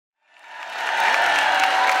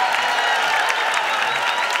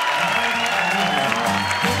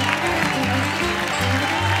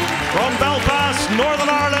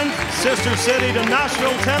sister city to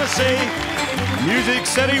Nashville, Tennessee. Music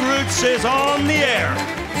City Roots is on the air.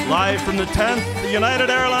 Live from the 10th United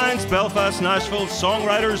Airlines Belfast Nashville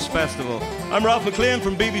Songwriters Festival. I'm Ralph McLean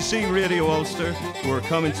from BBC Radio Ulster. We're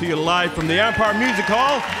coming to you live from the Empire Music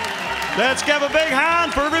Hall. Let's give a big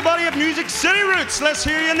hand for everybody at Music City Roots. Let's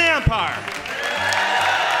hear you in the Empire.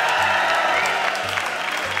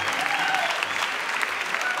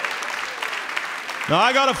 Now,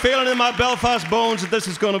 I got a feeling in my Belfast bones that this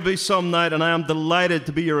is going to be some night, and I am delighted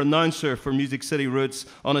to be your announcer for Music City Roots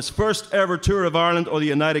on its first ever tour of Ireland or the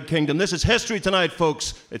United Kingdom. This is history tonight,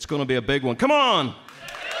 folks. It's going to be a big one. Come on!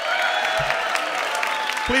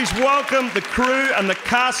 Please welcome the crew and the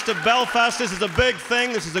cast of Belfast. This is a big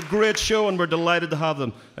thing. This is a great show, and we're delighted to have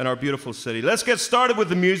them in our beautiful city. Let's get started with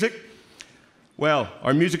the music. Well,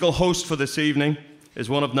 our musical host for this evening is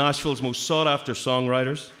one of Nashville's most sought-after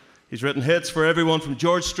songwriters. He's written hits for everyone from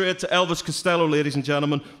George Strait to Elvis Costello, ladies and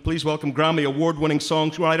gentlemen. Please welcome Grammy award-winning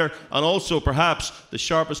songwriter and also perhaps the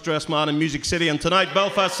sharpest dressed man in Music City and tonight,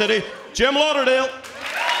 Belfast City, Jim Lauderdale.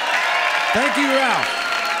 Thank you, Ralph.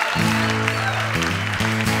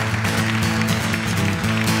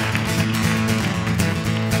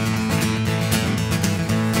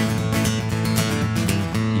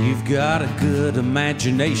 You've got a good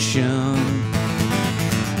imagination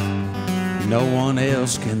no one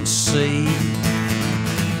else can see.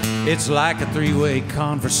 It's like a three-way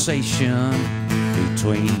conversation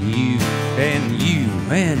between you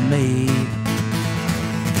and me.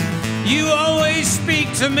 You always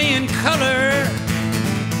speak to me in color,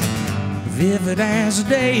 vivid as the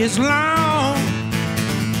day is long.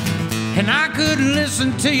 And I could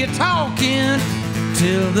listen to you talking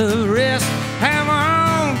till the rest have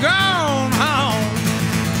all gone home.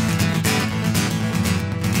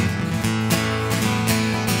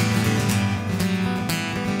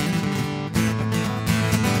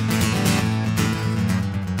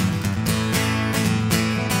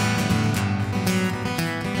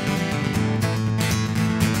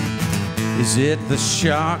 Is it the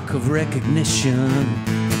shock of recognition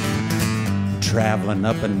traveling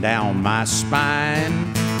up and down my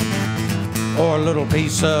spine, or a little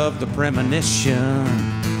piece of the premonition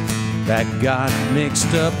that got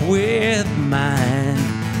mixed up with mine?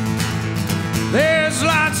 There's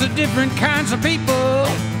lots of different kinds of people.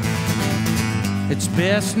 It's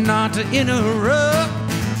best not to interrupt.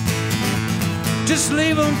 Just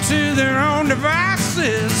leave them to their own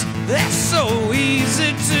devices. That's so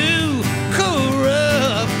easy to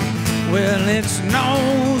corrupt. Well, it's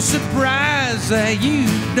no surprise that you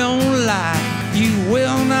don't lie. You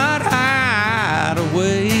will not hide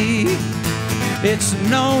away. It's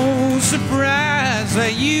no surprise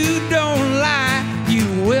that you don't lie. You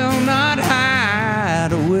will not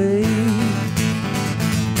hide away.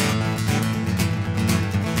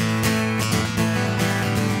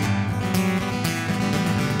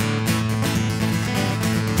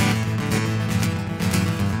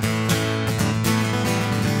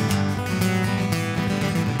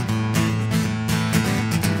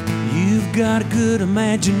 Got a good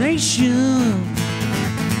imagination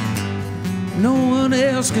no one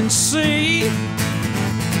else can see.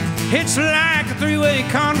 It's like a three-way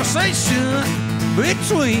conversation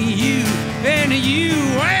between you and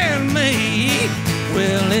me.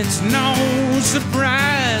 Well, it's no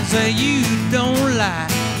surprise that you don't lie.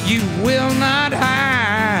 You will not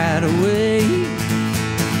hide away.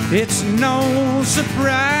 It's no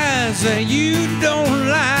surprise that you don't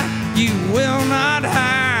lie. You will not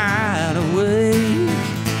hide away.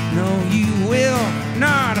 No, you will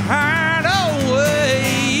not hide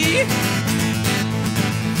away.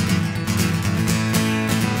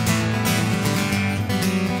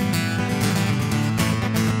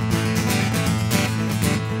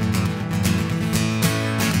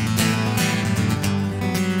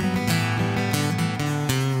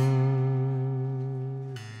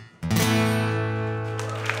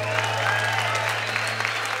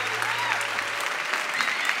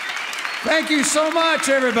 Thank you so much,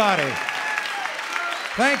 everybody.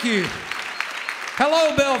 Thank you.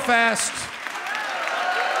 Hello, Belfast.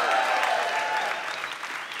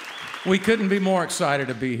 We couldn't be more excited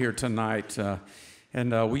to be here tonight.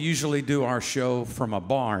 We usually do our show from a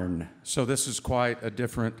barn, so this is quite a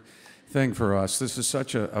different thing for us. This is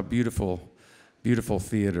such a beautiful, beautiful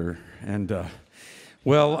theater. And,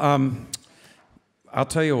 I'll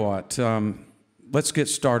tell you what. Let's get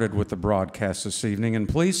started with the broadcast this evening, and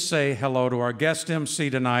please say hello to our guest MC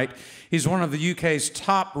tonight. He's one of the UK's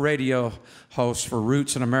top radio hosts for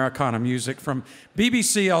roots and Americana music from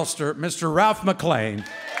BBC Ulster, Mr. Ralph McLean.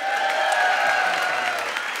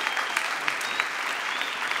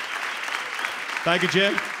 Thank you,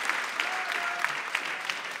 Jim.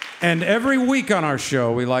 And every week on our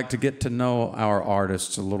show, we like to get to know our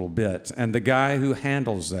artists a little bit. And the guy who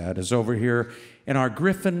handles that is over here in our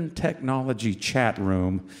Griffin Technology chat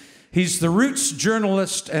room. He's the Roots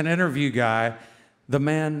journalist and interview guy, the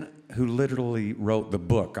man who literally wrote the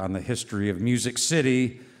book on the history of Music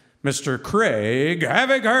City, Mr. Craig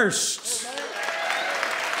Havighurst.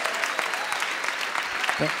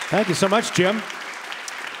 Thank you so much, Jim.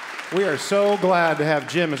 We are so glad to have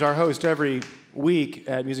Jim as our host every week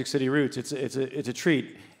at Music City Roots. It's a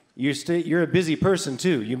treat. You're a busy person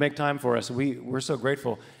too. You make time for us. We're so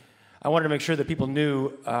grateful. I wanted to make sure that people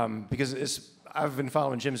knew because I've been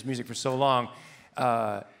following Jim's music for so long.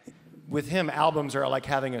 With him, albums are like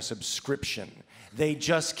having a subscription. They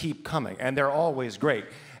just keep coming, and they're always great.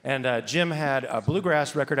 And Jim had a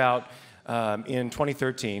bluegrass record out in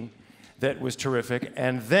 2013 that was terrific,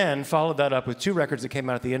 and then followed that up with 2 records that came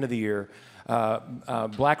out at the end of the year.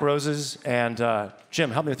 Black Roses and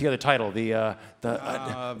Jim, help me with the other title.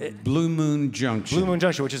 Blue Moon Junction. Blue Moon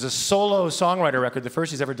Junction, which is a solo songwriter record, the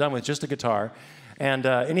first he's ever done with just a guitar. And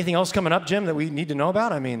anything else coming up, Jim, that we need to know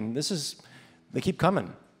about? I mean, they keep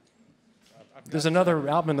coming. There's another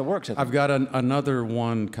album in the works. I've got another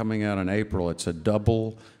one coming out in April. It's a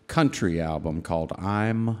double country album called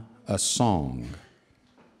I'm a Song.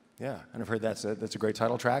 Yeah, and I've heard that's a great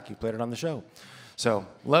title track. You played it on the show. So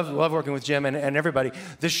love working with Jim and everybody.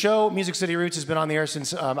 The show, Music City Roots, has been on the air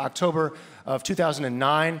since October of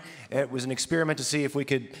 2009. It was an experiment to see if we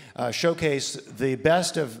could showcase the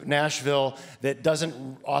best of Nashville that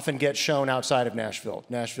doesn't often get shown outside of Nashville.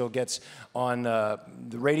 Nashville gets on the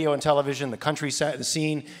radio and television, the country the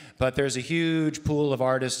scene, but there's a huge pool of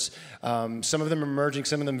artists, some of them emerging,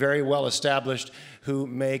 some of them very well established, who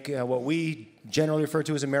make what we generally refer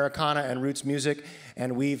to as Americana and roots music.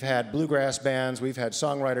 And we've had bluegrass bands, we've had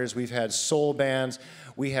songwriters, we've had soul bands,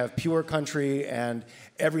 we have pure country and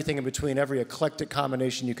everything in between, every eclectic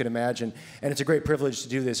combination you can imagine. And it's a great privilege to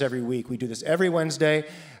do this every week. We do this every Wednesday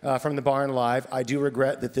from the barn live. I do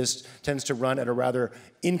regret that this tends to run at a rather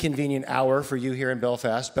inconvenient hour for you here in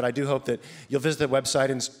Belfast, but I do hope that you'll visit the website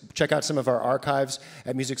and check out some of our archives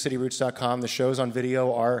at musiccityroots.com. The shows on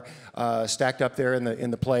video are stacked up there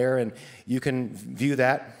in the player, and you can view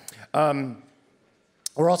that.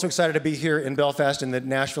 We're also excited to be here in Belfast, and that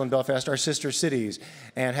Nashville and Belfast are sister cities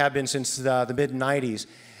and have been since the mid-90s.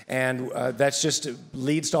 And that's just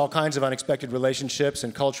leads to all kinds of unexpected relationships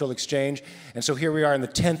and cultural exchange. And so here we are in the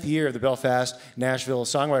 10th year of the Belfast-Nashville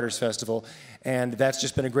Songwriters Festival. And that's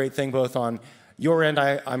just been a great thing both on your end,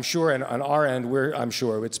 I'm sure, and on our end, I'm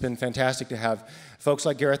sure. It's been fantastic to have folks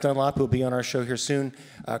like Gareth Dunlop, who will be on our show here soon,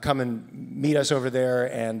 come and meet us over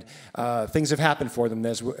there, and things have happened for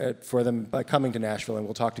them by coming to Nashville, and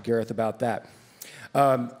we'll talk to Gareth about that.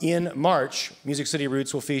 In March, Music City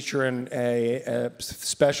Roots will feature a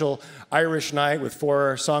special Irish night with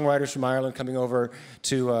 4 songwriters from Ireland coming over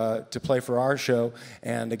to play for our show,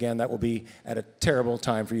 and again, that will be at a terrible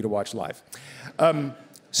time for you to watch live.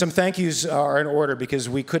 Some thank yous are in order because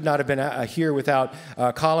we could not have been here without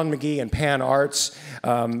Colin McGee and Pan Arts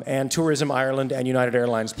and Tourism Ireland and United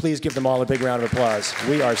Airlines. Please give them all a big round of applause.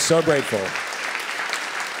 We are so grateful.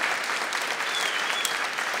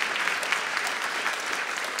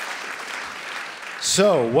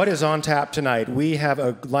 So, what is on tap tonight? We have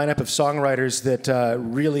a lineup of songwriters that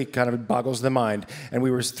really kind of boggles the mind, and we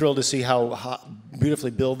were thrilled to see how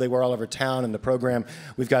beautifully billed they were all over town in the program.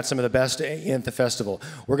 We've got some of the best in the festival.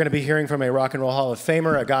 We're going to be hearing from a Rock and Roll Hall of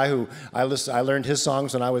Famer, a guy who I learned his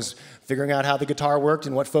songs when I was figuring out how the guitar worked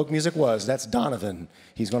and what folk music was. That's Donovan.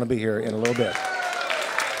 He's going to be here in a little bit.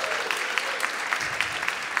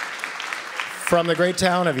 From the great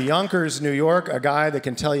town of Yonkers, New York, a guy that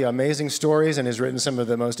can tell you amazing stories and has written some of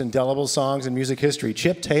the most indelible songs in music history.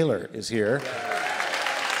 Chip Taylor is here.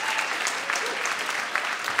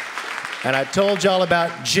 And I told y'all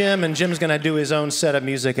about Jim, and Jim's going to do his own set of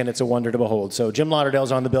music, and it's a wonder to behold. So Jim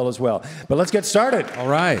Lauderdale's on the bill as well. But let's get started. All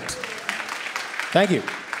right. Thank you.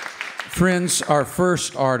 Friends, our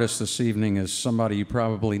first artist this evening is somebody you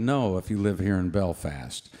probably know if you live here in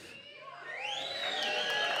Belfast.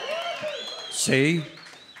 See,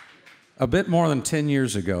 a bit more than 10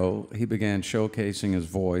 years ago, he began showcasing his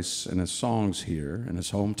voice and his songs here in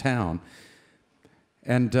his hometown.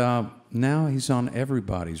 And now he's on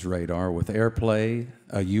everybody's radar with airplay,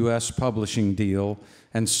 a U.S. publishing deal,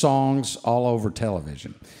 and songs all over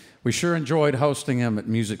television. We sure enjoyed hosting him at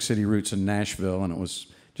Music City Roots in Nashville, and it was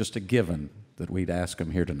just a given that we'd ask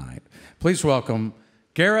him here tonight. Please welcome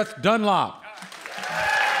Gareth Dunlop.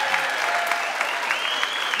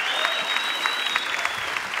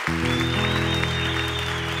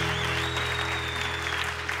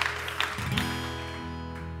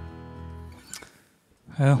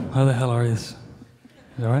 Well, how the hell are you?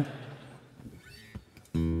 You all right?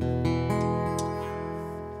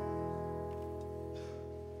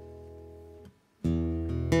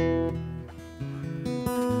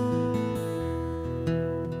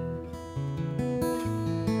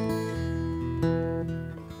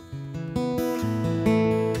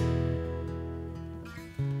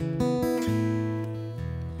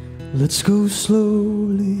 Let's go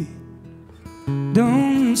slowly.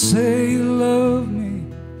 Don't say you love me.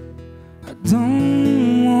 I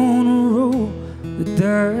don't wanna roll the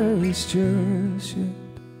dice just yet.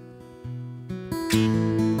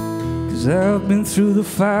 'Cause I've been through the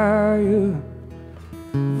fire,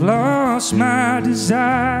 lost my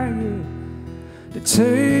desire to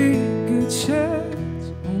take a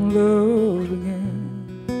chance on love again.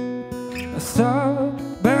 I thought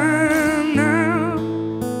by now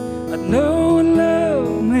I'd know what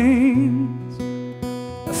love means.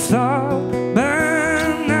 I thought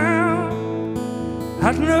by now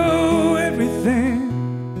I'd know everything.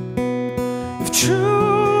 If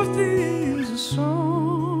truth is a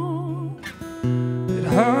song that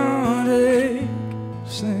heartache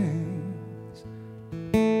sings,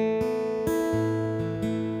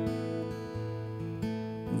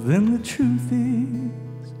 then the truth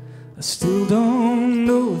is I still don't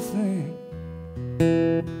know a thing.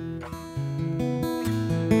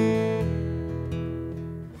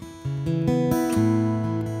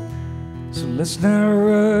 So let's not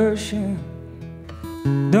rush in.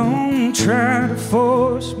 Don't try to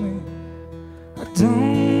force me. I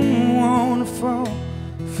don't wanna fall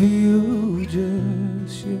for you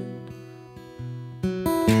just yet.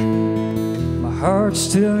 My heart's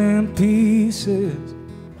still in pieces.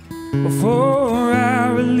 Before I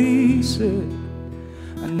release it,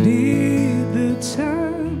 I need the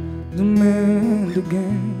time to mend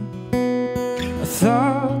again. I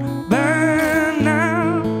thought by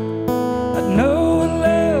now I'd know what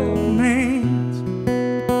love means.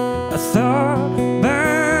 I thought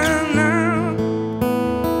by now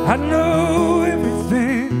I'd know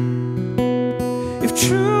everything. If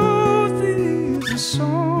truth is a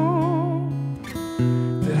song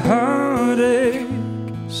that heartache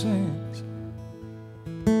sings,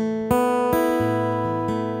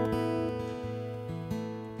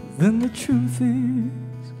 then the truth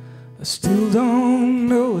is I still don't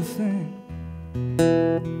know a thing.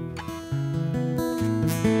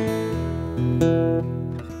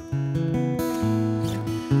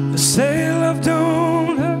 The say love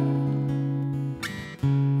don't hurt,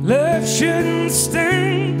 love shouldn't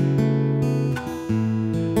sting.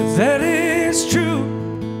 If that is true,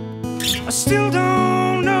 I still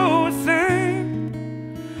don't know a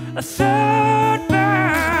thing. I thought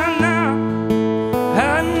by now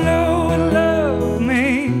I know what love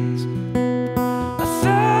means. I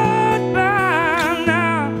thought by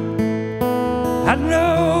now I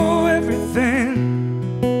know everything.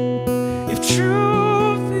 If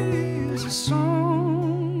truth is a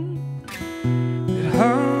song that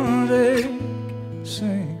heartache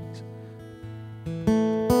sings,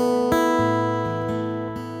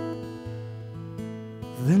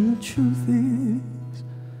 then the truth is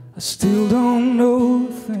I still don't know a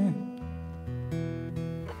thing.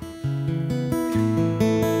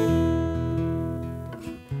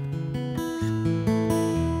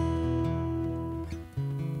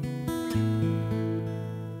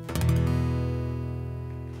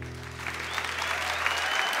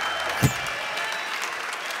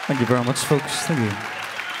 Thank you very much, folks. Thank you.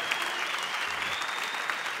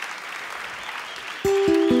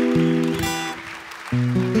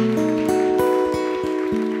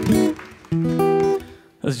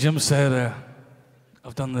 As Jim said,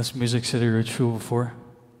 I've done this Music City Roots show before,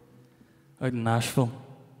 out in Nashville.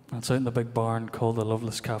 It's out in the big barn called the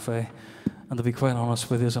Loveless Cafe. And to be quite honest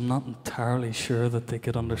with you, I'm not entirely sure that they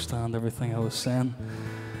could understand everything I was saying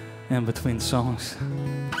in between songs.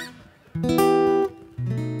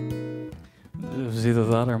 It was either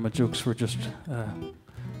that or my jokes were just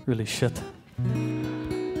really shit.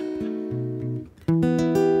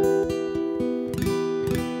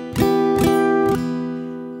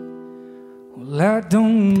 Well, I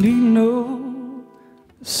don't need no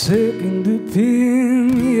second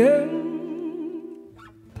opinion.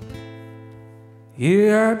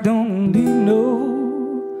 Yeah, I don't need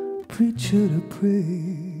no preacher to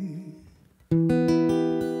pray.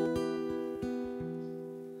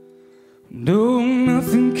 No,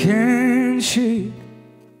 nothing can shake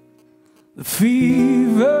the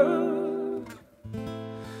fever.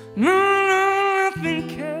 No, nothing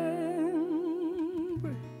can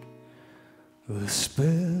break the spell.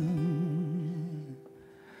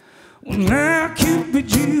 Well, now,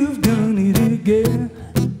 Cupid, you've done it again.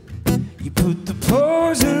 You put the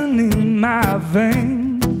poison in my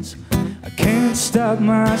veins. I can't stop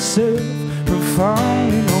myself from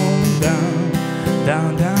falling on down,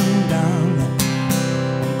 down, down, down.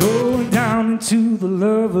 I'm going down into the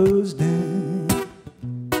lover's den,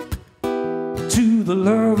 to the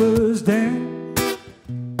lover's den,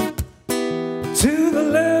 to the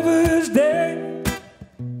lover's den,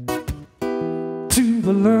 to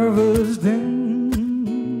the lover's den.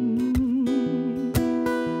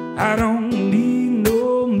 I don't need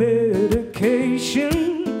no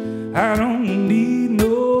medication, I don't need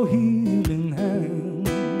no healing hands.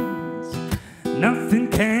 Nothing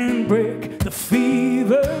can break the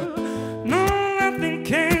fever, no, nothing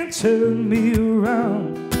can turn me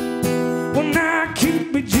around. Well, now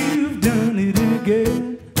Cupid, you've done it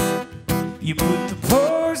again. You put the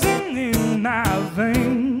poison in my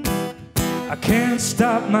vein. I can't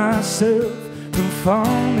stop myself from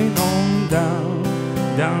falling on down,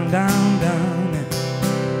 down, down, down, and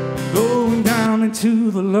going down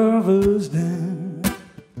into the lover's den,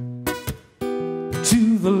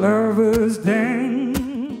 to the lover's den,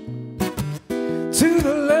 to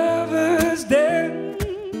the lover's den,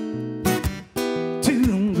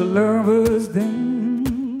 to the lover's den.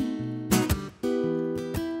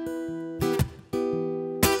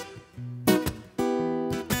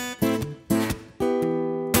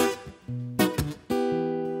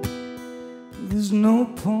 There's no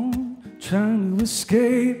point trying to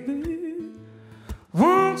escape it.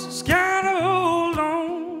 Once it's got a hold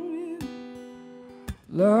on you,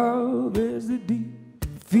 love is the deep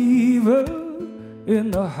fever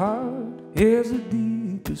in the heart, is the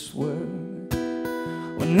deepest well.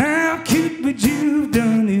 Well, now Cupid, you've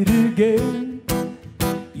done it again.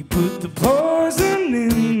 You put the poison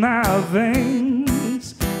in my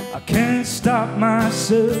veins. I can't stop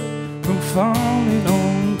myself from falling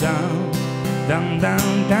on down, down,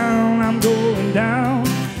 down, down. I'm going down,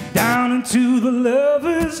 down into the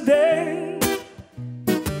lover's den,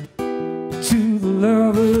 to the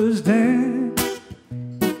lover's den,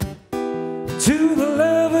 to the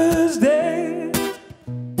lover's den,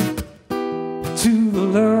 to the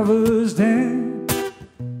lover's den.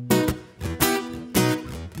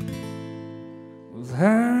 Well,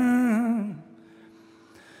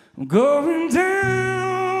 I'm going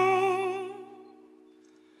down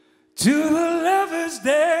to the lover's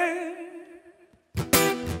den.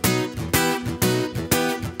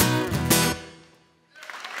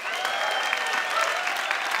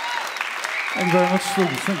 Thank you very much,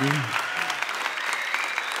 Stephen. Thank you.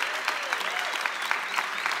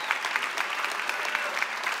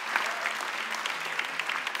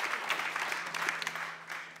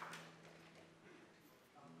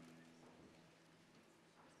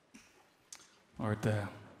 All right,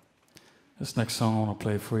 this next song I want to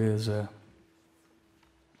play for you is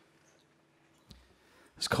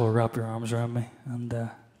it's called "Wrap Your Arms Around Me," and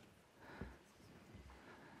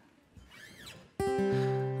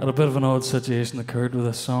had a bit of an odd situation occurred with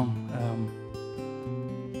this song.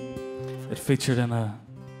 It featured in a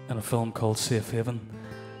film called Safe Haven,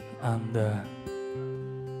 and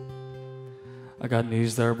I got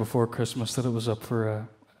news there before Christmas that it was up for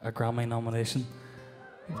a Grammy nomination,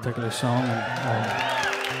 a particular song. And,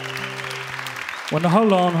 well, no,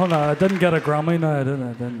 hold on, I didn't get a Grammy. No, I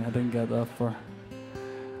didn't get that far.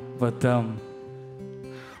 But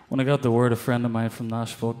when I got the word, a friend of mine from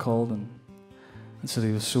Nashville called and said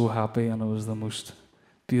he was so happy, and it was the most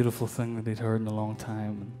beautiful thing that he'd heard in a long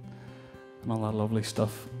time, and all that lovely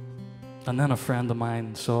stuff. And then a friend of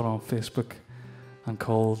mine saw it on Facebook and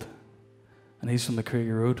called, and he's from the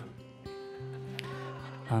Craigie Road.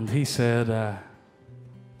 And he said,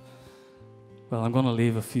 well, I'm going to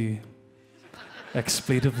leave a few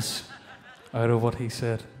expletives out of what he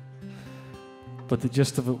said. But the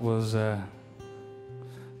gist of it was,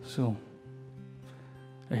 so,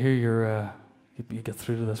 I hear you get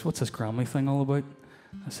through to this. What's this Grammy thing all about?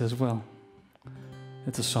 I says, well,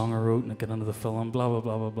 it's a song I wrote and I get into the film, blah, blah,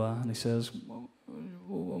 blah, blah, blah. And he says, well,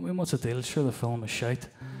 what's the deal? Sure, the film is shite.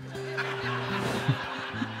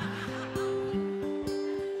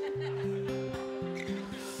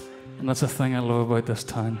 And that's the thing I love about this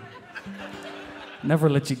town. Never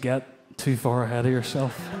let you get too far ahead of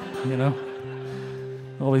yourself, you know?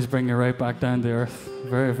 Always bring you right back down to earth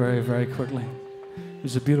very, very, very quickly. It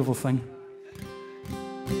was a beautiful thing.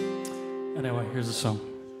 Anyway, here's the song.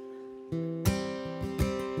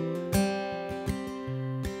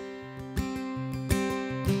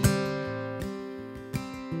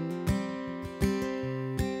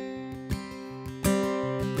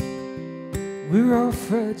 We're all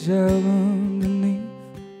fragile underneath.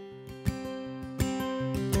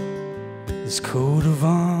 This coat of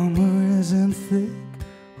armor is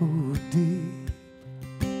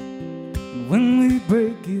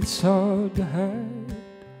it's hard to hide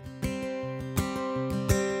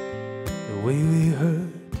the way we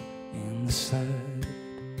hurt inside.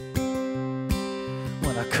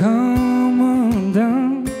 When I come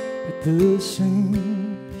undone at the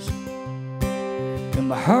seams, and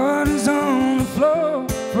my heart is on the floor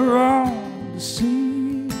for all to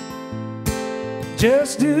see,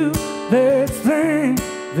 just do that thing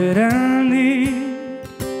that I need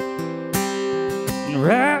and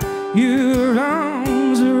wrap your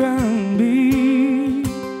arms around me.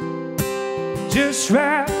 Just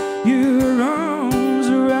wrap your arms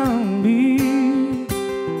around me.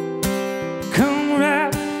 Come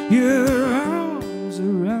wrap your arms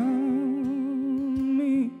around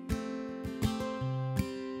me.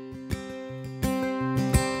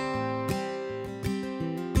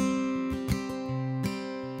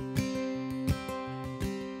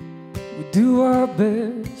 We do our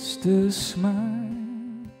best to smile,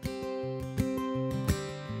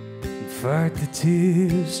 fight the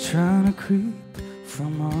tears trying to creep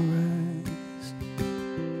from our eyes.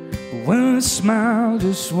 But when a smile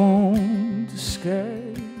just won't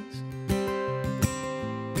disguise,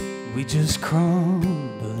 we just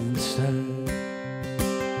crumble inside.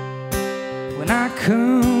 When I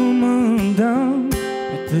come undone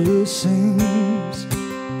at the seams,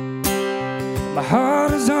 my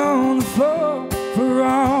heart is on the floor for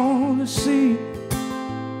all to see.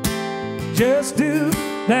 Just do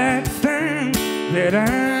that thing that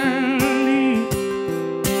I need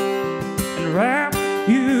and wrap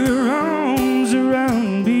your arms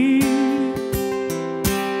around me.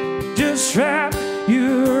 Just wrap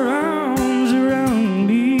your arms around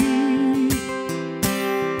me.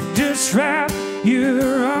 Just wrap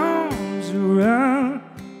your arms around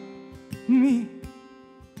me.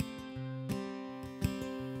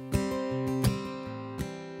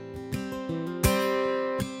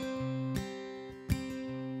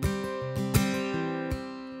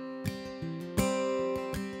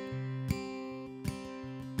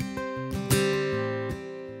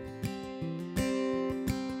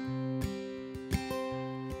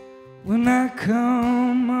 When I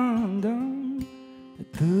come undone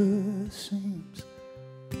at the seams,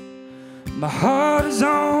 my heart is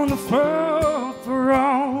on the floor for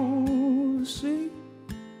all to see.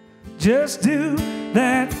 Just do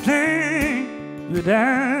that thing that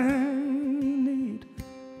I need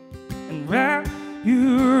and wrap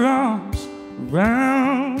your arms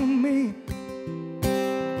around me.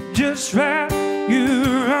 Just wrap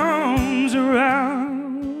your arms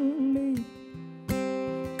around me.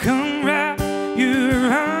 Come wrap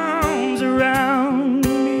your arms around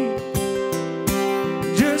me.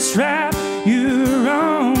 Just wrap your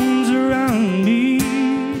arms around me.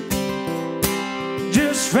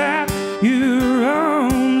 Just wrap your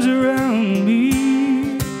arms around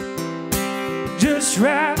me. Just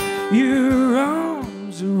wrap your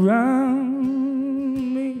arms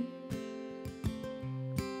around me.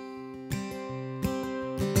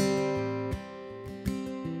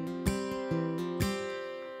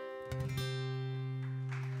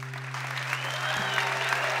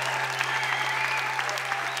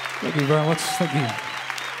 Thank you very much. Thank you.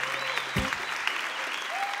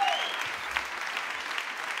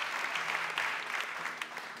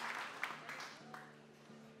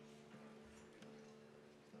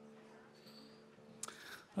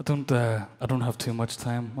 I don't have too much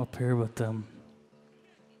time up here, but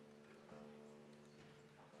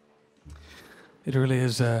it really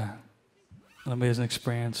is an amazing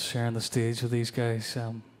experience sharing the stage with these guys.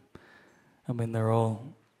 I mean, they're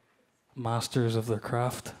all masters of their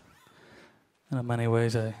craft, and in many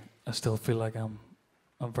ways, I still feel like I'm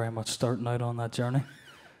very much starting out on that journey.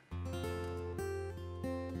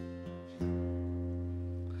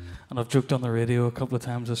 And I've joked on the radio a couple of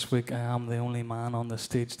times this week, I am the only man on the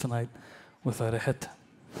stage tonight without a hit.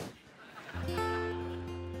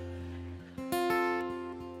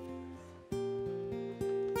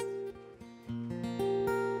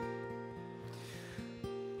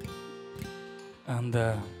 And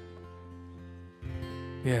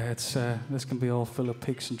yeah, it's this can be all full of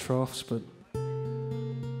peaks and troughs, but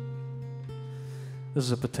this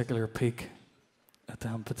is a particular peak that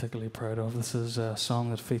I'm particularly proud of. This is a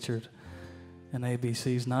song that featured in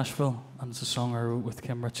ABC's Nashville, and it's a song I wrote with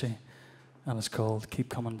Kim Ritchie, and it's called Keep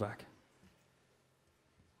Coming Back.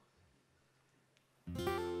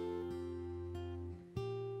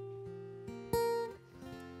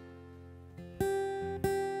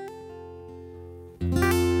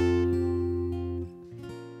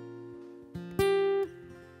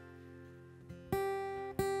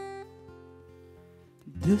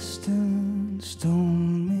 Distance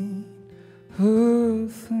don't mean a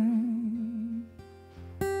thing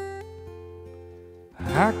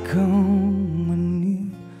I come when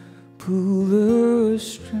you pull the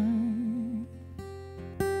string,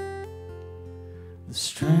 the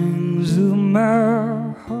strings of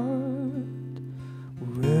my heart.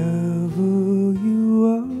 Wherever you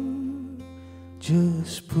are,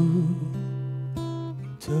 just pull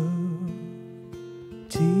the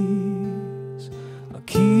tears. I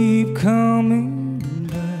keep coming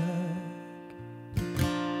back.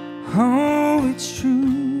 Oh, it's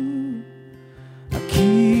true. I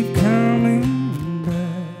keep coming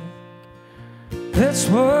back. That's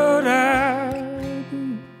what I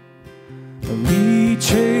do. I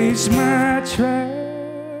retrace my tracks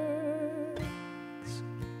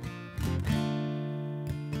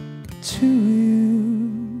to you.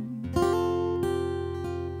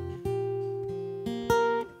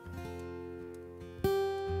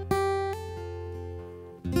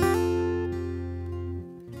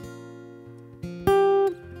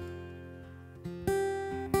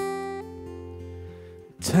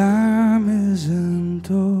 Time isn't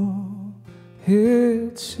all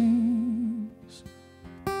it seems,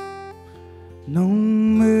 no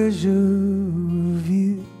measure of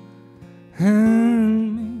you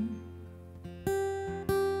and me.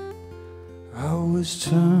 I was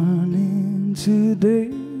turning to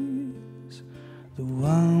days, though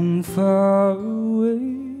I'm far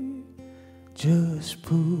away. Just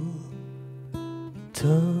pull,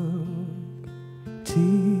 tug,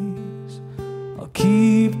 tease. I'll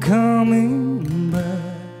keep coming back.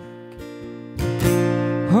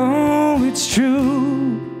 Oh, it's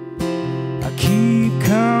true. I keep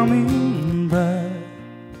coming back.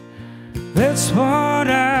 That's what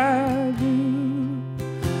I do.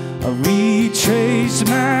 I retrace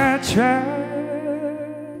my tracks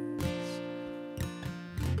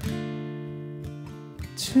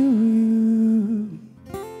to you.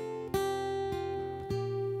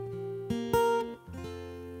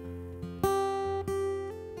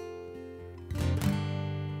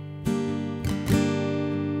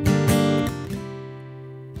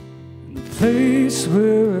 Place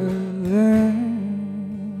where I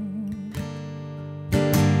land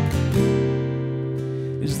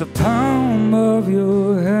is the palm of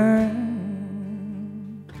your hand.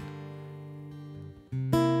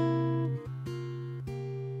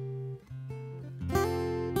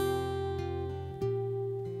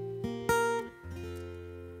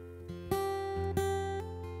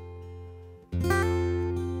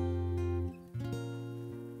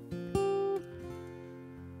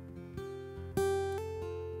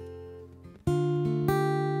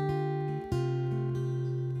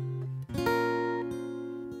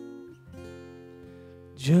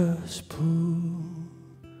 Just pull,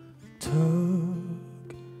 tug,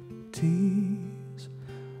 tease.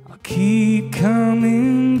 I'll keep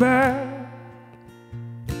coming back.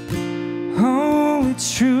 Oh,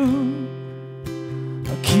 it's true.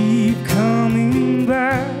 I'll keep coming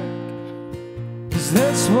back. 'Cause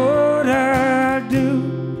that's what I do.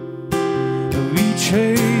 I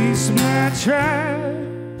retrace my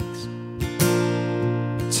tracks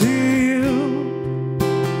to you.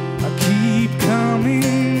 I keep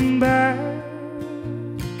coming back.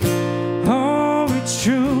 Oh, it's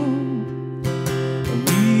true. I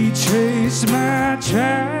retrace my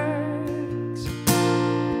tracks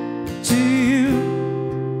to you.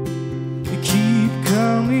 You keep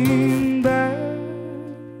coming back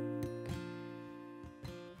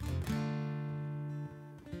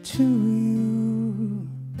to you.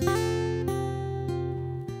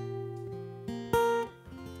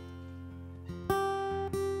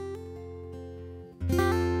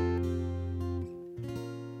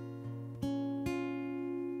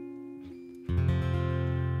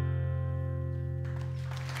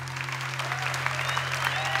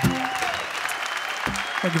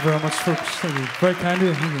 Thank you very much, folks. Thank you. Very kind of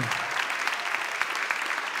you. Thank you.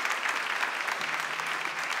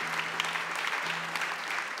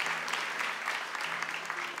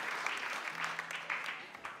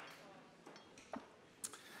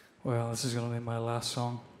 Well, this is going to be my last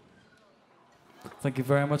song. Thank you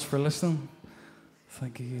very much for listening.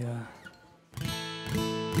 Thank you.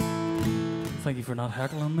 Thank you for not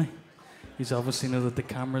heckling me. You obviously know that the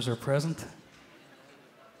cameras are present.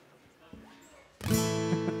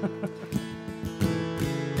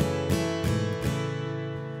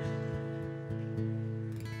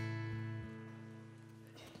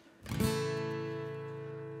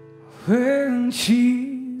 When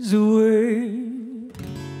she's away,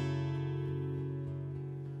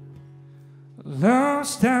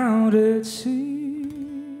 lost out at sea,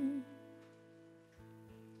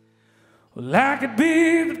 well, I could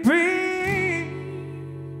be the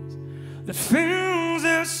breeze that fills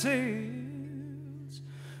our sails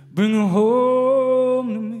bring her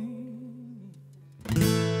home to me.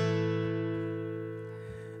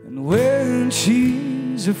 And when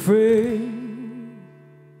she's afraid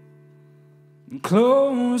and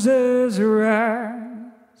closes her eyes,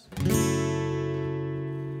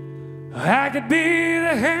 I could be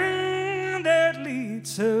the hand that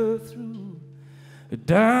leads her through the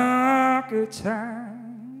darker times.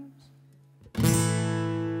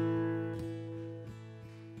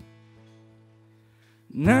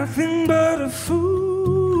 Nothing but a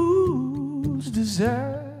fool's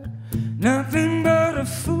desire, nothing but a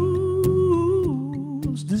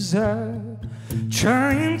fool's desire,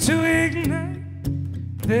 trying to ignite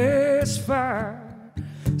this fire.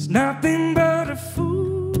 It's nothing but a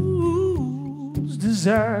fool's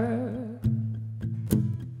desire.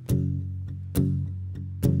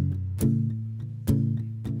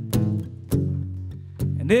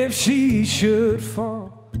 And if she should fall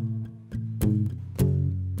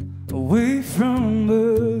away from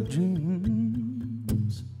the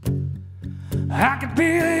dreams, I could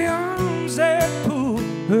be the arms that pull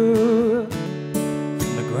her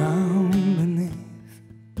from the ground beneath.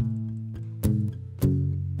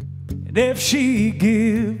 And if she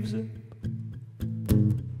gives up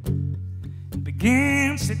and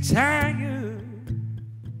begins to tire,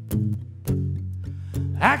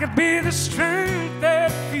 I could be the strength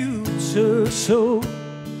that fuels her soul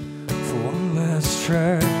for one last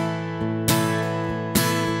try.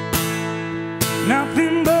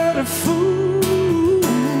 Nothing but a fool's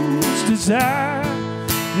desire,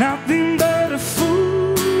 nothing but a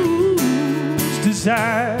fool's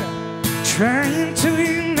desire, trying to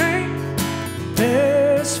ignite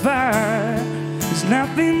this fire. There's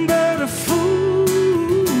nothing but a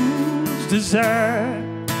fool's desire.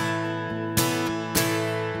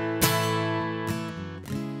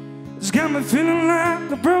 It's got me feeling like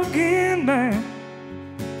a broken man,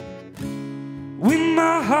 with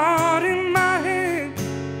my heart in my head.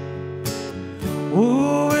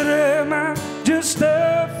 Oh, but am I just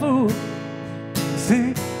a fool to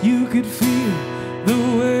think you could feel the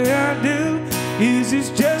way I do? Is this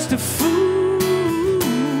just a fool's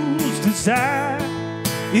desire?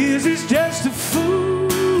 Is this just a fool's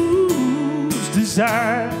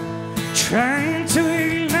desire, trying to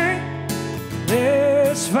ignite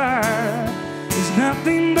this fire? Is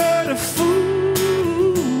nothing but a fool's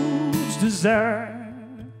desire.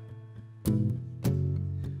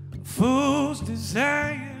 A fool's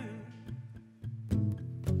desire.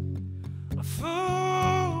 A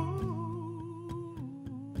fool's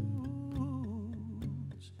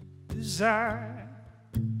desire.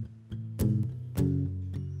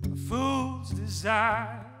 A fool's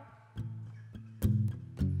desire.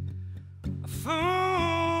 A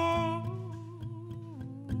fool's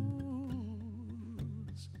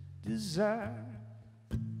desire.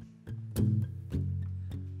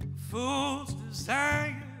 Fool's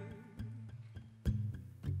desire.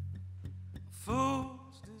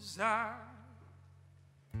 Fool's desire.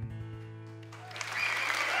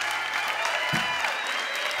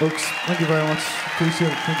 Folks, thank you very much.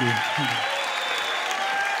 Appreciate it. Thank you. Thank you.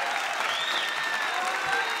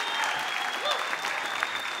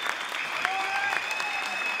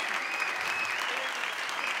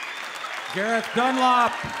 Gareth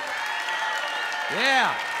Dunlop.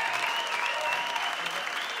 Yeah.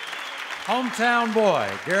 Hometown boy,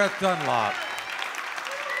 Gareth Dunlop.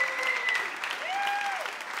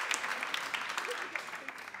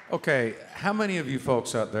 Okay, how many of you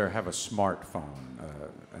folks out there have a smartphone,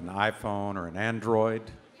 an iPhone or an Android?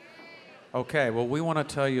 Okay, well, we want to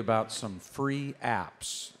tell you about some free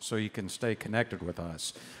apps so you can stay connected with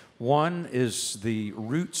us. One is the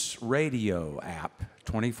Roots Radio app,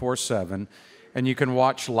 24/7, and you can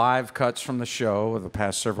watch live cuts from the show of the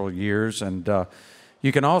past several years, and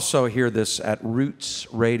you can also hear this at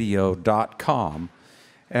rootsradio.com,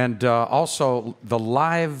 and also the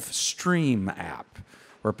live stream app,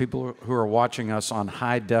 where people who are watching us on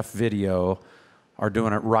high-def video are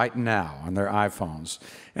doing it right now on their iPhones.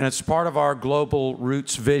 And it's part of our global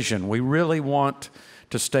Roots vision. We really want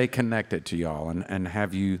to stay connected to y'all and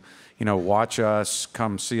have you, watch us,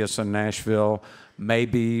 come see us in Nashville.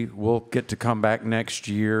 Maybe we'll get to come back next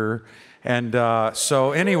year. And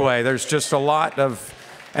so anyway, there's just a lot of,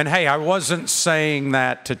 and hey, I wasn't saying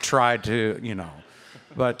that to try to,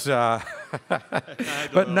 but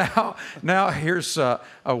but now here's a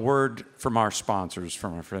word from our sponsors,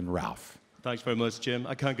 from our friend Ralph. Thanks very much, Jim.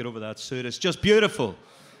 I can't get over that suit. It's just beautiful.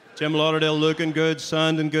 Jim Lauderdale looking good,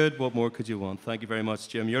 sounding good. What more could you want? Thank you very much,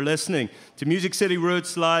 Jim. You're listening to Music City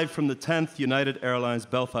Roots live from the 10th United Airlines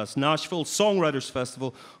Belfast Nashville Songwriters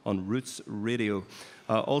Festival on Roots Radio.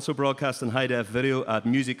 Also broadcast in high-def video at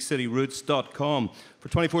musiccityroots.com. For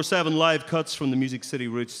 24/7 live cuts from the Music City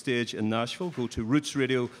Roots stage in Nashville, go to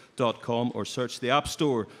rootsradio.com or search the App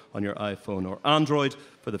Store on your iPhone or Android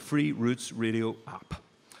for the free Roots Radio app.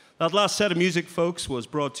 That last set of music, folks, was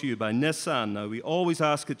brought to you by Nissan. Now, we always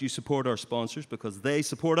ask that you support our sponsors because they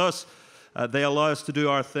support us. They allow us to do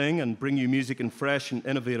our thing and bring you music in fresh and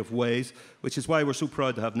innovative ways, which is why we're so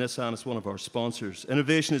proud to have Nissan as one of our sponsors.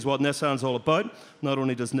 Innovation is what Nissan's all about. Not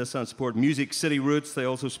only does Nissan support Music City Roots, they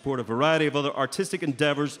also support a variety of other artistic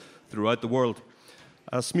endeavors throughout the world.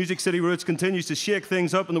 As Music City Roots continues to shake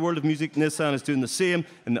things up in the world of music, Nissan is doing the same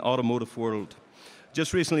in the automotive world.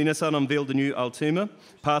 Just recently, Nissan unveiled the new Altima,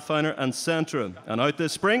 Pathfinder and Sentra. And out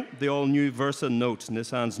this spring, the all-new Versa Note,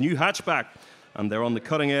 Nissan's new hatchback. And they're on the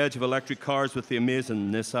cutting edge of electric cars with the amazing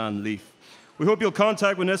Nissan Leaf. We hope you'll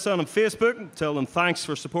contact with Nissan on Facebook and tell them thanks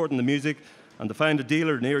for supporting the music. And to find a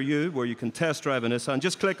dealer near you where you can test drive a Nissan,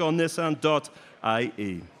 just click on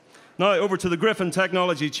nissan.ie. Now, over to the Griffin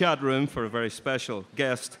Technology chat room for a very special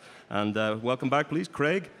guest. And welcome back, please,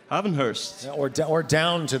 Craig Havighurst. Or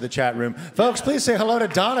down to the chat room. Folks, please say hello to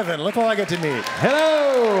Donovan. Look who I get to meet.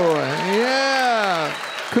 Hello! Yeah!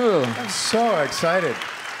 Cool. I'm so excited.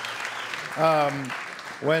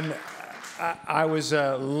 When I was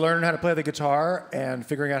learning how to play the guitar and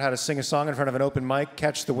figuring out how to sing a song in front of an open mic,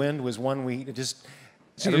 Catch the Wind was one we just...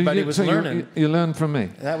 Everybody was learning. You learned from me.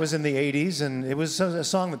 That was in the 80s, and it was a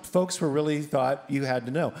song that folks were really thought you had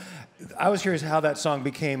to know. I was curious how that song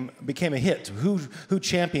became a hit. Who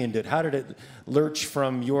championed it? How did it lurch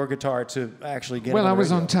from your guitar to actually get? Well, I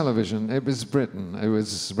was on television. It was Britain. It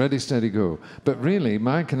was Ready, Steady, Go. But really,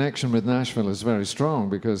 my connection with Nashville is very strong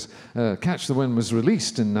because Catch the Wind was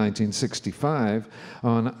released in 1965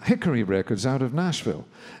 on Hickory Records out of Nashville.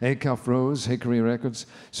 Acuff Rose, Hickory Records.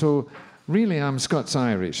 So. Really, I'm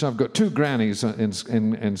Scots-Irish. I've got two grannies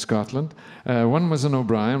in Scotland. One was an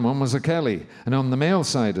O'Brien, one was a Kelly. And on the male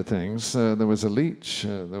side of things, there was a Leach,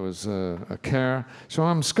 there was a Kerr. So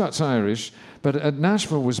I'm Scots-Irish, but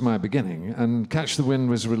Nashville was my beginning, and Catch the Wind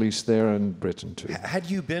was released there in Britain too. Had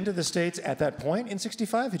you been to the States at that point in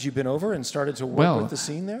 '65? Had you been over and started to work with the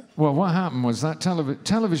scene there? Well, what happened was that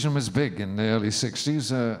television was big in the early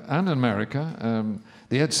 '60s and in America.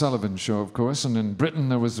 The Ed Sullivan Show, of course, and in Britain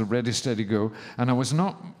there was the Ready, Steady, Go, and I was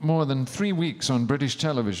not more than 3 weeks on British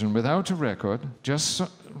television without a record, just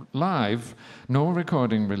live, no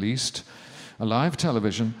recording released, a live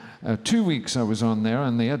television. 2 weeks I was on there,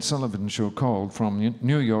 and the Ed Sullivan Show called from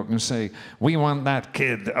New York and say, "We want that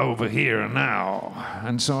kid over here now."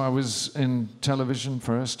 And so I was in television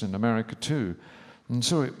first, in America too, and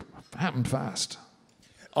so it happened fast.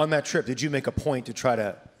 On that trip, did you make a point to try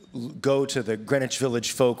to go to the Greenwich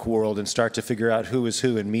Village folk world and start to figure out who is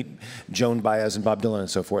who and meet Joan Baez and Bob Dylan and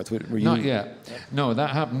so forth? Were you... Not yet. No, that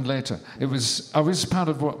happened later. I was part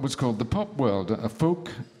of what was called the pop world, a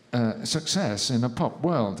folk success in a pop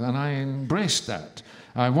world, and I embraced that.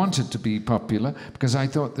 I wanted to be popular because I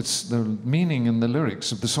thought that the meaning and the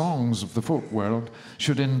lyrics of the songs of the folk world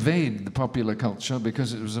should invade the popular culture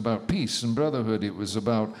because it was about peace and brotherhood. It was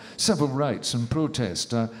about civil rights and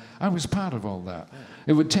protest. I was part of all that.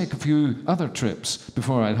 It would take a few other trips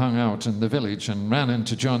before I'd hung out in the village and ran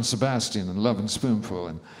into John Sebastian and Love and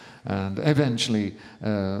Spoonful and eventually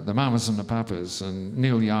the Mamas and the Papas and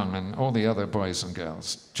Neil Young and all the other boys and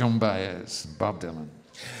girls, Joan Baez, Bob Dylan.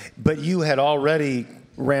 But you had already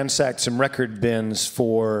ransacked some record bins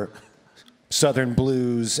for Southern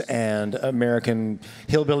blues and American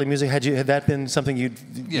hillbilly music. Had that been something you'd...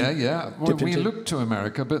 Yeah. Well, we looked to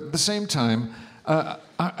America, but at the same time,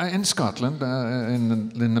 in Scotland,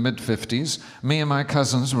 in the mid-50s, me and my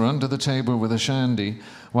cousins were under the table with a shandy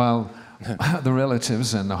while the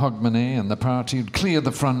relatives and the hogmanay and the party would clear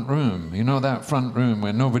the front room. You know that front room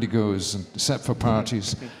where nobody goes except for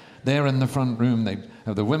parties? There in the front room,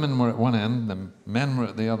 the women were at one end, the men were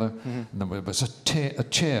at the other, and there was a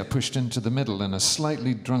chair pushed into the middle, and a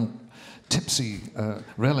slightly drunk, tipsy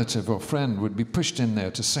relative or friend would be pushed in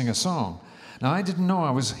there to sing a song. Now, I didn't know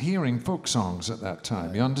I was hearing folk songs at that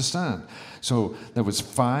time, you understand? So there was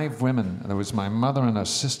 5 women. There was my mother and her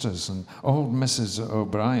sisters, and old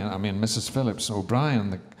Mrs. Phillips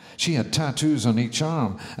O'Brien. She had tattoos on each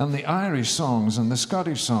arm, and the Irish songs and the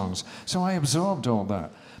Scottish songs. So I absorbed all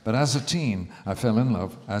that. But as a teen, I fell in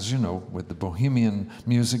love, as you know, with the bohemian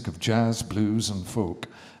music of jazz, blues, and folk.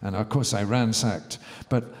 And of course, I ransacked.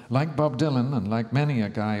 But like Bob Dylan, and like many a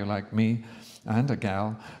guy like me, and a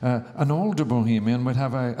gal, an older bohemian would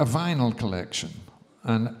have a vinyl collection.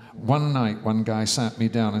 And one night, one guy sat me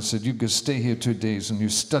down and said, "You could stay here 2 days and you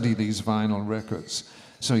study these vinyl records."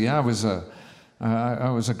 So yeah, I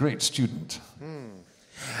was a great student.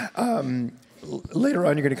 Later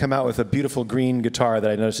on, you're going to come out with a beautiful green guitar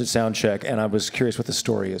that I noticed at Soundcheck, and I was curious what the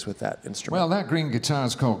story is with that instrument. Well, that green guitar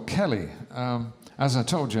is called Kelly. As I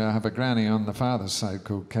told you, I have a granny on the father's side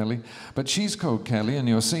called Kelly, but she's called Kelly, and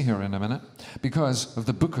you'll see her in a minute, because of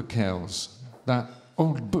the Book of Kells, that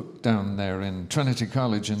old book down there in Trinity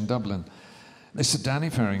College in Dublin. It's a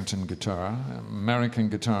Danny Farrington guitar, American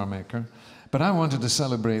guitar maker, but I wanted to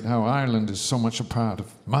celebrate how Ireland is so much a part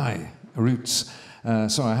of my roots.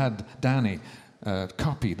 So I had Danny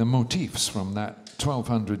copy the motifs from that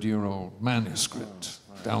 1,200-year-old manuscript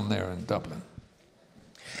down there in Dublin.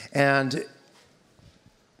 And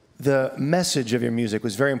the message of your music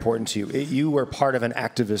was very important to you. You were part of an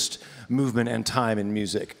activist movement and time in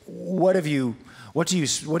music. What do you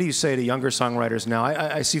say to younger songwriters now?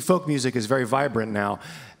 I see folk music is very vibrant now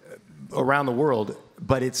around the world,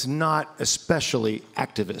 but it's not especially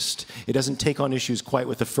activist. It doesn't take on issues quite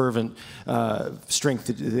with the fervent strength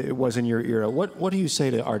that it was in your era. What do you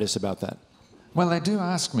say to artists about that? Well, they do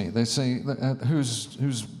ask me. They say,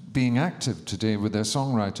 who's being active today with their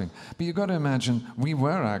songwriting? But you've got to imagine, we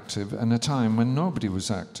were active in a time when nobody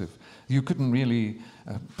was active. You couldn't really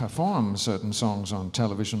perform certain songs on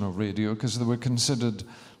television or radio because they were considered,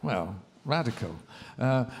 well, radical.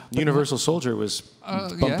 Universal Soldier was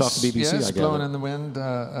bumped off the BBC, yes, I guess. Blowing in the Wind,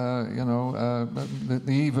 the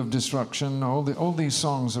Eve of Destruction, all these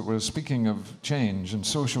songs that were speaking of change and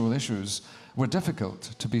social issues were difficult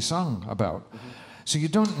to be sung about. So you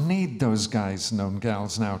don't need those guys and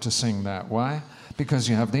gals now to sing that. Why? Because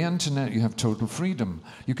you have the internet, you have total freedom.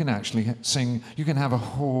 You can actually sing, you can have a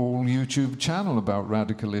whole YouTube channel about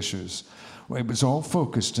radical issues. It was all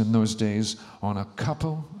focused in those days on a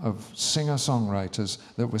couple of singer-songwriters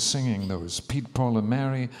that were singing those. Pete, Paul, and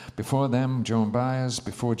Mary. Before them, Joan Baez.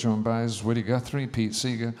 Before Joan Baez, Woody Guthrie, Pete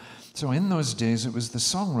Seeger. So in those days, it was the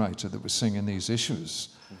songwriter that was singing these issues,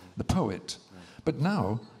 the poet. But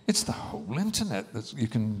now, it's the whole internet that you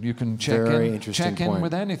can check in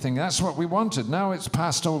with anything. That's what we wanted. Now it's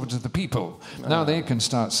passed over to the people. Now they can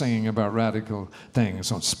start singing about radical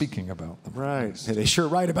things or speaking about them. Right. They sure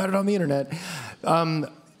write about it on the internet.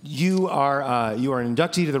 You are an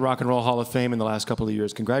inductee to the Rock and Roll Hall of Fame in the last couple of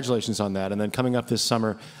years. Congratulations on that. And then coming up this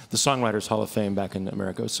summer, the Songwriters Hall of Fame back in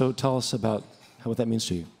America. So tell us about what that means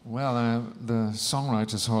to you. Well, the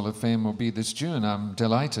Songwriters Hall of Fame will be this June. I'm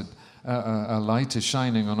delighted. A light is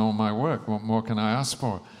shining on all my work. What more can I ask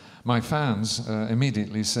for? My fans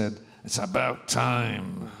immediately said, "It's about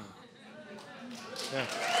time." Yeah.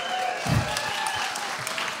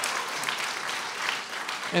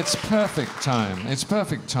 It's perfect time. It's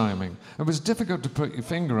perfect timing. It was difficult to put your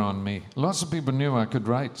finger on me. Lots of people knew I could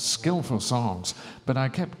write skillful songs, but I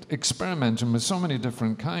kept experimenting with so many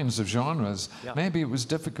different kinds of genres. Yeah. Maybe it was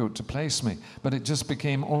difficult to place me, but it just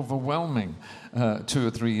became overwhelming 2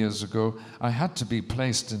 or 3 years ago. I had to be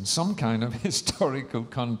placed in some kind of historical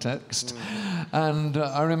context. And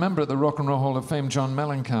I remember at the Rock and Roll Hall of Fame, John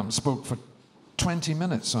Mellencamp spoke for 20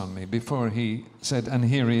 minutes on me before he said, "And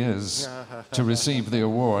here he is," to receive the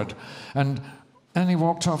award. And he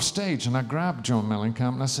walked off stage, and I grabbed John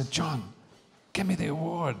Mellencamp and I said, "John, give me the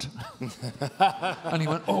award." And he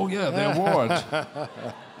went, "Oh yeah, the award."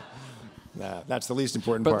 Nah, that's the least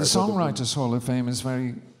important part. But the Songwriters Hall of Fame is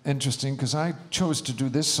very interesting because I chose to do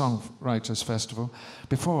this Songwriters Festival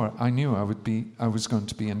before I knew I was going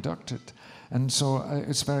to be inducted. And so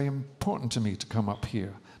it's very important to me to come up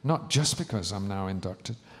here. Not just because I'm now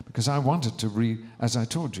inducted, because I wanted to, as I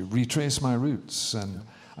told you, retrace my roots, and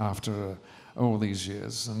after all these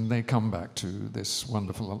years, and they come back to this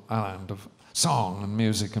wonderful land of song and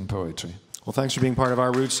music and poetry. Well, thanks for being part of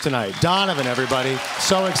our roots tonight. Donovan, everybody.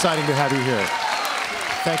 So exciting to have you here.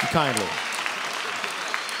 Thank you kindly.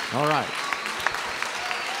 All right.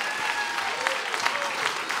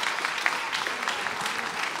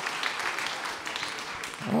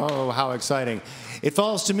 Oh, how exciting. It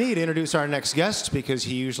falls to me to introduce our next guest because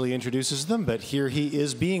he usually introduces them, but here he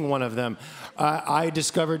is being one of them. I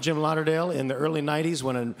discovered Jim Lauderdale in the early 90s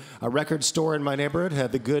when a record store in my neighborhood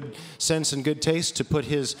had the good sense and good taste to put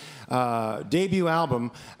his debut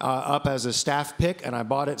album up as a staff pick, and I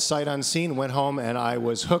bought it sight unseen, went home, and I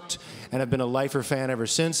was hooked and have been a lifer fan ever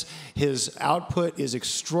since. His output is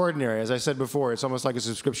extraordinary. As I said before, it's almost like a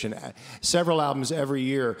subscription. Several albums every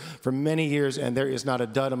year for many years, and there is not a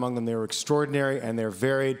dud among them. They're extraordinary and they're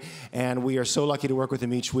varied, and we are so lucky to work with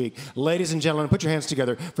him each week. Ladies and gentlemen, put your hands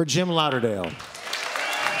together for Jim Lauderdale.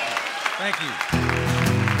 Thank you.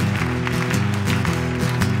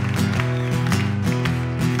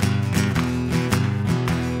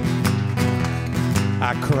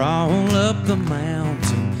 I crawl up the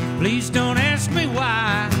mountain, please don't ask me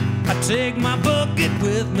why. I take my bucket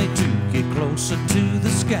with me to get closer to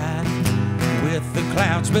the sky. With the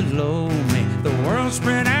clouds below me, the world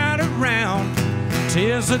spread out around.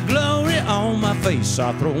 Tears of glory on my face,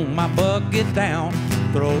 I throw my bucket down.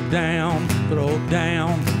 Throw down, throw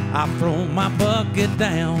down, I throw my bucket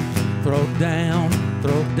down. Throw down,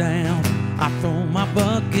 throw down, I throw my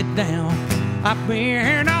bucket down. I've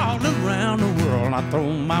been all around the world, I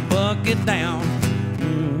throw my bucket down.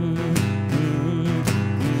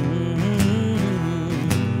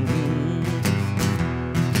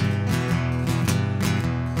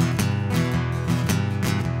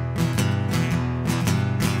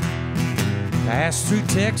 Passed through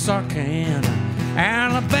Texarkana,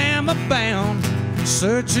 Alabama bound,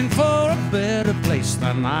 searching for a better place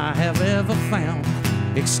than I have ever found.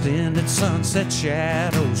 Extended sunset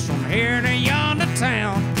shadows from here to yonder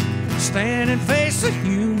town. Stand and face the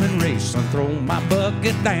human race and throw my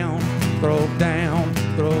bucket down. Throw down,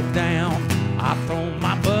 throw down, I throw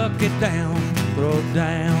my bucket down. Throw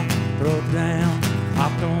down, throw down, I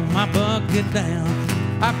throw my bucket down.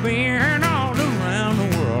 I've been all around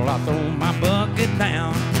the world, I throw my bucket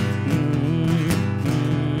down.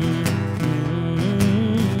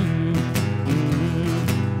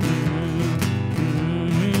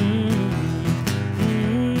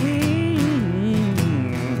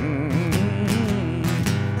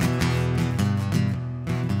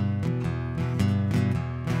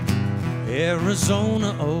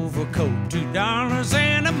 Arizona overcoat, $2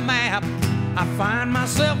 and a map. I find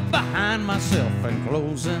myself behind myself and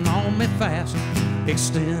closing on me fast.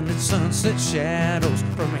 Extended sunset shadows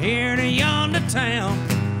from here to yonder town.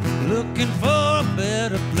 Looking for a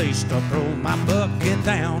better place to throw my bucket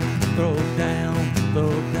down. Throw down,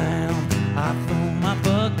 throw down, I throw my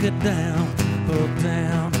bucket down. Throw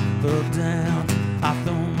down, throw down, I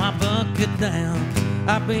throw my bucket down.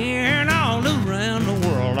 I've been all around the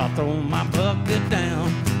world, I throw my bucket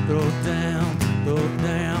down. Throw down, throw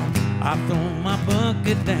down, I throw my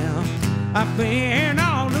bucket down. I've been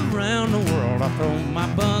all around the world, I throw my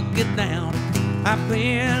bucket down. I've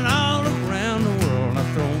been all around the world, I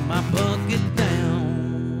throw my bucket down.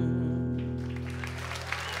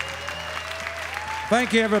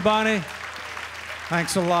 Thank you, everybody.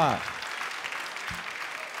 Thanks a lot.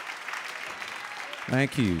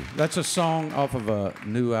 Thank you. That's a song off of a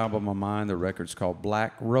new album of mine. The record's called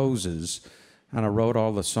Black Roses. And I wrote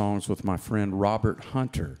all the songs with my friend Robert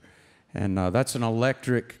Hunter. And that's an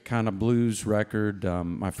electric kind of blues record.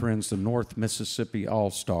 My friends, the North Mississippi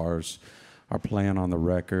All-Stars, are playing on the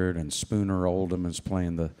record. And Spooner Oldham is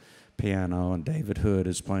playing the piano. And David Hood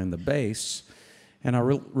is playing the bass. And I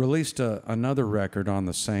released another record on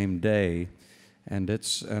the same day. And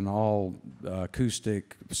it's an all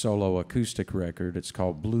acoustic, solo acoustic record. It's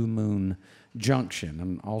called Blue Moon Junction.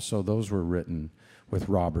 And also those were written with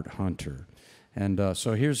Robert Hunter. And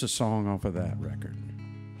so here's a song off of that record.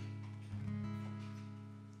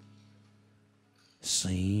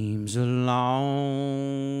 Seems a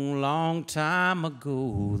long, long time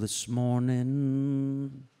ago this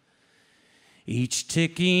morning. Each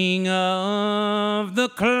ticking of the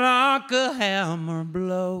clock a hammer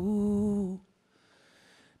blow.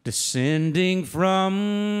 Descending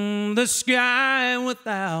from the sky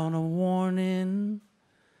without a warning.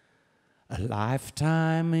 A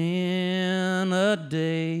lifetime in a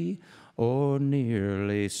day, or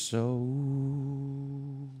nearly so.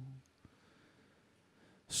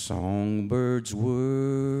 Songbirds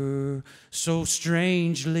were so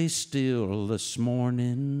strangely still this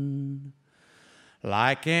morning,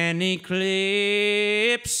 like an eclipse's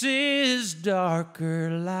darker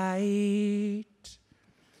light.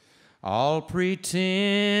 All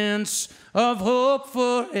pretense of hope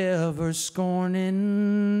forever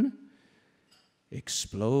scorning,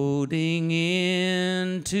 exploding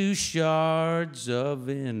into shards of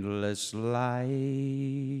endless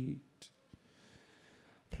light.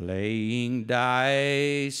 Playing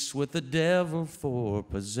dice with the devil for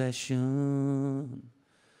possession,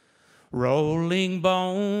 rolling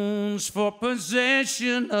bones for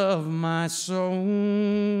possession of my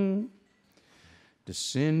soul.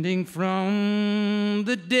 Descending from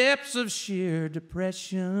the depths of sheer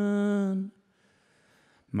depression,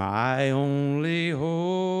 my only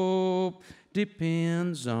hope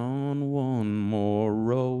depends on one more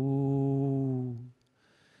road.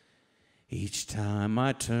 Each time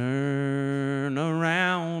I turn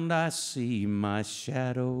around, I see my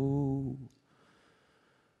shadow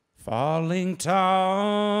falling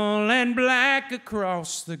tall and black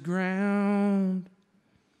across the ground.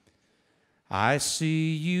 I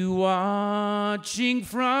see you watching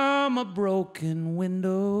from a broken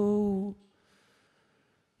window.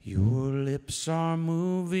 Your lips are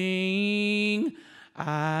moving,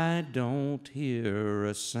 I don't hear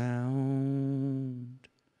a sound.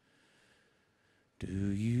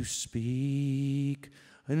 Do you speak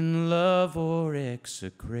in love or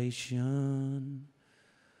execration?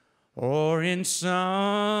 Or in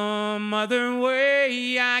some other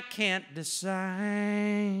way I can't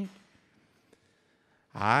decide.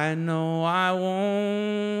 I know I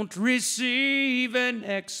won't receive an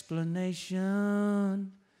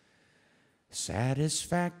explanation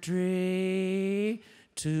satisfactory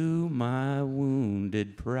to my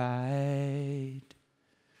wounded pride.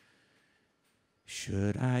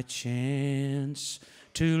 Should I chance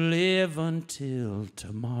to live until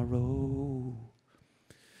tomorrow,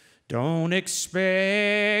 don't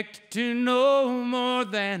expect to know more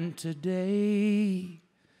than today.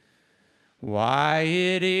 Why,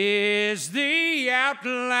 it is the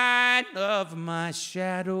outline of my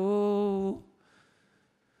shadow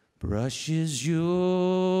brushes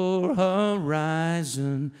your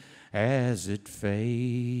horizon as it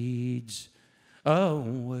fades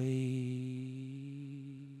away.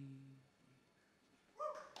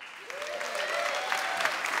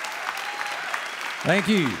 Thank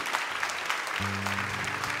you.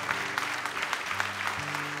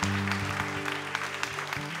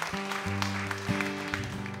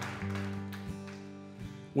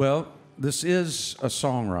 Well, this is a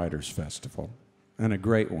songwriters festival, and a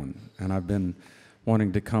great one. And I've been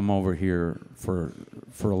wanting to come over here for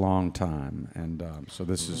a long time, and so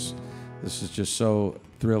this is just so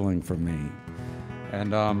thrilling for me.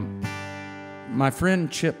 And my friend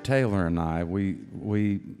Chip Taylor and I,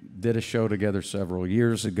 we did a show together several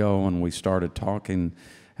years ago, and we started talking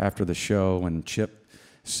after the show, and Chip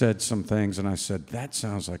said some things, and I said, that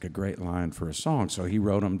sounds like a great line for a song. So he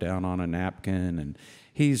wrote them down on a napkin, and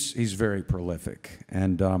he's very prolific.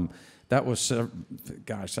 And that was,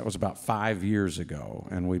 gosh, that was about 5 years ago,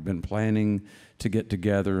 and we've been planning to get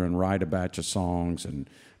together and write a batch of songs and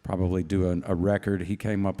probably do a record. He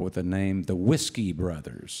came up with the name, the Whiskey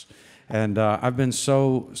Brothers. And I've been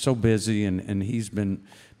so busy, and he's been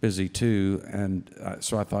busy too, and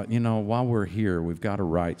so I thought, you know, while we're here, we've got to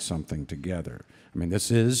write something together. I mean,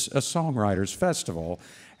 this is a songwriters festival,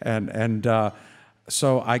 and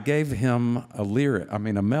so I gave him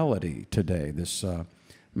a melody today. This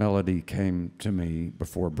melody came to me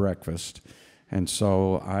before breakfast, and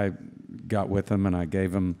so I got with him and I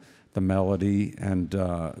gave him the melody, and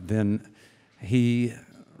then he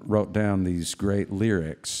wrote down these great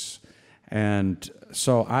lyrics. And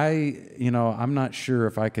so I'm not sure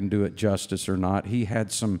if I can do it justice or not. He had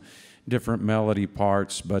some different melody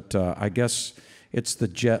parts, but I guess it's the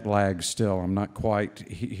jet lag still. I'm not quite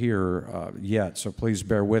here yet, so please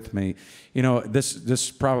bear with me. You know,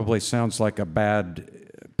 this probably sounds like a bad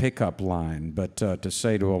pickup line, but to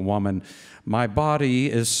say to a woman, my body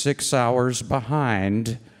is 6 hours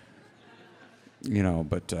behind, you know,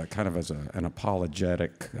 but kind of as an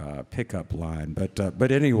apologetic pickup line.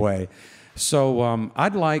 But anyway, so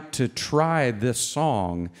I'd like to try this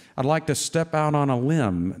song. I'd like to step out on a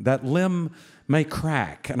limb. That limb may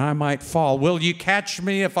crack and I might fall. Will you catch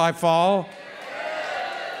me if I fall?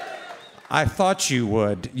 I thought you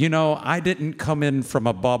would. You know, I didn't come in from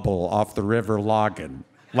a bubble off the river Lagan.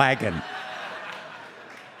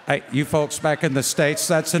 Hey, you folks back in the States,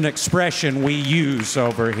 that's an expression we use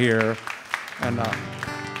over here. And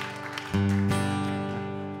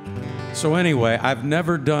so anyway, I've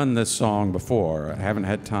never done this song before. I haven't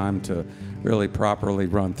had time to really properly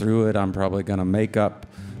run through it. I'm probably going to make up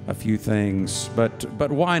a few things,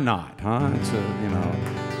 but why not, huh? It's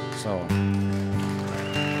so.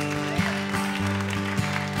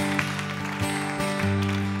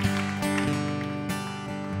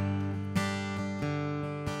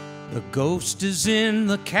 The ghost is in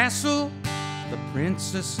the castle, the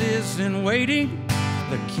princess is in waiting,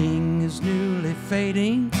 the king is newly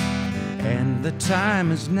fading, and the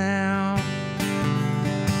time is now.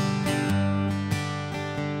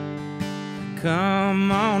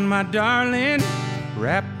 Come on, my darling,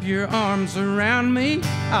 wrap your arms around me.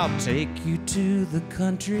 I'll take you to the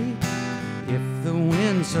country if the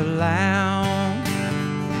winds allow.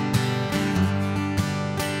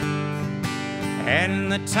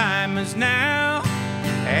 And the time is now,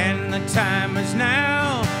 and the time is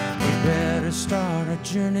now. We better start a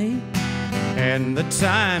journey, and the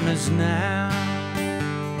time is now.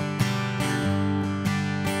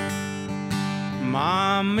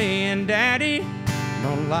 Mommy and Daddy,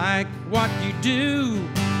 Don't like what you do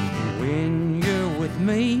when you're with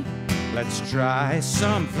me. Let's try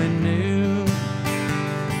something new.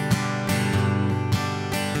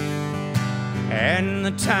 And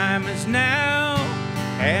the time is now,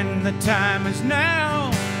 and the time is now.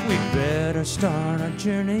 We better start our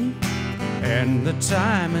journey, and the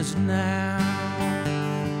time is now.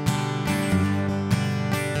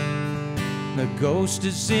 The ghost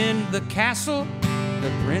is in the castle,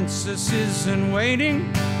 the princess is in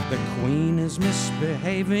waiting, the queen is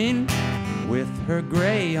misbehaving with her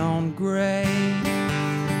gray on gray.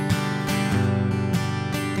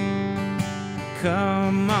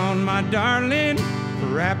 Come on, my darling,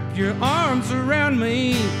 wrap your arms around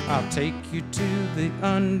me. I'll take you to the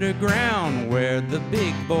underground where the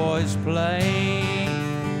big boys play.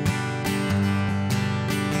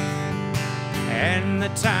 And the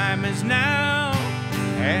time is now,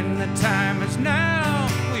 and the time is now.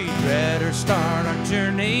 We better start our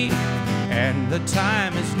journey, and the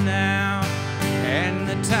time is now, and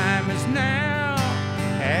the time is now,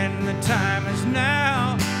 and the time is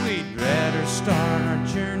now. We'd better start our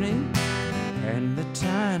journey, and the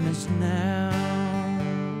time is now.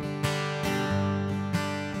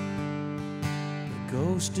 The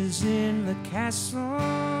ghost is in the castle,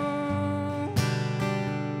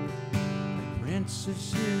 the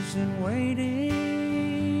princess is in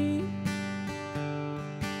waiting,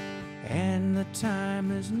 and the time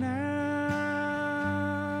is now.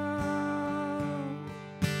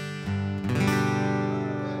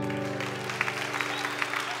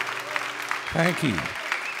 Thank you.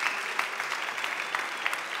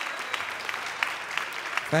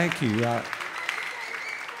 Thank you.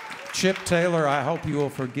 Chip Taylor, I hope you will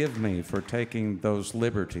forgive me for taking those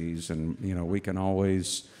liberties, and you know, we can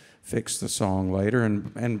always fix the song later,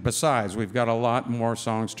 and besides, we've got a lot more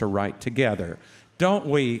songs to write together. Don't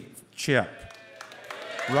we, Chip?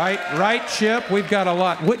 Right, Chip? We've got a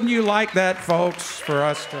lot. Wouldn't you like that, folks, for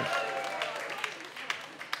us to...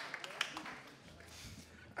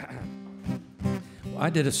 I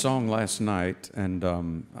did a song last night, and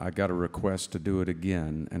I got a request to do it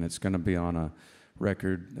again, and it's going to be on a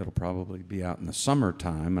record that'll probably be out in the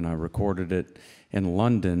summertime, and I recorded it in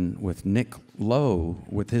London with Nick Lowe,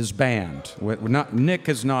 with his band. Nick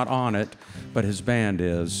is not on it, but his band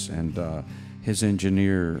is, and his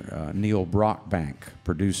engineer, Neil Brockbank,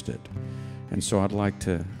 produced it. And so I'd like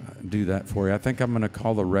to do that for you. I think I'm going to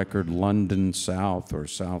call the record London South or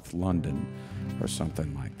South London or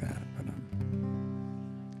something like that.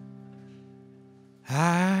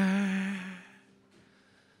 I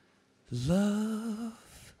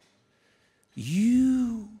love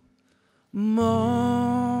you more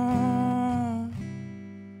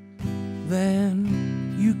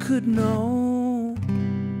than you could know.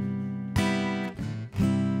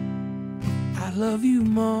 I love you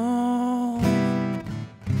more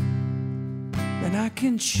than I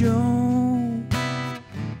can show.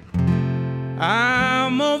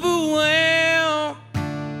 I'm overwhelmed,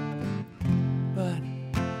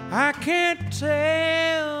 I can't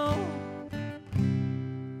tell.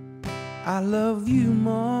 I love you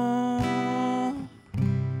more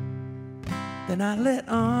than I let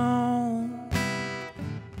on.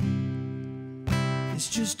 It's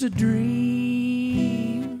just a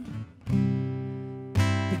dream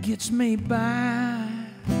that gets me by.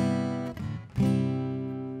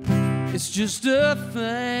 It's just a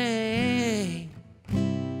thing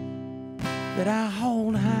that I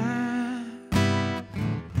hold high.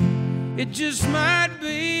 It just might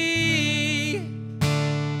be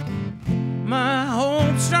my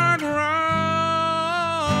hopes start wrong.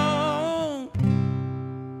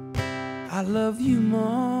 I love you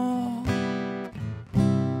more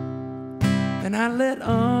than I let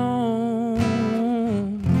on.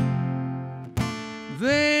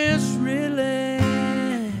 There's really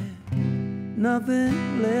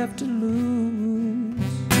nothing left to lose.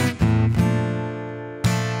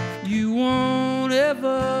 You won't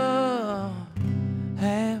ever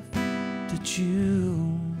have to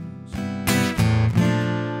choose.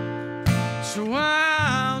 So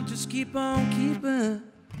I'll just keep on keeping.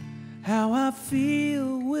 How I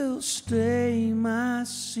feel will stay my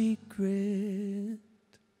secret.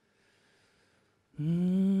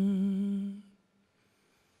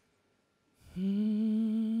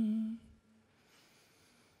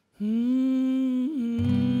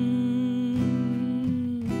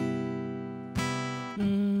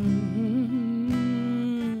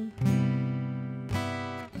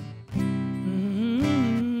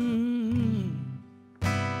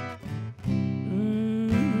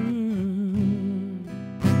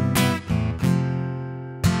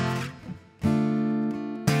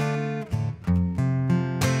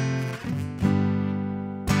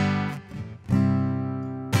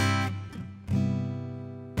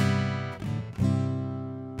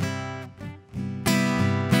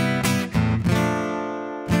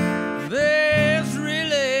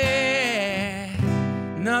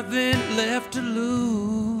 nothing left to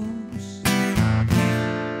lose.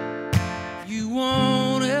 You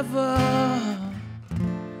won't ever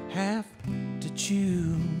have to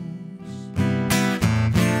choose.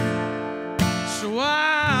 So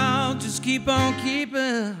I'll just keep on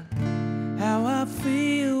keeping. How I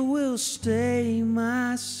feel will stay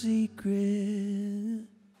my secret.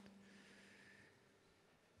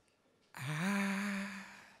 I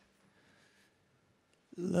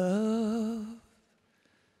love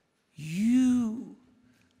you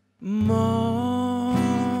more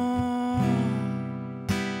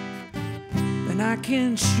than I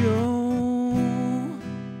can show.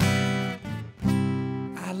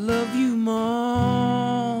 I love you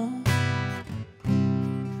more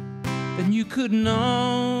than you could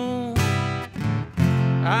know.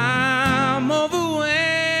 I'm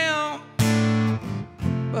overwhelmed,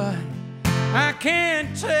 but I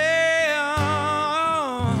can't tell.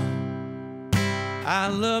 I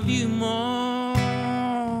love you more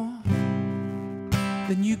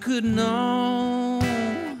than you could know.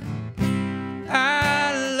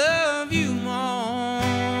 I love you more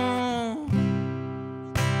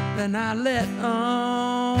than I let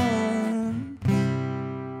on.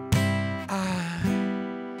 I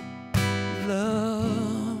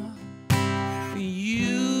love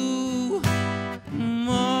you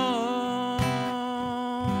more.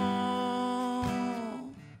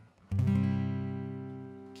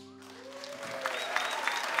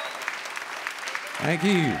 Thank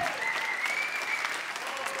you.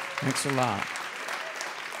 Thanks a lot.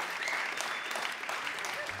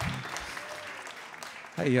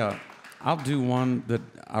 Hey, I'll do one that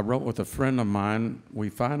I wrote with a friend of mine. We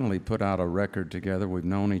finally put out a record together. We've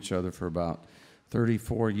known each other for about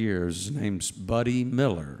 34 years. His name's Buddy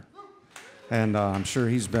Miller. And I'm sure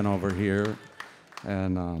he's been over here.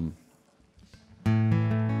 And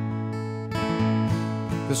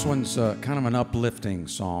this one's kind of an uplifting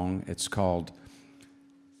song. It's called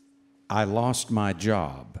I Lost My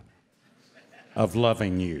Job of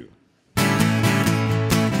Loving You.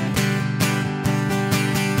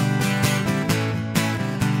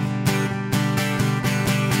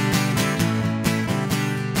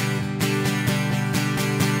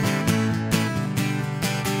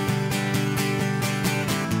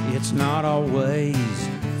 It's not always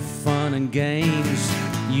fun and games.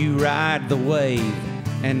 You ride the wave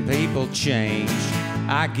and people change.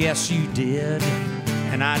 I guess you did,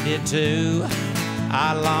 and I did too.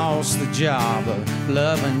 I lost the job of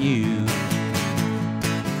loving you.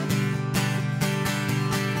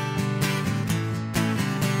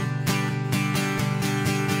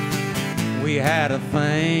 We had a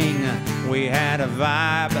thing, we had a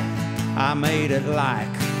vibe. I made it like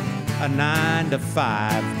a 9 to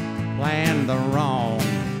 5. Planned the wrong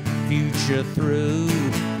future through.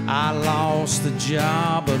 I lost the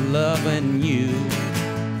job of loving you.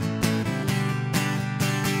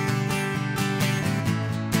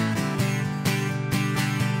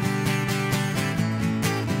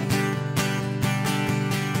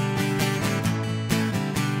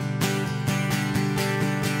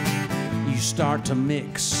 You start to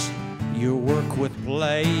mix your work with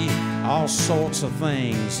play. All sorts of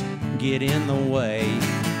things get in the way.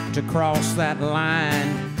 To cross that line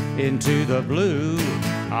into the blue,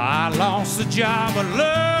 I lost the job of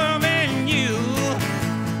loving you.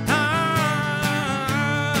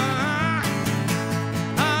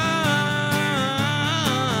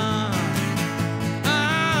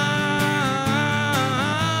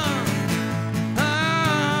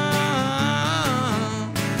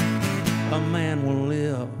 A man will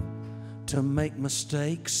live to make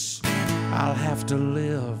mistakes. I'll have to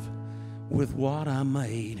live with what I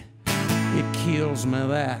made. It kills me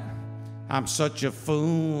that I'm such a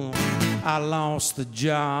fool. I lost the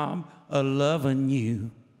job of loving you.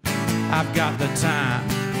 I've got the time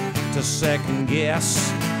to second guess.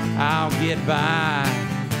 I'll get by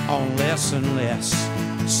on less and less.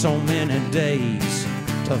 So many days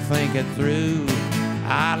to think it through.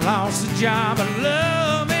 I lost the job of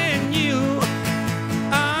loving you.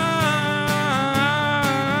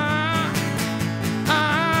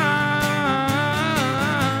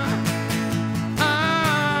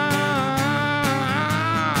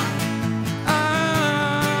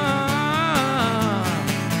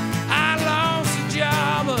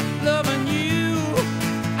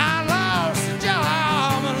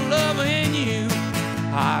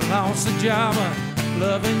 Job of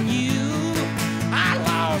loving you. I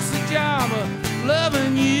lost the job of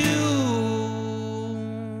loving you.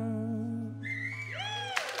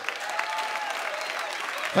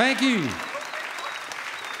 Thank you.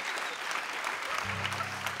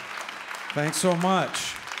 Thanks so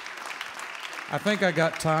much. I think I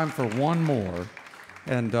got time for one more.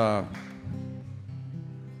 And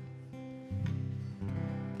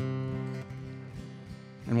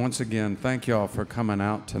once again, thank y'all for coming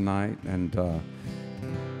out tonight. And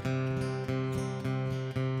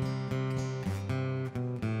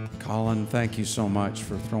Colin, thank you so much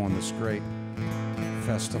for throwing this great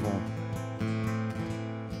festival.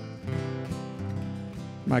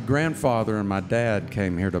 My grandfather and my dad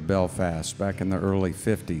came here to Belfast back in the early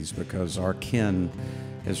 50s because our kin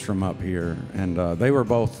is from up here. And they were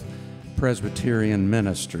both Presbyterian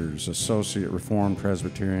ministers, Associate Reformed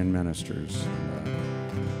Presbyterian ministers.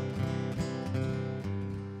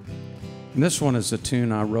 And this one is a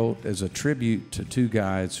tune I wrote as a tribute to two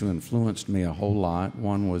guys who influenced me a whole lot.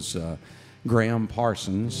 One was Graham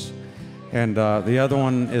Parsons, and the other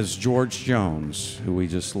one is George Jones, who we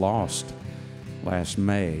just lost last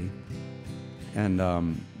May. And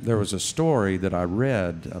there was a story that I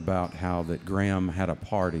read about how that Graham had a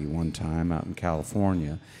party one time out in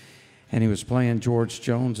California, and he was playing George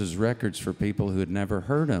Jones's records for people who had never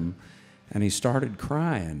heard him, and he started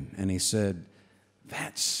crying, and he said,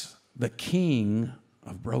 "That's the king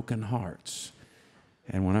of broken hearts."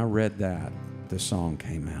 And when I read that, this song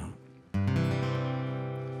came out.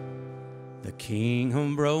 The king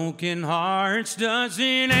of broken hearts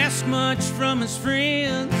doesn't ask much from his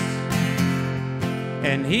friends,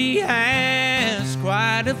 and he has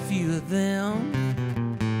quite a few of them.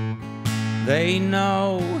 They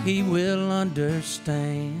know he will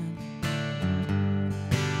understand.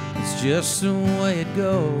 It's just the way it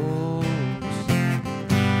goes.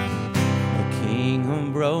 King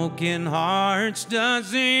of broken hearts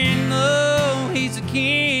doesn't know he's a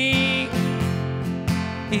king.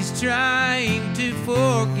 He's trying to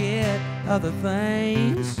forget other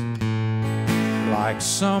things, like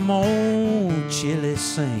some old chilly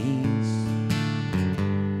saints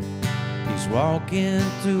he's walking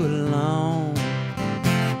through alone.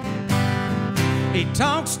 He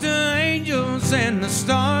talks to angels and the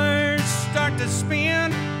stars start to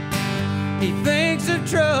spin. He thinks of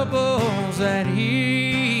troubles that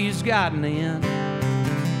he's gotten in.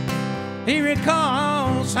 He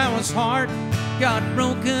recalls how his heart got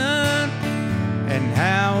broken and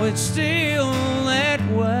how it's still that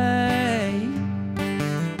way.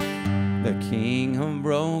 The king of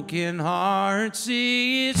broken hearts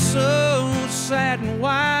is so sad and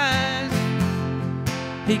wise.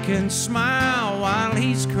 He can smile while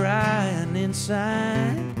he's crying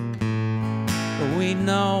inside. But we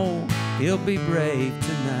know he'll be brave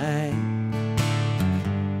tonight,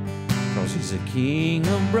 'cause he's a king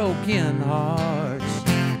of broken hearts.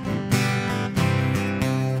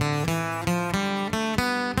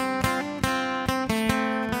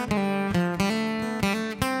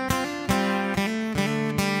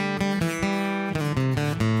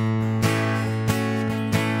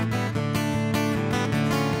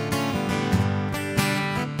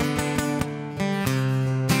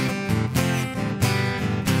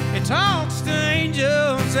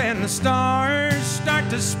 And the stars start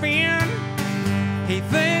to spin. He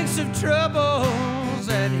thinks of troubles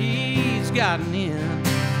that he's gotten in.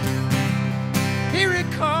 He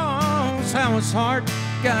recalls how his heart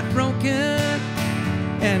got broken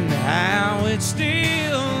and how it's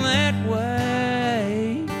still that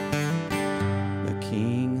way. The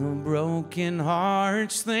king of broken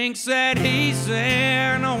hearts thinks that he's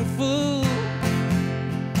an old fool.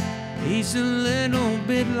 He's a little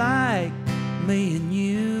bit like me and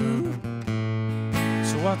you.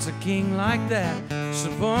 So what's a king like that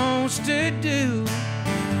supposed to do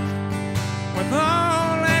with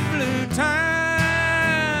all that blue time?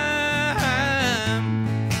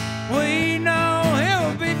 We know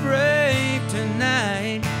he'll be brave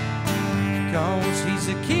tonight, 'cause he's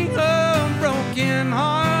a king of broken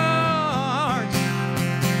hearts.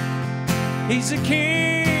 He's a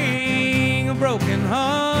king of broken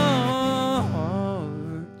hearts.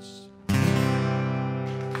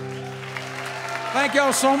 Thank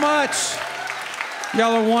y'all so much.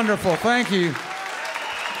 Y'all are wonderful. Thank you.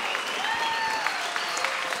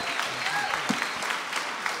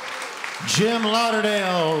 Jim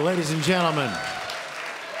Lauderdale, ladies and gentlemen.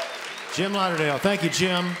 Jim Lauderdale. Thank you,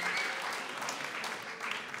 Jim.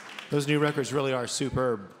 Those new records really are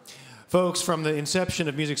superb. Folks, from the inception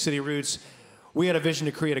of Music City Roots, we had a vision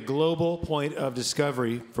to create a global point of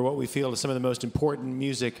discovery for what we feel is some of the most important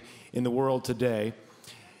music in the world today.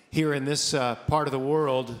 Here in this part of the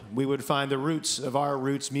world, we would find the roots of our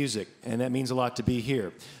roots music, and that means a lot to be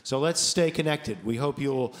here. So let's stay connected. We hope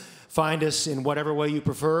you'll find us in whatever way you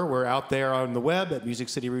prefer. We're out there on the web at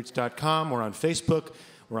musiccityroots.com. We're on Facebook.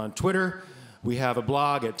 We're on Twitter. We have a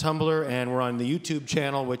blog at Tumblr, and we're on the YouTube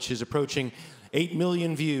channel, which is approaching 8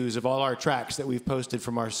 million views of all our tracks that we've posted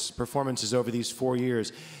from our performances over these 4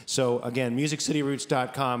 years. So again,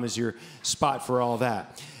 MusicCityRoots.com is your spot for all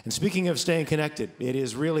that. And speaking of staying connected, it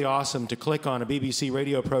is really awesome to click on a BBC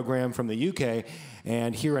radio program from the UK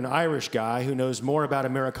and hear an Irish guy who knows more about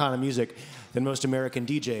Americana music than most American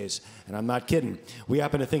DJs. And I'm not kidding. We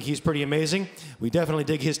happen to think he's pretty amazing. We definitely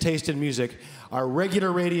dig his taste in music. Our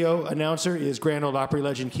regular radio announcer is Grand Ole Opry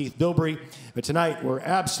legend Keith Bilbrey. But tonight, we're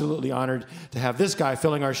absolutely honored to have this guy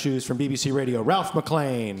filling our shoes from BBC Radio, Ralph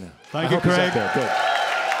McLean. Thank you, Craig. Good.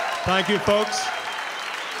 Thank you, folks.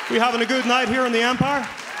 We having a good night here in the Empire?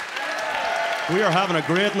 We are having a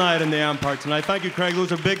great night in the Empire tonight. Thank you, Craig.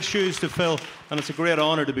 Those are big shoes to fill, and it's a great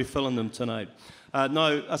honor to be filling them tonight. Now,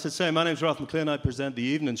 as I say, my name's Ralph McLean. I present the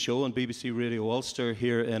evening show on BBC Radio Ulster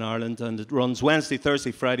here in Ireland, and it runs Wednesday,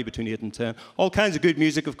 Thursday, Friday between 8 and 10. All kinds of good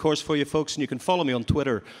music, of course, for you folks, and you can follow me on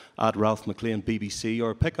Twitter at Ralph McLean BBC,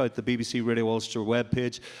 or pick out the BBC Radio Ulster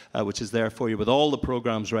webpage, which is there for you with all the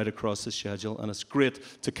programmes right across the schedule, and it's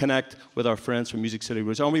great to connect with our friends from Music City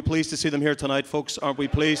Roots. Aren't we pleased to see them here tonight, folks? Aren't we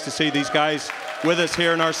pleased to see these guys with us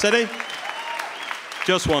here in our city?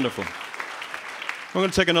 Just wonderful. We're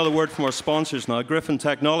going to take another word from our sponsors now. Griffin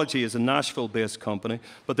Technology is a Nashville-based company,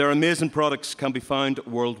 but their amazing products can be found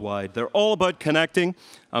worldwide. They're all about connecting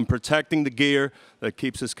and protecting the gear that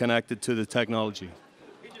keeps us connected to the technology.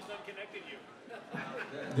 He just unconnected you.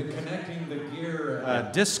 The connecting the gear,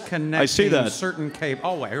 disconnecting I see that. Certain cable.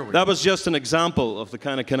 Oh, here we go. That was just an example of the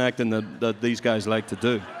kind of connecting that these guys like to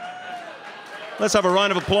do. Let's have a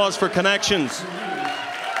round of applause for Connections.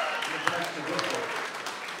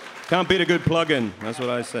 Can't beat a good plug-in, that's what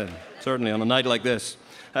I said, certainly on a night like this.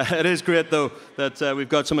 It is great, though, that we've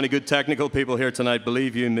got so many good technical people here tonight,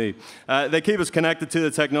 believe you me. They keep us connected to the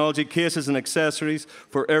technology, cases and accessories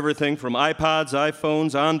for everything from iPads,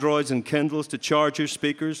 iPhones, Androids and Kindles to chargers,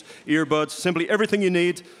 speakers, earbuds, simply everything you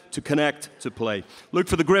need to connect to play. Look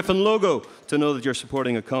for the Griffin logo to know that you're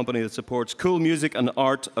supporting a company that supports cool music and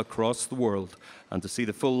art across the world. And to see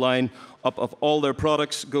the full line up of all their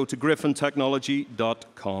products, go to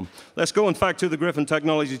griffintechnology.com. Let's go, in fact, to the Griffin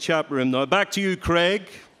Technology chat room now. Back to you, Craig.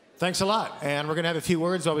 Thanks a lot. And we're going to have a few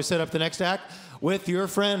words while we set up the next act with your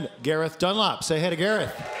friend, Gareth Dunlop. Say hey to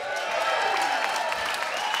Gareth.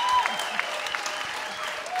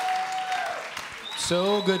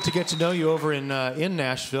 So good to get to know you over in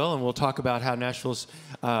Nashville, and we'll talk about how Nashville's,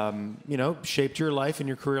 shaped your life and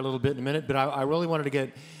your career a little bit in a minute. But I really wanted to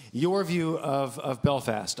get your view of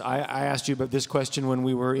Belfast. I asked you about this question when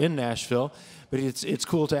we were in Nashville, but it's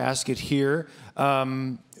cool to ask it here.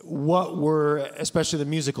 What were, especially the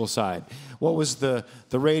musical side, what was the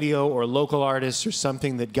radio or local artists or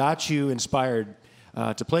something that got you inspired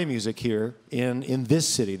to play music here in this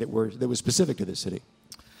city that was specific to this city?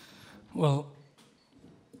 Well,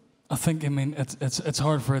 I think, it's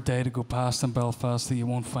hard for a day to go past in Belfast that you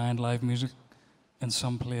won't find live music in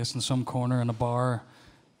some place, in some corner, in a bar,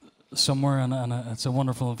 somewhere, and it's a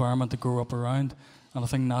wonderful environment to grow up around. And I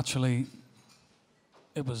think naturally,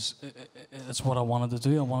 it's what I wanted to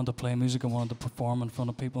do. I wanted to play music. I wanted to perform in front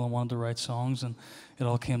of people. I wanted to write songs, and it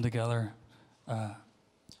all came together,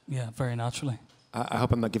 very naturally. I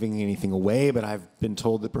hope I'm not giving anything away, but I've been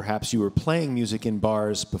told that perhaps you were playing music in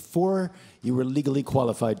bars before you were legally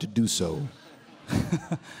qualified to do so.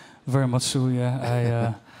 Very much so,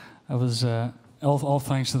 yeah. I was all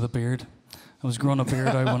thanks to the beard. I was growing a beard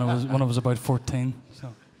out when I was about 14.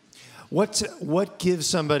 So. What gives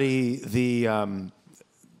somebody the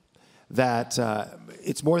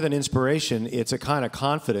it's more than inspiration? It's a kind of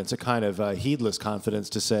confidence, a kind of heedless confidence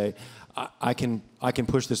to say, I can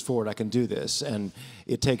push this forward. I can do this, and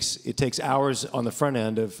it takes hours on the front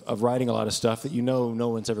end of writing a lot of stuff that no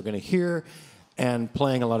one's ever going to hear, and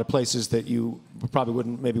playing a lot of places that you probably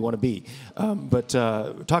wouldn't maybe want to be. But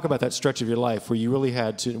talk about that stretch of your life where you really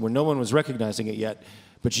had to, where no one was recognizing it yet,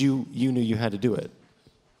 but you knew you had to do it.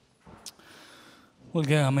 Well,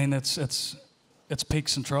 yeah, it's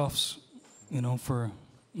peaks and troughs, for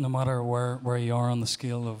no matter where you are on the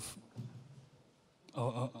scale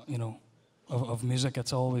of music,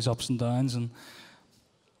 it's always ups and downs. And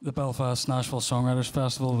the Belfast Nashville Songwriters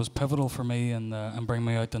Festival was pivotal for me and bringing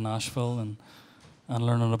me out to Nashville and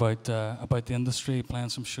learning about the industry, playing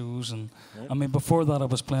some shows. And before that, I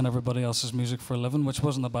was playing everybody else's music for a living, which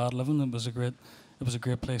wasn't a bad living. It was a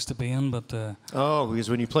great place to be in. But because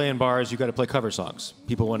when you play in bars, you got to play cover songs.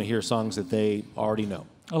 People want to hear songs that they already know.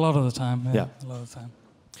 A lot of the time, yeah. A lot of the time.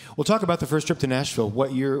 We'll talk about the first trip to Nashville.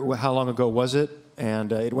 What year? How long ago was it?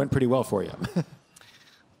 And it went pretty well for you.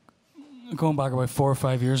 Going back about 4 or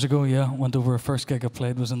 5 years ago, yeah. Went over. First gig I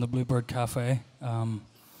played was in the Bluebird Cafe.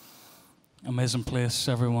 Amazing place.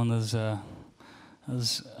 Everyone is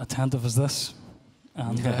as attentive as this,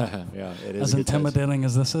 and yeah, it is as intimidating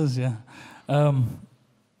as this is. Yeah.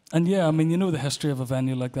 And yeah, I mean, you know the history of a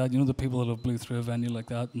venue like that. You know the people that have blew through a venue like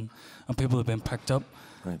that, and people that have been picked up,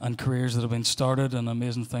 right. and careers that have been started, and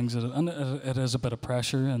amazing things. And it is a bit of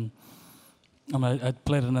pressure. And I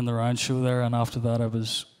played it in the round show there, and after that I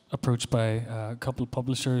was approached by a couple of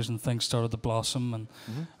publishers, and things started to blossom,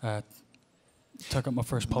 and took up my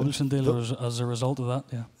first publishing deal as a result of that.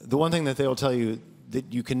 Yeah. The one thing that they'll tell you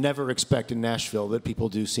that you can never expect in Nashville that people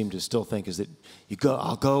do seem to still think is that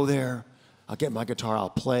I'll go there. I'll get my guitar, I'll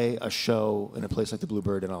play a show in a place like the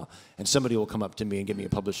Bluebird, and somebody will come up to me and give me a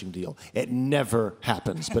publishing deal. It never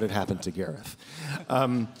happens, but it happened to Gareth.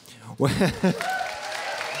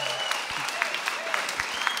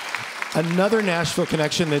 Another Nashville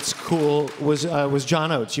connection that's cool was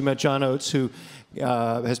John Oates. You met John Oates, who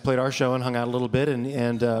has played our show and hung out a little bit,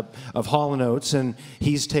 and of Hall & Oates, and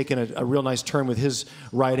he's taken a real nice turn with his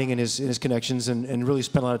writing and his connections, and really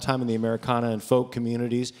spent a lot of time in the Americana and folk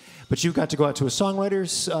communities. But you got to go out to a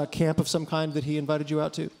songwriters camp of some kind that he invited you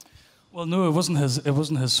out to? Well, no, it wasn't his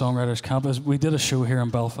songwriters camp. We did a show here in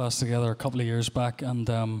Belfast together a couple of years back, and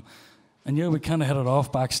yeah, we kind of hit it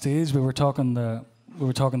off backstage. We were talking the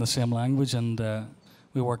same language, and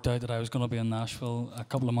we worked out that I was going to be in Nashville a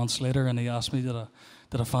couple of months later, and he asked me did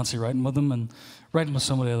I fancy writing with him. And writing with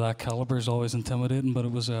somebody of that caliber is always intimidating, but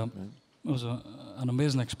it was an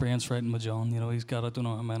amazing experience writing with John. You know, he's got, I don't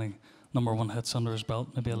know how many #1 hits under his belt,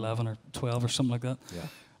 maybe 11 or 12 or something like that.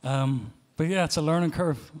 Yeah. But yeah, it's a learning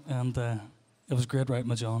curve, and it was great writing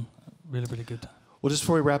with John. Really, really good. Well, just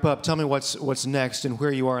before we wrap up, tell me what's next and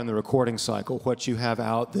where you are in the recording cycle, what you have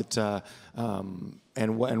out that,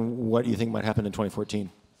 and what you think might happen in 2014.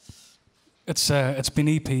 It's been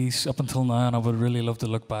EPs up until now, and I would really love to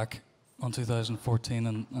look back on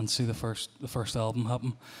 2014 and see the first album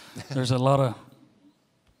happen. There's a lot of,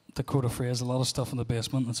 to quote a phrase, a lot of stuff in the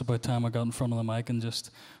basement. It's about time I got in front of the mic and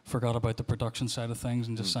just forgot about the production side of things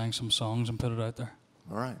and just sang some songs and put it out there.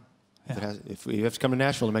 All right. Yeah. If you have to come to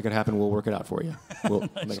Nashville to make it happen, we'll work it out for you. We'll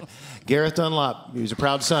make it. Gareth Dunlop, he's a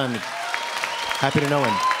proud son. Happy to know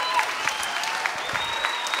him.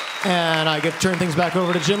 And I get to turn things back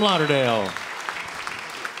over to Jim Lauderdale.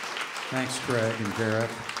 Thanks, Greg and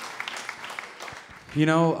Gareth. You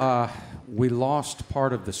know, we lost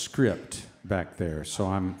part of the script back there, so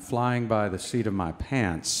I'm flying by the seat of my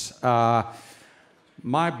pants.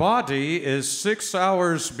 My body is 6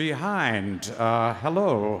 hours behind.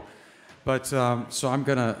 Hello. But so I'm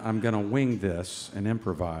gonna wing this and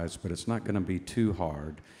improvise, but it's not gonna be too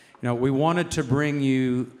hard. You know, we wanted to bring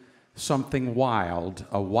you something wild,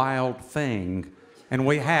 a wild thing, and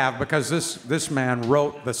we have, because this man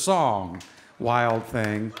wrote the song "Wild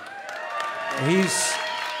Thing." He's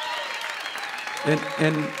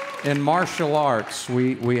in martial arts.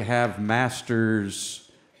 We have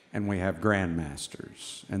masters and we have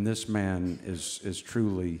grandmasters, and this man is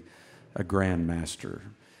truly a grandmaster.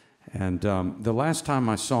 And the last time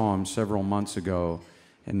I saw him several months ago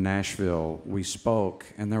in Nashville, we spoke,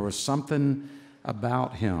 and there was something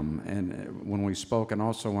about him, and when we spoke, and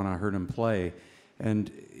also when I heard him play, and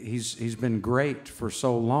he's been great for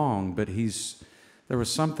so long, but there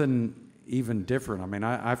was something even different. I mean,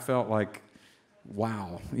 I felt like,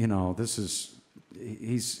 wow, you know,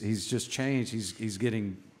 he's just changed. He's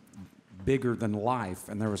getting bigger than life,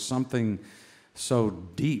 and there was something so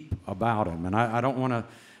deep about him, and I don't want to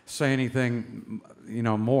say anything, you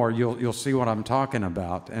know, more. You'll see what I'm talking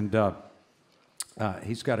about. And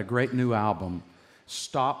he's got a great new album.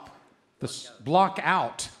 Block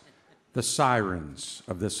out the sirens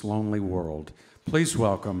of this lonely world. Please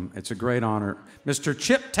welcome, it's a great honor, Mr.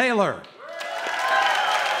 Chip Taylor.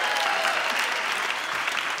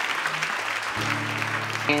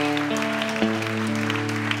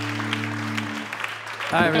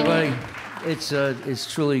 Hi, everybody.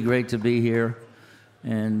 It's truly great to be here.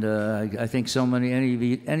 And I think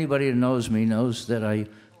anybody that knows me knows that I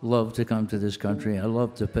love to come to this country. I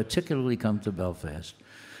love to particularly come to Belfast.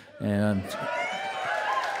 And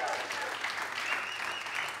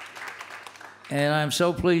I'm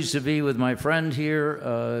so pleased to be with my friend here.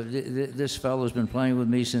 This fellow's been playing with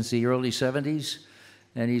me since the early 70s,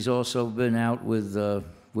 and he's also been out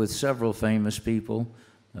with several famous people,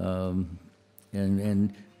 and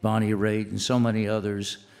Bonnie Raitt and so many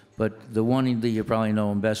others. But the one that you probably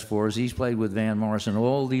know him best for is he's played with Van Morrison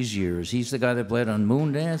all these years. He's the guy that played on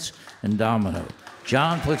Moondance and Domino,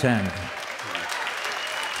 John Platano.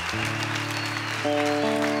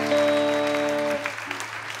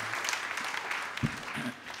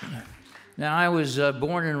 Now, I was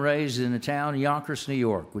born and raised in the town of Yonkers, New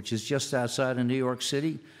York, which is just outside of New York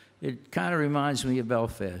City. it kind of reminds me of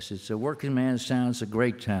Belfast. It's a working man's town. It's a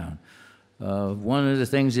great town. One of the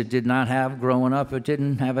things it did not have growing up, it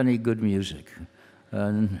didn't have any good music.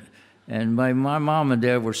 And my mom and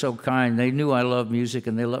dad were so kind. They knew I loved music,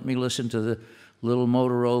 and they let me listen to the little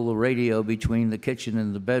Motorola radio between the kitchen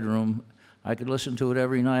and the bedroom. I could listen to it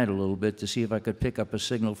every night a little bit to see if I could pick up a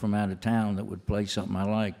signal from out of town that would play something I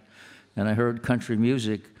liked. And I heard country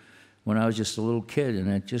music when I was just a little kid,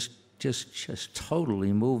 and it just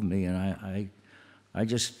totally moved me. And I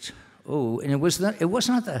just, and it was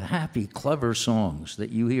not the happy, clever songs that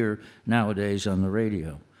you hear nowadays on the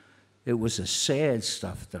radio. It was the sad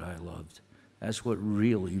stuff that I loved. That's what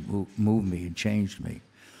really moved me and changed me.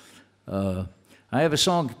 I have a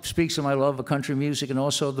song that speaks of my love of country music and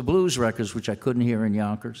also the blues records, which I couldn't hear in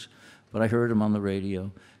Yonkers, but I heard them on the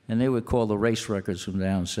radio. And they were called the race records from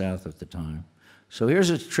down south at the time. So here's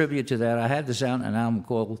a tribute to that. I had this out in an album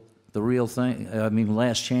called The Real Thing,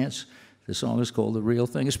 Last Chance. The song is called The Real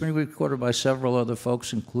Thing. It's been recorded by several other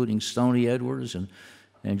folks, including Stoney Edwards and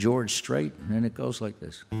George Strait, and it goes like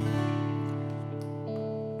this.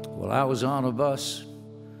 Well, I was on a bus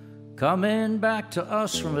coming back to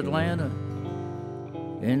us from Atlanta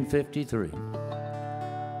in '53.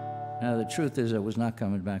 Now, the truth is I was not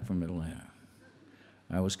coming back from Atlanta.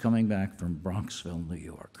 I was coming back from Bronxville, New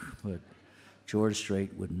York, but George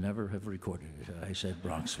Strait would never have recorded it. I said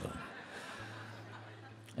Bronxville.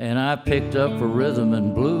 And I picked up a rhythm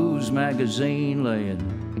and blues magazine laying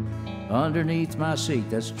underneath my seat.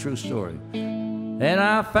 That's a true story. And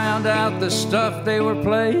I found out the stuff they were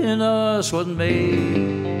playing us wasn't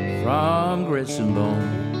made from grits and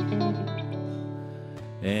bone.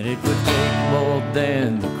 And it would take more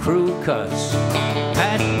than the crew cuts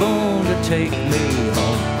Pat Boone to take me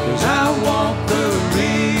home. 'Cause I want the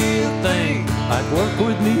real thing. I'd work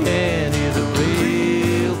with me Annie, the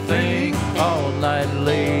real thing. All night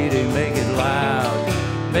lady, make it loud.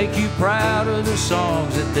 Make you proud of the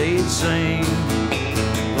songs that they'd sing.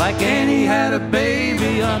 Like Annie had a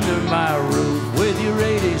baby under my roof with your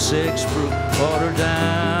 86 proof. Water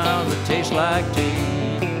down that tastes like tea.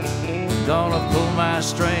 Gonna pull my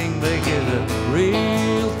string, make it a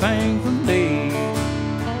real thing for me.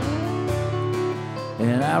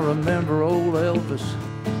 And I remember old Elvis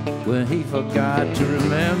when he forgot to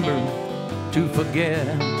remember to forget.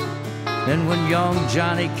 And when young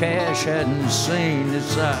Johnny Cash hadn't seen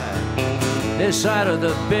this side of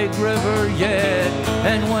the big river yet.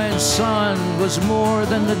 And when sun was more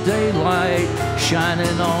than the daylight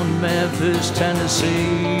shining on Memphis,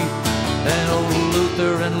 Tennessee. And old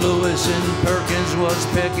Luther and Lewis and Perkins was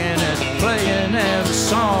picking and playing them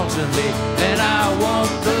songs to me. And I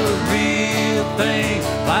want the real thing,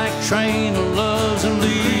 like Train of Loves and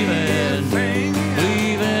leaving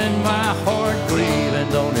my heart grieving.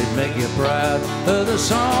 Don't it make you proud of the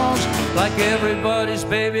songs? Like everybody's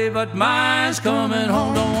baby, but mine's coming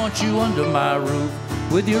home. Don't want you under my roof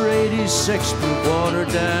with your 86 proof,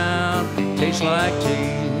 watered down, tastes like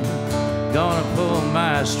tea. Gonna pull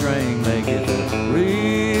my string, make it the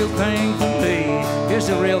real thing for me. Here's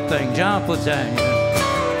the real thing, John Platania.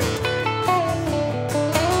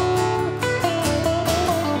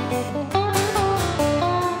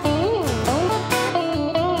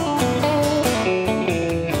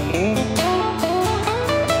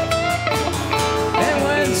 And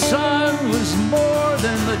when sun was more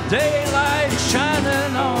than the daylight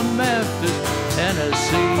shining on Memphis,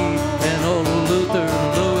 Tennessee, and old Luther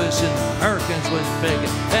and Lewis and Perkins was big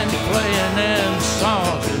and playing them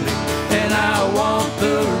songs to me. And I want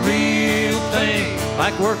the real thing,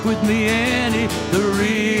 like Work With Me Annie, the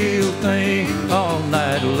real thing. All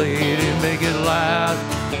night lady, make it loud.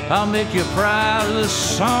 I'll make you proud of the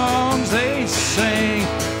songs they sing.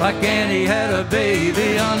 Like Annie had a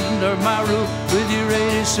baby under my roof with your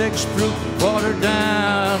 86 proof, watered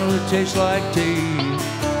down, it tastes like tea.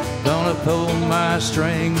 Gonna pull my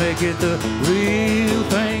string, make it the real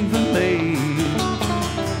thing for me.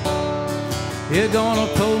 You're gonna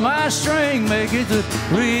pull my string, make it the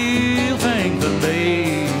real thing for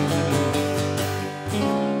me.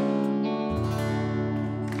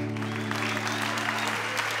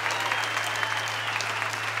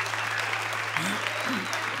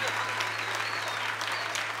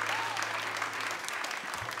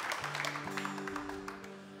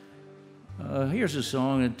 Here's a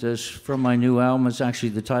song that is from my new album. It's actually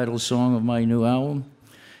the title song of my new album.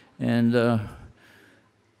 And a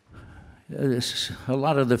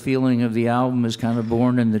lot of the feeling of the album is kind of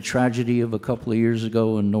born in the tragedy of a couple of years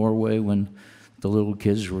ago in Norway when the little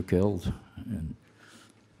kids were killed. And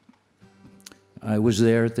I was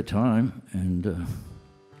there at the time, and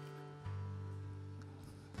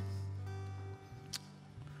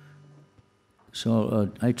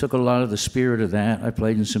So I took a lot of the spirit of that. I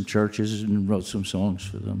played in some churches and wrote some songs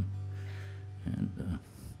for them. And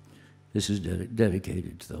this is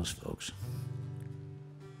dedicated to those folks.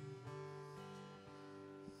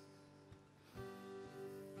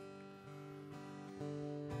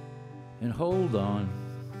 And hold on.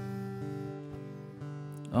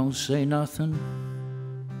 Don't say nothing.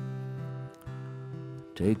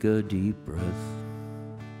 Take a deep breath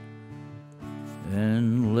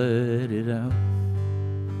and let it out.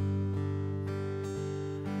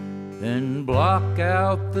 And block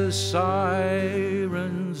out the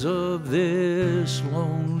sirens of this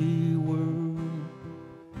lonely world.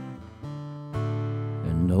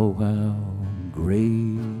 And know how great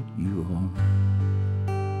you are.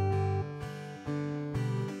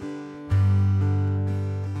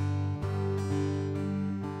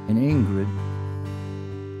 And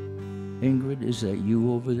Ingrid, is that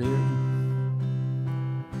you over there?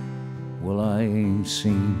 Well, I ain't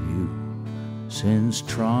seen you since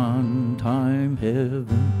Trondheim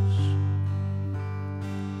heavens.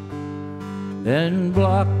 And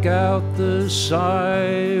block out the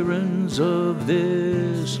sirens of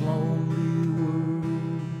this lonely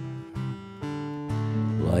world.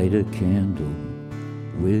 Light a candle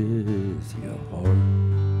with your heart.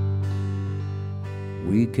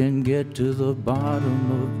 We can get to the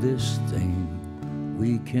bottom of this thing.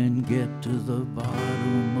 We can get to the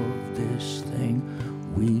bottom of this thing.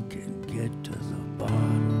 We can get to the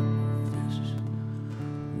bottom of this.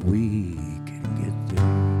 We can get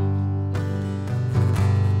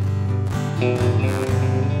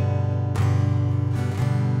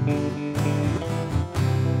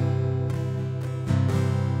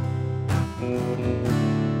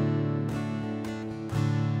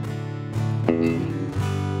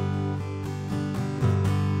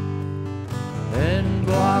and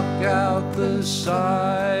block out the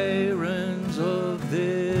sirens of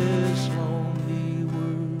this lonely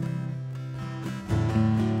world,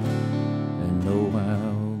 and know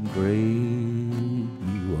how great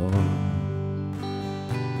you are.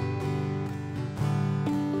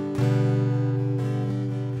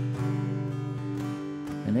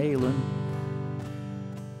 And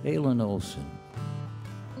Aylin Olsen,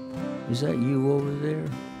 is that you over there?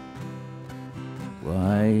 Well,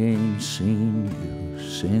 I ain't seen you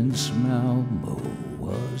since Malmo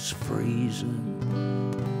was freezing.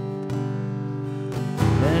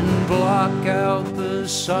 And block out the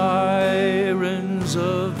sirens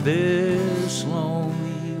of this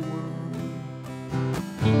lonely world.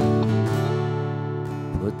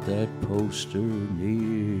 Put that poster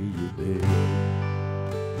near your bed.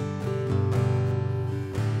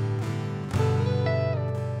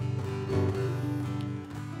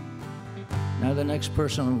 Now the next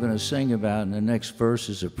person I'm going to sing about in the next verse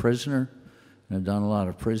is a prisoner. And I've done a lot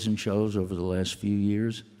of prison shows over the last few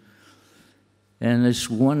years. And this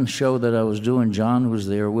one show that I was doing, John was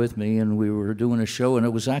there with me, and we were doing a show, and it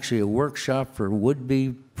was actually a workshop for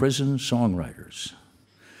would-be prison songwriters.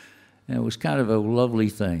 And it was kind of a lovely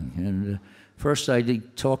thing. And first I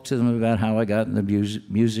did talk to them about how I got in the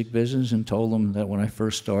music business, and told them that when I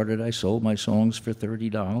first started, I sold my songs for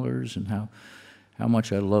 $30, and how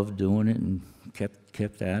much I loved doing it and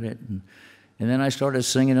kept at it. And then I started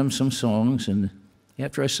singing them some songs, and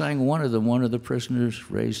after I sang one of them, one of the prisoners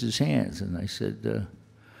raised his hands, and I said,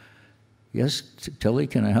 yes, Tilly,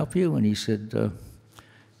 can I help you? And he said,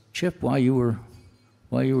 Chip, while you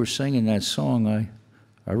were singing that song,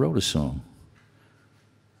 I wrote a song.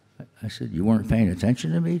 I said, you weren't paying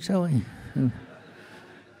attention to me, Tilly?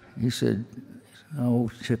 He said,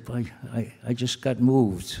 no, Chip, I just got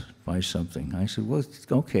moved by something. I said, well,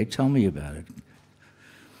 okay, tell me about it.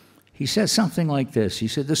 He said something like this. He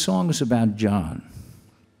said, the song is about John.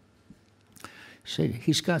 He said,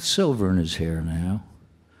 he's got silver in his hair now,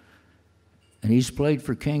 and he's played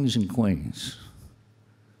for kings and queens.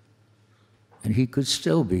 And he could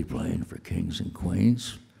still be playing for kings and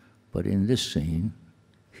queens, but in this scene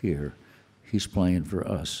here, he's playing for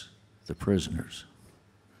us, the prisoners.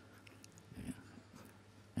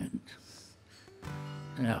 And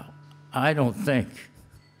now, I don't think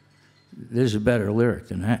there's a better lyric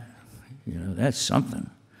than that. You know, that's something.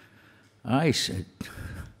 I said,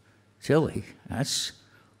 Tilly, that's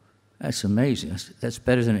amazing. That's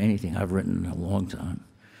better than anything I've written in a long time.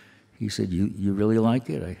 He said, you really like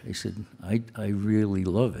it? I said, I really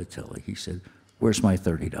love it, Tilly. He said, where's my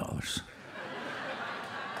 $30?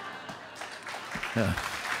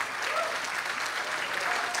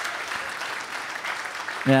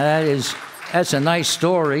 Now that's a nice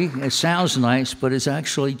story. It sounds nice, but it's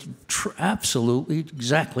actually absolutely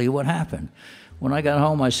exactly what happened. When I got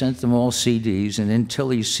home, I sent them all CDs, and in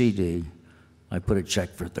Tilly's CD, I put a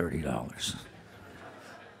check for $30.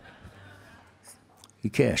 He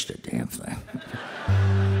cashed the damn thing.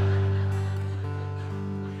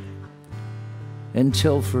 And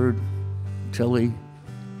Tilford, Tilly,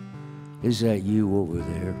 is that you over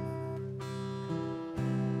there?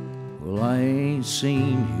 Well, I ain't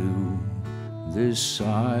seen you this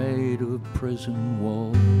side of prison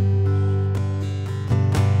wall.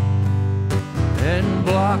 And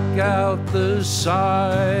block out the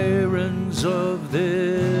sirens of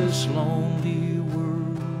this lonely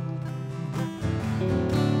world.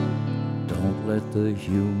 Don't let the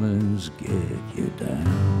humans get you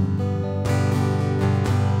down.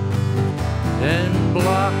 And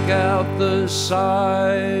block out the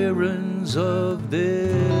sirens of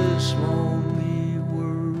this lonely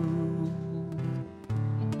world.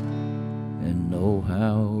 And know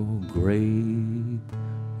how great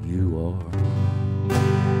you are.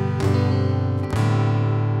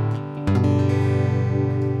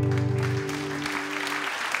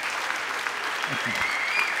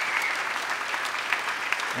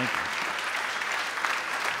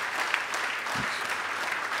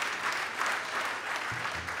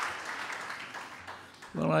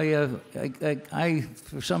 Well,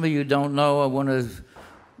 for some of you who don't know, one of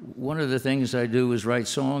the things I do is write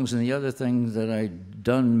songs, and the other thing that I've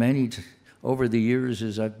done over the years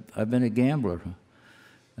is I've been a gambler,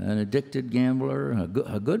 an addicted gambler,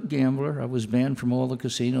 a good gambler. I was banned from all the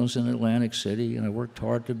casinos in Atlantic City, and I worked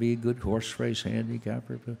hard to be a good horse race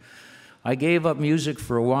handicapper. But I gave up music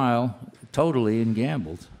for a while, totally, and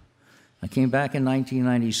gambled. I came back in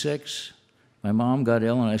 1996. My mom got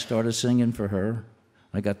ill, and I started singing for her.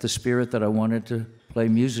 I got the spirit that I wanted to play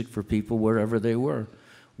music for people wherever they were.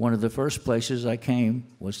 One of the first places I came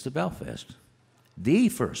was to Belfast. The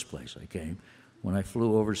first place I came when I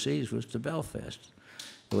flew overseas was to Belfast.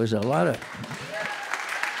 There was a lot of...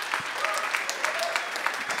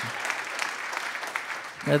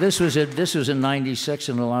 Now, this was in '96,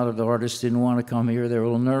 and a lot of the artists didn't want to come here. They were a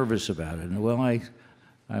little nervous about it. And, well, I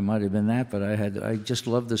might have been that, but I just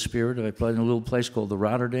loved the spirit. I played in a little place called the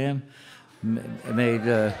Rotterdam.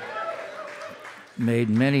 Made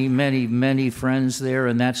many, many, many friends there,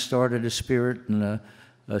 and that started a spirit and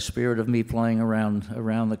a spirit of me playing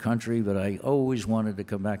around the country. But I always wanted to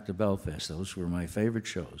come back to Belfast. Those were my favorite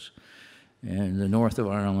shows, and the north of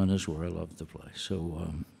Ireland is where I loved to play. So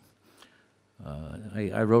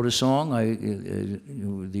I wrote a song.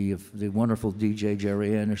 The wonderful DJ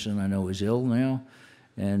Jerry Anderson, I know, is ill now,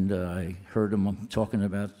 and I heard him talking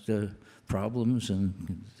about problems and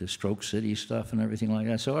the Stroke City stuff and everything like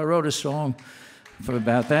that. So I wrote a song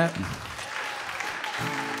about that.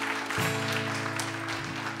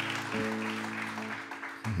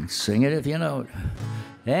 Sing it if you know it.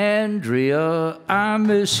 Andrea, I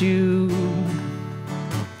miss you,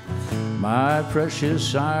 my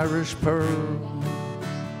precious Irish pearl.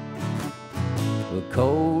 The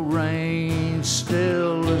cold rain's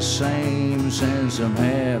still the same since I'm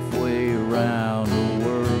halfway around the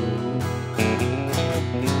world.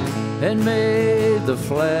 And may the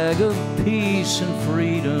flag of peace and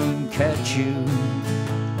freedom catch you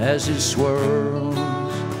as it swirls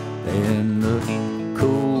in the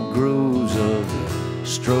cool grooves of the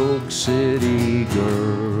Stroke City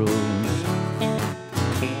girls.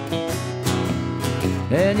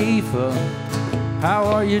 And Aoife, how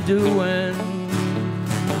are you doing?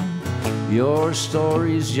 Your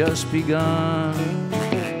story's just begun.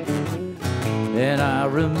 And I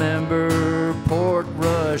remember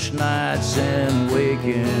Portrush nights and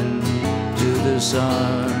waking to the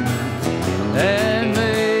sun. And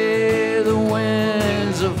may the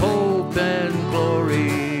winds of hope and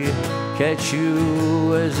glory catch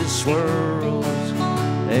you as it swirls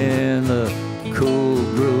in the cool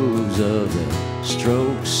grooves of the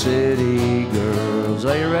Stroke City girls.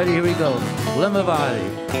 Are you ready? Here we go. Limavady.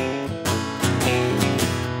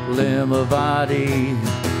 Limavady.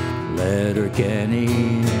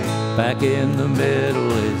 Letterkenny, back in the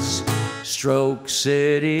middle, it's Stroke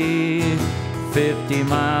City, 50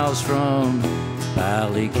 miles from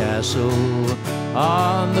Ballycastle,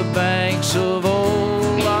 on the banks of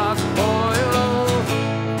Old Loch Foyle.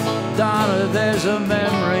 Donna, there's a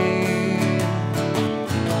memory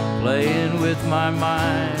playing with my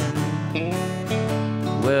mind.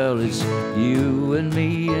 Well, it's you and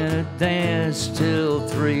me in a dance till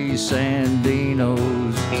 3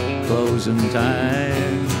 Sandinos closing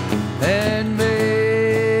time. And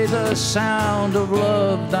may the sound of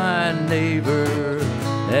love, thy neighbor,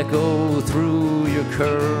 echo through your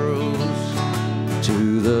curls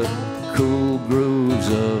to the cool grooves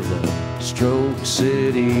of the Stroke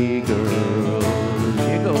City girls.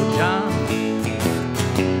 Here you go, John.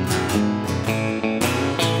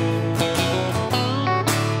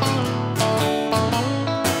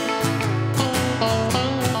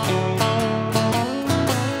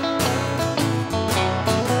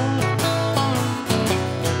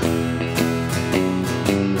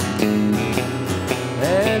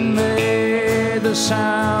 the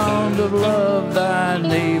sound of love thy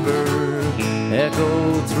neighbor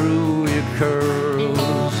echo through your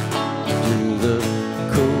curls to the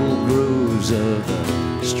cool grooves of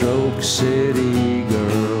the Stroke City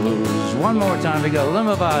girls. One more time to go.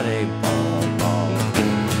 Limavady,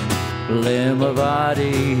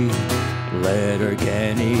 Limavady,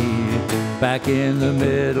 Letterkenny. Back in the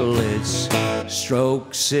middle, it's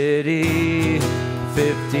Stroke City,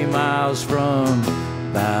 50 miles from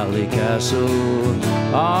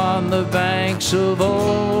Ballycastle, on the banks of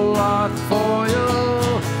Old Loch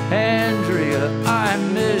Foyle. Andrea, I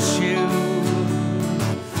miss you,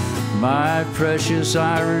 my precious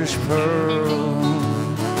Irish pearl.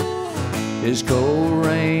 Is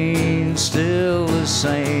Coleraine still the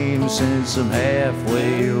same since I'm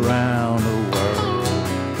halfway around the world?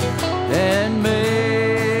 And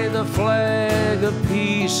may the flag of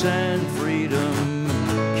peace and freedom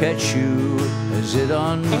catch you as it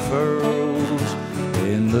unfurls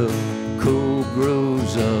in the cool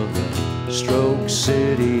grooves of the Stroke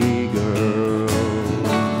City girls.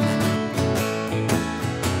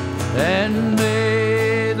 And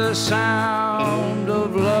may the sound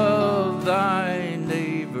of love thy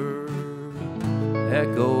neighbor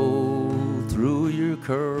echo through your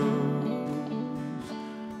curls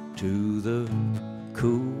to the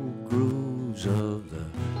cool grooves of the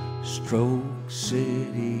Stroke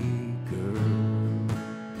City girl.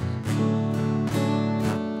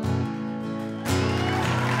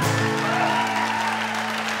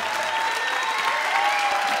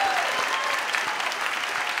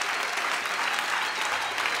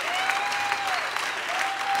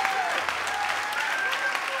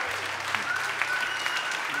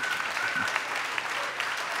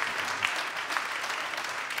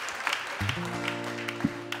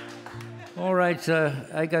 All right,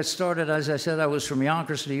 I got started, as I said, I was from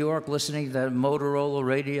Yonkers, New York, listening to that Motorola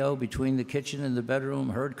radio between the kitchen and the bedroom,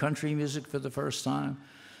 heard country music for the first time.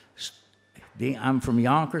 I'm from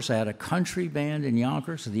Yonkers. I had a country band in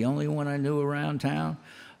Yonkers, the only one I knew around town.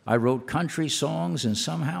 I wrote country songs, and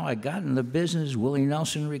somehow I got in the business. Willie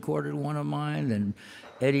Nelson recorded one of mine, and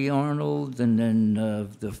Eddie Arnold, and then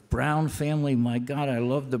the Brown family. My God, I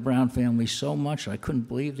loved the Brown family so much. I couldn't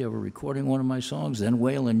believe they were recording one of my songs. Then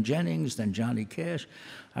Waylon Jennings, then Johnny Cash.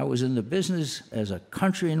 I was in the business as a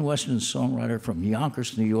country and western songwriter from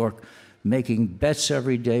Yonkers, New York, making bets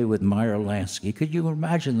every day with Meyer Lansky. Could you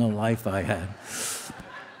imagine the life I had?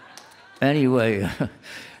 Anyway,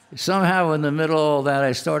 somehow in the middle of all that,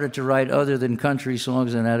 I started to write other than country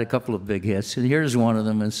songs and had a couple of big hits. And here's one of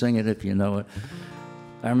them, and sing it if you know it.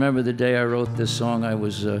 I remember the day I wrote this song. I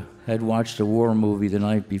had watched a war movie the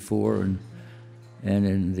night before, and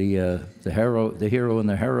in the hero and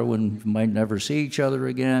the heroine might never see each other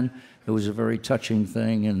again. It was a very touching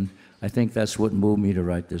thing, and I think that's what moved me to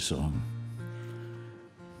write this song.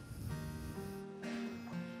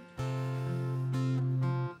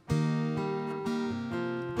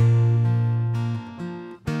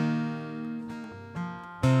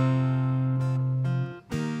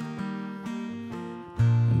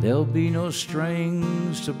 There'll be no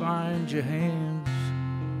strings to bind your hands,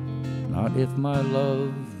 not if my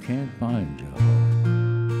love can't bind your heart.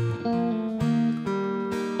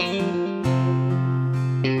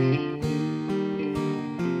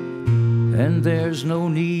 And there's no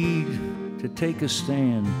need to take a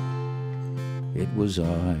stand, it was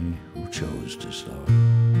I who chose to start.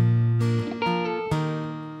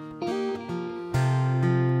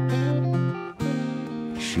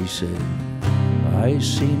 She said, I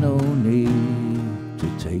see no need to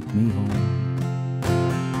take me home.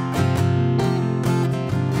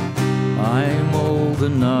 I'm old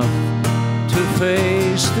enough to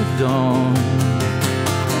face the dawn.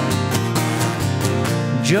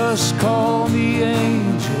 Just call me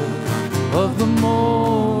angel of the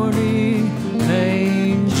morning,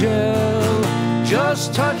 angel.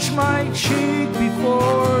 Just touch my cheek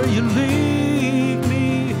before you leave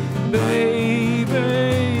me, baby.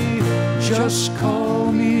 Just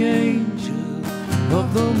call me angel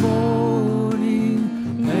of the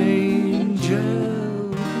morning,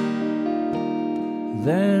 angel.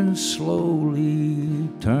 Then slowly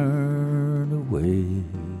turn away.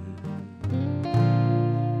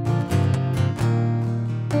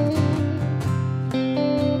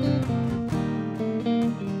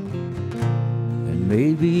 And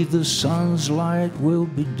maybe the sun's light will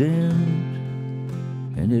be dimmed,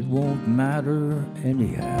 and it won't matter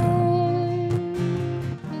anyhow.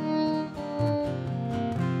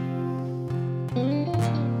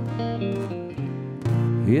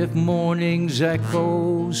 If morning's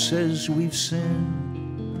echo says we've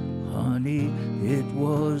sinned, honey, it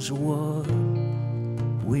was what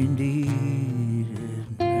we needed.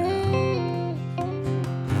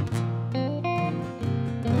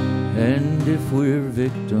 And if we're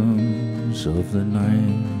victims of the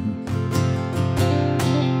night,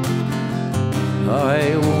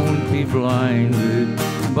 I won't be blinded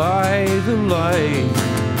by the light.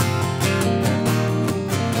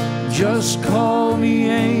 Just call me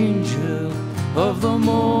angel of the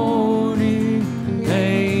morning,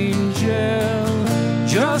 angel.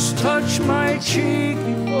 Just touch my cheek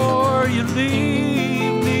before you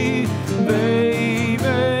leave me,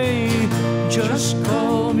 baby. Just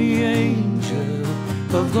call me angel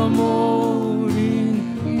of the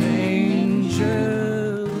morning,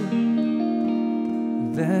 angel.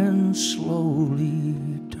 Then slowly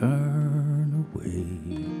turn away.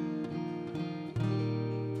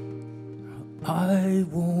 I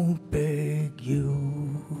won't beg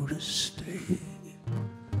you to stay.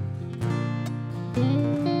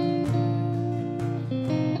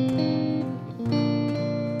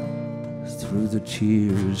 Through the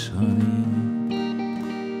tears, honey,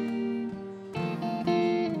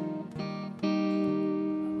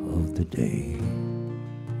 of the day,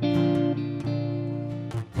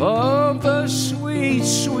 of the sweet,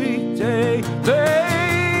 sweet day,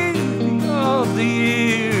 baby, of the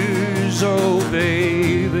years, oh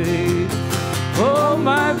baby, oh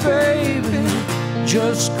my baby,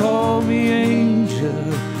 just call me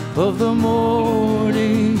angel of the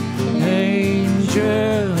morning,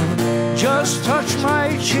 angel. Just touch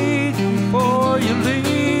my cheek before you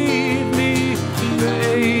leave me,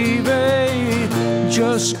 baby.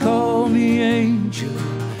 Just call me angel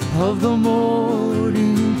of the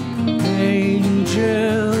morning,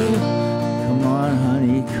 angel. Come on,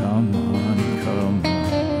 honey, come on, come on.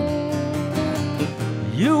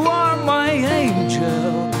 You are my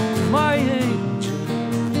angel, my angel,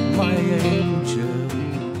 my angel,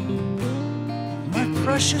 my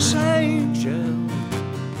precious angel.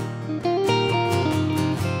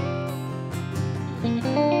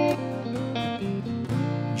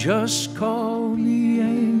 Just call me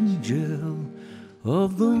angel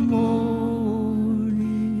of the morning.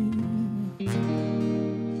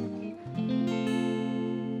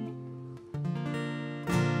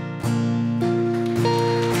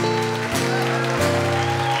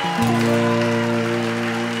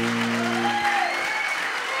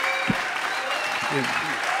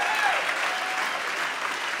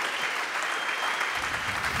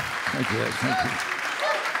 Thank you. Thank you.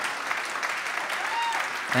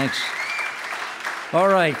 Thanks. All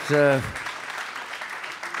right.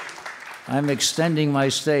 I'm extending my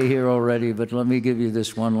stay here already, but let me give you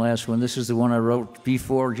this one last one. This is the one I wrote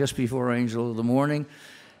just before Angel of the Morning.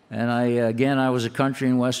 And I was a country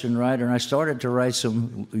and western writer, and I started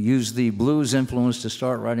to use the blues influence to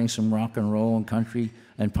start writing some rock and roll and country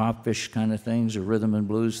and pop-ish kind of things, or rhythm and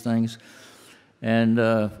blues things. And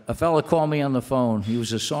a fella called me on the phone. He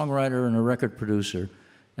was a songwriter and a record producer.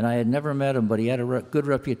 And I had never met him, but he had a good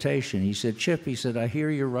reputation. He said, Chip, he said, I hear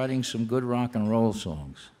you're writing some good rock and roll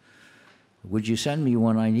songs. Would you send me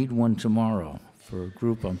one? I need one tomorrow for a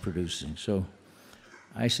group I'm producing. So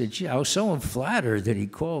I said, gee, I was so flattered that he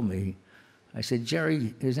called me. I said,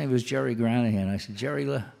 Jerry, his name was Jerry Granahan. I said, Jerry,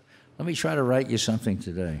 let me try to write you something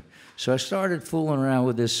today. So I started fooling around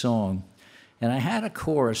with this song. And I had a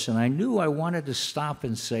chorus, and I knew I wanted to stop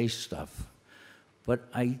and say stuff. But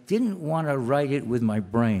I didn't want to write it with my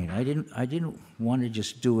brain. I didn't want to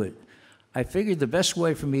just do it. I figured the best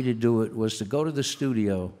way for me to do it was to go to the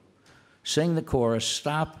studio, sing the chorus,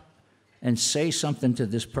 stop, and say something to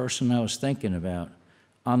this person I was thinking about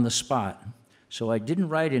on the spot. So I didn't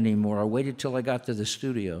write anymore. I waited till I got to the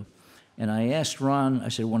studio. And I asked Ron, I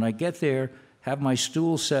said, when I get there, have my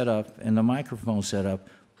stool set up and the microphone set up,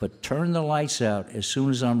 but turn the lights out as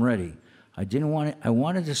soon as I'm ready. I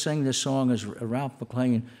wanted to sing this song as Ralph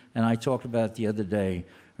McLean, and I talked about it the other day.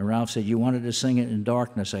 And Ralph said, you wanted to sing it in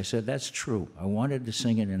darkness. I said, that's true. I wanted to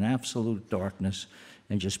sing it in absolute darkness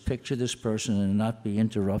and just picture this person and not be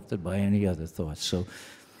interrupted by any other thoughts. So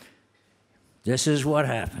this is what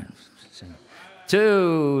happened.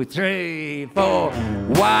 2, 3, 4,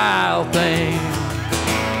 wild thing.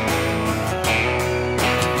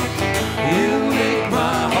 You make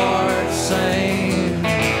my heart sing.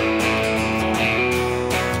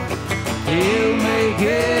 You make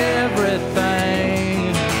everything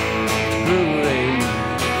groovy.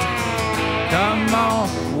 Come on,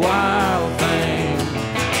 wild thing.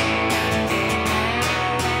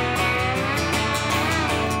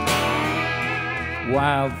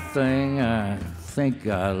 Wild thing, I think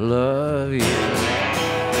I love you,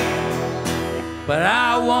 but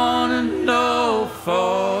I wanna know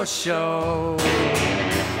for sure.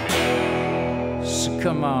 So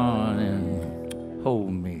come on and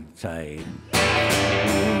hold me tight.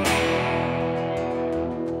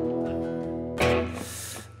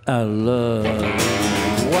 I love you,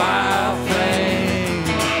 wild thing.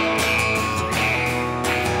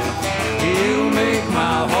 You make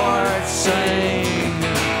my heart sing.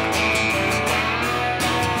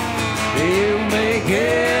 You make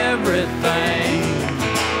everything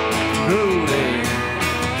groovy.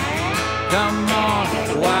 Come on,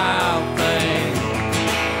 wild thing.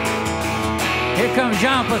 Here comes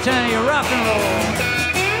John Platania, rock and roll.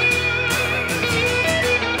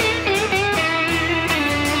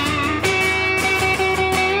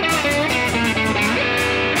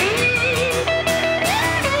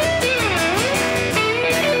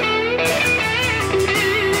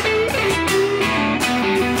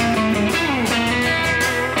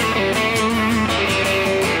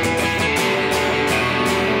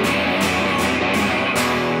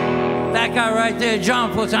 That guy right there,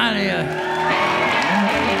 John Platania.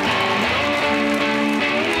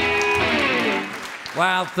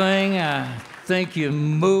 Wild thing, I think you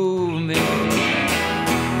move me,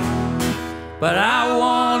 but I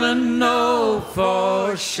wanna know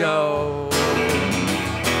for sure.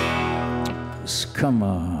 Just come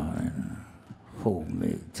on, hold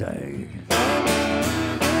me tight.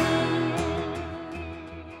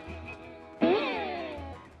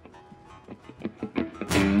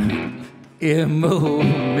 You move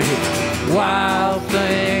me, wild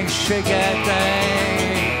thing, shake that thing.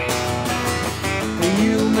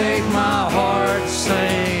 You make my heart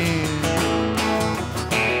sing.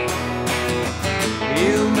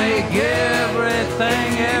 You make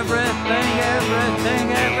everything, everything,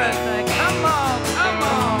 everything, everything. Come on,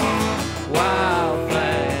 wild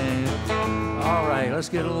thing. All right, let's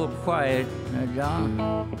get a little quiet, John.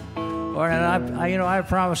 All right, I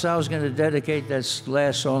promised I was going to dedicate that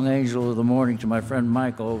last song, Angel of the Morning, to my friend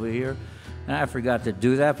Michael over here. And I forgot to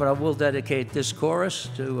do that, but I will dedicate this chorus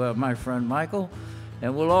to my friend Michael.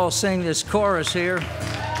 And we'll all sing this chorus here.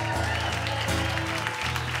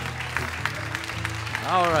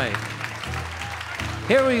 All right.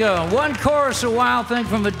 Here we go. One chorus, a wild thing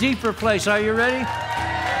from a deeper place. Are you ready?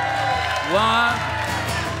 1,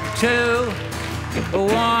 2,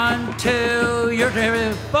 1, 2. You're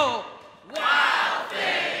ready. 4.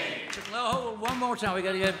 One more time, we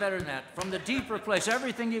got to get better than that. From the deeper place,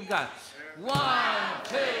 everything you've got. 1,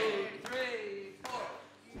 2, 3, 4.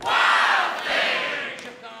 Wild thing!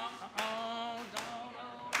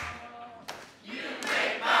 You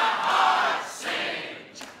make my heart sing.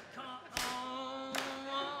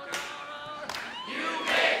 You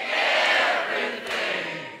make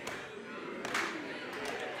everything.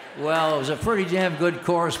 Well, it was a pretty damn good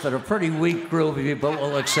chorus, but a pretty weak groove, but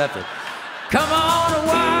we'll accept it. Come on, a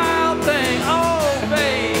wild thing, oh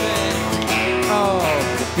baby. Oh,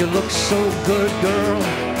 you look so good, girl.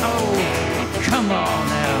 Oh, come on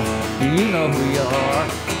now, you know who you are.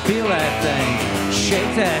 Feel that thing,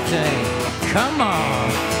 shake that thing. Come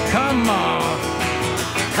on, come on,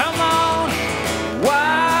 come on,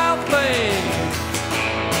 wild thing.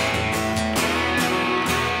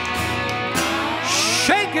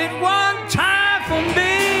 Shake it one time for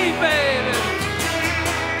me, baby.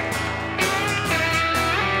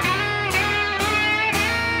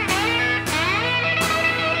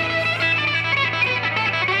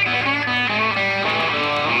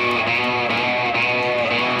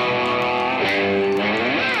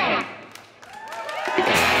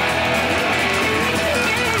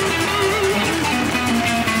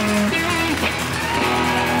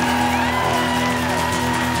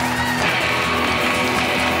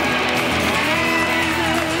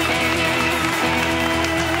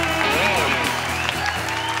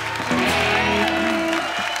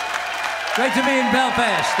 Great to be in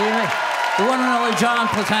Belfast, the one and only John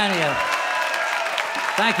Platania.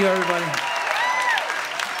 Thank you, everybody.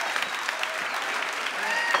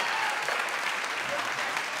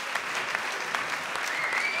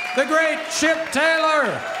 The great Chip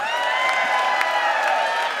Taylor.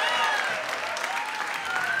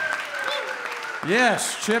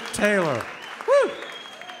 Yes, Chip Taylor. Woo!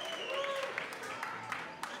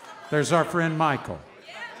 There's our friend Michael.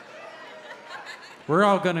 We're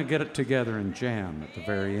all going to get it together and jam at the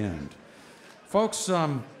very end. Folks, we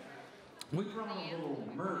brought a little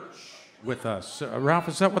merch with us. Ralph,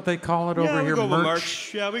 is that what they call it over here? Yeah, we go with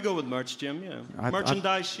merch. Yeah, we go with merch, Jim, yeah.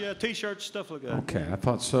 Merchandise, yeah, T-shirts, stuff like that. Okay, I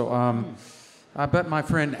thought so. I bet my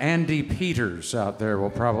friend Andy Peters out there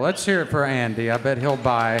will probably... Let's hear it for Andy. I bet he'll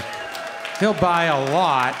buy a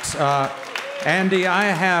lot. Andy, I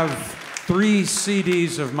have 3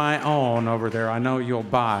 CDs of my own over there. I know you'll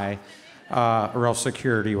buy... or else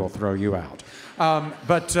security will throw you out.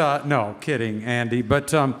 No, kidding, Andy.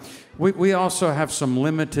 But we also have some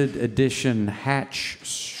limited edition Hatch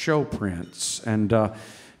show prints. And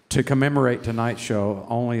to commemorate tonight's show,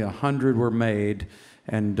 only 100 were made,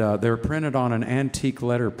 and they're printed on an antique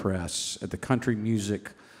letterpress at the Country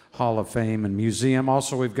Music Hall of Fame and Museum.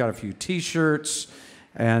 Also, we've got a few T-shirts,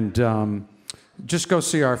 and just go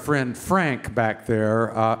see our friend Frank back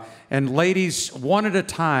there. And ladies, one at a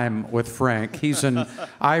time with Frank. He's an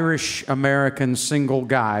Irish-American single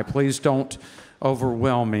guy. Please don't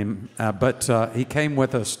overwhelm him. But he came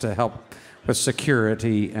with us to help with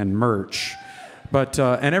security and merch. But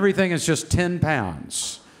and everything is just 10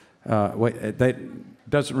 pounds. They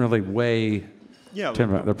doesn't really weigh. Yeah,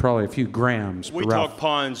 they're probably a few grams. We talk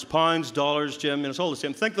pounds, dollars, Jim. It's all the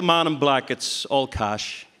same. Think the man in black. It's all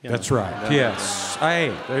cash. That's right. Yes.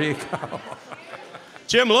 Hey, there you go.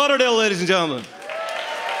 Jim Lauderdale, ladies and gentlemen.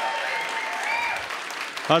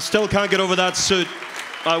 I still can't get over that suit.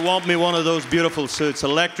 I want me one of those beautiful suits,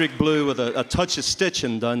 electric blue with a touch of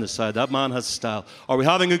stitching down the side. That man has style. Are we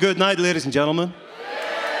having a good night, ladies and gentlemen?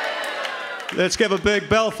 Let's give a big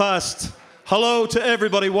Belfast hello to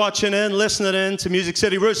everybody watching in, listening in to Music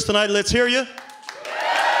City Roots tonight. Let's hear you.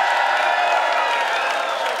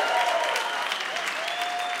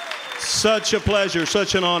 Such a pleasure,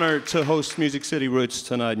 such an honor to host Music City Roots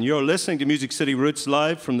tonight. And you're listening to Music City Roots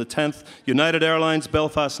live from the 10th United Airlines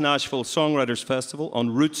Belfast Nashville Songwriters Festival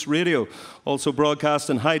on Roots Radio. Also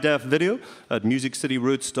broadcast in high-def video at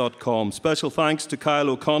musiccityroots.com. Special thanks to Kyle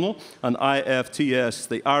O'Connell and IFTS,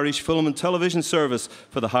 the Irish Film and Television Service,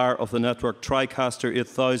 for the hire of the network TriCaster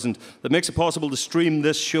 8000 that makes it possible to stream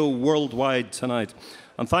this show worldwide tonight.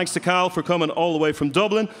 And thanks to Cal for coming all the way from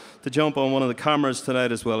Dublin to jump on one of the cameras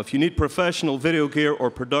tonight as well. If you need professional video gear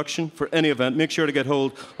or production for any event, make sure to get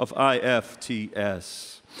hold of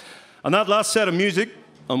IFTS. And that last set of music,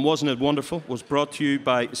 and wasn't it wonderful, was brought to you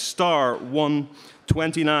by Star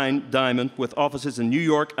 129 Diamond, with offices in New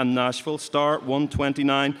York and Nashville. Star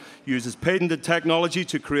 129 uses patented technology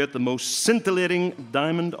to create the most scintillating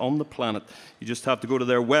diamond on the planet. You just have to go to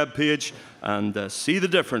their webpage and see the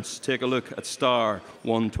difference. Take a look at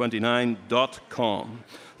star129.com.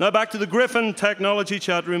 Now back to the Griffin Technology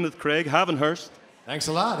Chat Room with Craig Havighurst. Thanks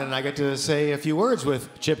a lot, and I get to say a few words with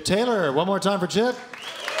Chip Taylor. One more time for Chip.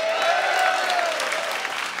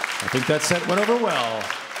 I think that set went over well.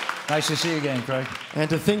 Nice to see you again, Craig. And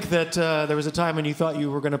to think that there was a time when you thought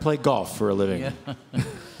you were going to play golf for a living. Yeah.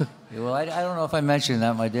 Well, I don't know if I mentioned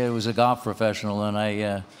that. My dad was a golf professional,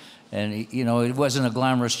 and you know, it wasn't a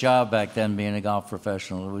glamorous job back then being a golf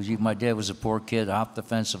professional. It was my dad was a poor kid, hopped the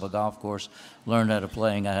fence of a golf course, learned how to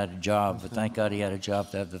play, and I had a job. But thank God he had a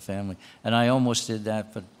job to have the family. And I almost did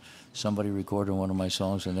that, but somebody recorded one of my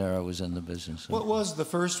songs, and there I was in the business. So. What was the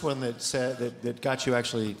first one that said that got you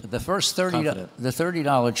actually the first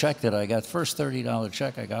 $30 check that I got? The first $30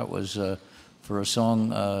 check I got was for a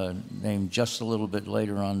song named "Just a Little Bit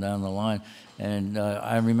Later On Down the Line," and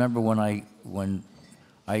I remember when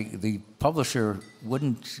the publisher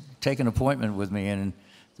wouldn't take an appointment with me, and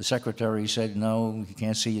the secretary said, "No, he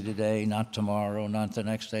can't see you today, not tomorrow, not the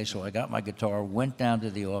next day." So I got my guitar, went down to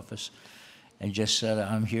the office, and just said,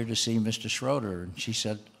 "I'm here to see Mr. Schroeder." And she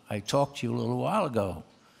said, "I talked to you a little while ago.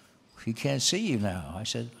 He can't see you now." I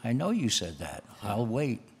said, "I know you said that. I'll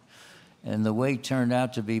wait." And the wait turned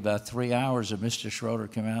out to be about 3 hours, and Mr. Schroeder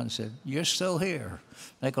came out and said, "You're still here."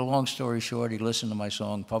 Make a long story short, he listened to my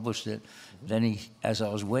song, published it. Then as I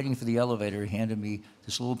was waiting for the elevator, he handed me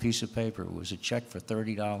this little piece of paper. It was a check for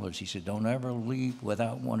 $30. He said, "Don't ever leave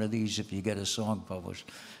without one of these if you get a song published."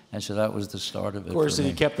 And so that was the start of it. Of course,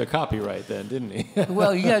 he kept the copyright then, didn't he?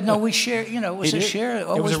 Well, yeah, no, we share. You know, it was a share. It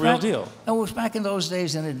was a real deal. It was back in those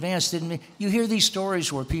days in advance, didn't it? You hear these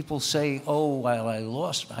stories where people say, "Oh, well, I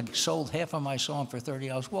sold half of my song for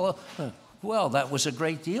 $30." Well, that was a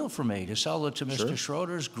great deal for me to sell it to Mr.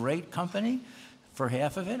 Schroeder's great company for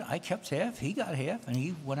half of it. I kept half, he got half, and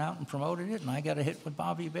he went out and promoted it, and I got a hit with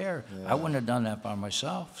Bobby Bear. Yeah. I wouldn't have done that by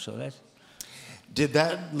myself, so that's... Did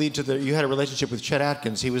that lead to you had a relationship with Chet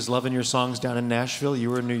Atkins. He was loving your songs down in Nashville. You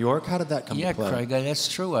were in New York. How did that come to play? Yeah, Craig, that's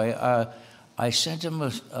true. I sent him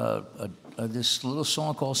this little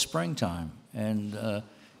song called Springtime, and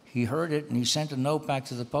he heard it, and he sent a note back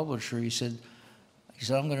to the publisher. He said,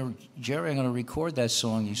 Jerry, I'm going to record that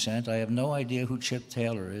song you sent. I have no idea who Chip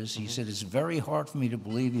Taylor is. He said, it's very hard for me to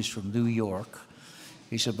believe he's from New York.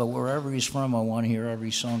 He said, but wherever he's from, I want to hear every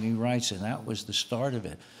song he writes, and that was the start of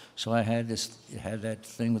it. So I had that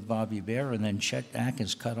thing with Bobby Bear, and then Chet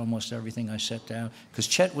Atkins cut almost everything I set down. Because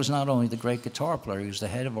Chet was not only the great guitar player, he was the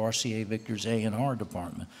head of RCA Victor's A&R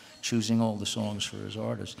department, choosing all the songs for his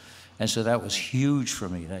artists. And so that was huge for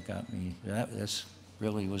me. That got me, that's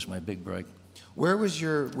really was my big break. Where were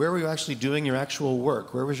you actually doing your actual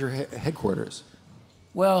work? Where was your headquarters?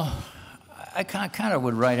 Well, I kind of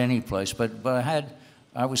would write any place, but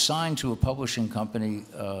I was signed to a publishing company.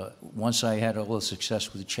 Once I had all the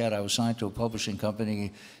success with Chet, I was signed to a publishing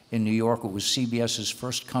company in New York. It was CBS's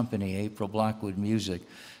first company, April Blackwood Music,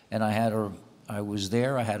 and I was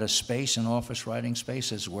there. I had a space, an office writing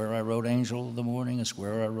space. It's where I wrote Angel of the Morning. It's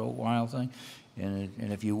where I wrote Wild Thing. And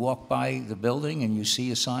if you walk by the building and you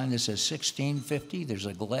see a sign that says 1650, there's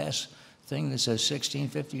a glass thing that says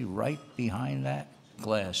 1650. Right behind that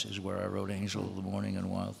glass is where I wrote Angel of the Morning and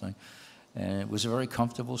Wild Thing. And it was a very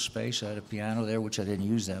comfortable space. I had a piano there, which I didn't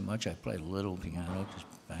use that much. I played a little piano, just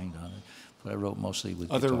banged on it. But I wrote mostly with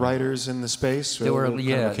other guitar. Writers in the space? There were,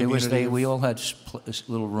 yeah. There was, we all had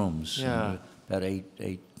little rooms. Yeah. About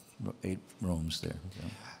eight rooms there. So.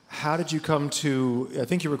 How did you come to? I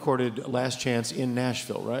think you recorded Last Chance in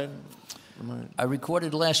Nashville, right? I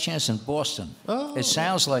recorded Last Chance in Boston. Oh. It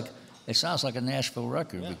sounds like a Nashville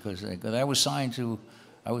record because I was signed to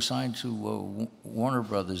Warner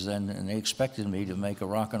Brothers then, and they expected me to make a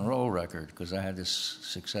rock and roll record because I had this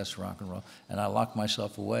success rock and roll. And I locked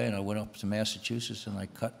myself away, and I went up to Massachusetts, and I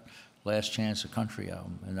cut Last Chance, a country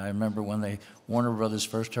album. And I remember when Warner Brothers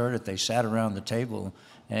first heard it, they sat around the table,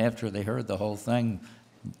 and after they heard the whole thing,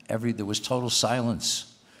 there was total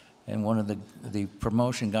silence. And one of the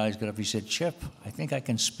promotion guys got up, he said, "Chip, I think I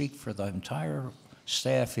can speak for the entire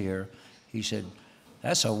staff here." He said,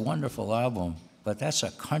 "That's a wonderful album, but that's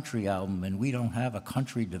a country album, and we don't have a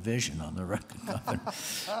country division on the record company."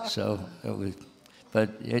 So it was,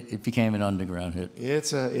 but it became an underground hit.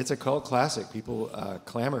 It's a cult classic. People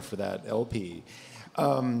clamor for that LP.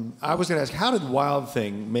 I was going to ask, how did Wild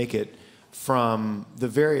Thing make it from the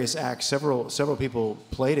various acts? Several people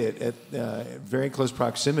played it at very close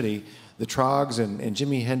proximity. The Troggs and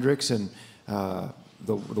Jimi Hendrix and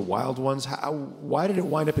the Wild Ones. Why did it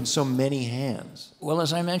wind up in so many hands? Well,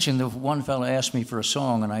 as I mentioned, the one fellow asked me for a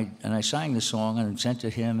song, and I sang the song and sent it to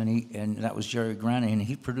him, and that was Jerry Granny, and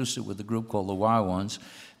he produced it with a group called the Wild Ones.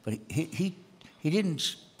 But he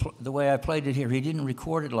didn't, the way I played it here, he didn't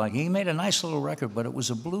record it like, he made a nice little record, but it was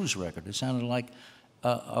a blues record. It sounded like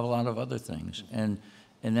a lot of other things. And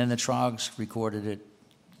then the Troggs recorded it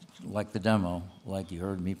like the demo, like you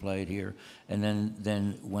heard me play it here. And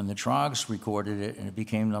then when the Troggs recorded it and it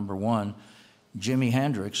became #1, Jimi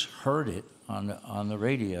Hendrix heard it on the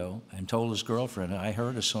radio and told his girlfriend, "I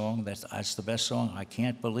heard a song, that's the best song. I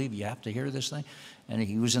can't believe you have to hear this thing." And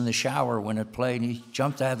he was in the shower when it played, and he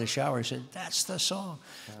jumped out of the shower. He said, "That's the song."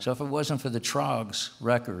 Yeah. So if it wasn't for the Troggs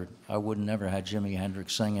record, I would have never had Jimi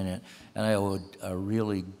Hendrix singing it. And I owe a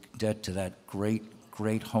really debt to that great,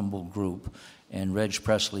 humble group. And Reg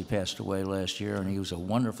Presley passed away last year, and he was a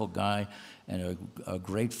wonderful guy and a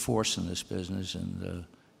great force in this business, and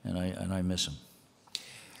I miss him.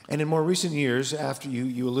 And in more recent years, after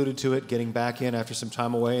you alluded to it, getting back in after some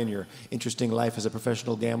time away in your interesting life as a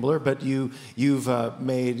professional gambler, but you've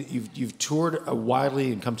toured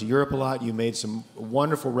widely and come to Europe a lot. You made some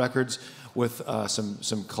wonderful records with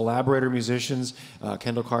some collaborator musicians,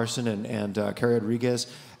 Kendall Carson and Carrie Rodriguez.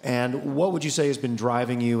 And what would you say has been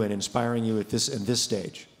driving you and inspiring you at this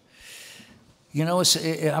stage? You know,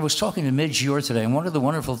 I was talking to Midge Ure today, and one of the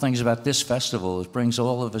wonderful things about this festival is it brings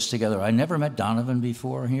all of us together. I never met Donovan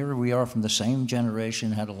before. Here we are from the same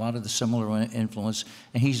generation, had a lot of the similar influence,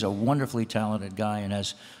 and he's a wonderfully talented guy and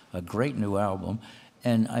has a great new album.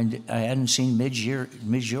 And I hadn't seen Midge Ure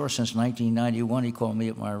since 1991. He called me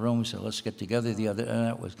at my room and said, "Let's get together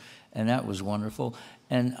and that was wonderful."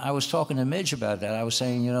 And I was talking to Midge about that. I was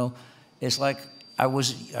saying, you know, it's like I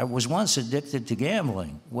was once addicted to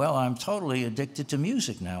gambling. Well, I'm totally addicted to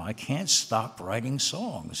music now. I can't stop writing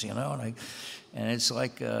songs, you know. And it's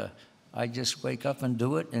like I just wake up and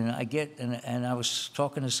do it, and I was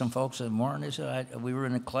talking to some folks at Martin. We were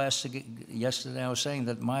in a class yesterday. I was saying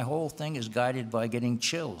that my whole thing is guided by getting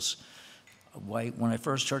chills. When I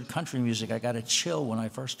first heard country music, I got a chill. When I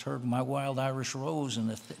first heard My Wild Irish Rose in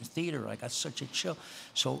the theater, I got such a chill.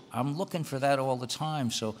 So I'm looking for that all the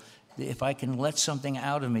time. So if I can let something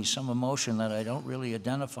out of me, some emotion that I don't really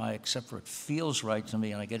identify except for it feels right to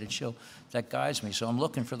me and I get a chill, that guides me. So I'm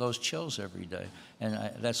looking for those chills every day. And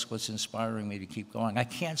that's what's inspiring me to keep going. I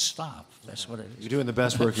can't stop. That's what it is. You're doing the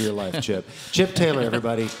best work of your life, Chip. Chip Taylor,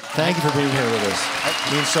 everybody. Thank you for being here with us.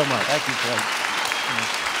 It means so much. Thank you, Craig.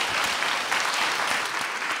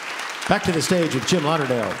 Back to the stage with Jim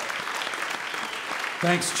Lauderdale.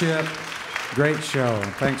 Thanks, Chip. Great show.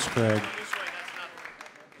 Thanks, Craig.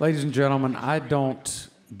 Ladies and gentlemen, I don't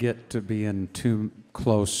get to be in too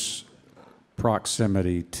close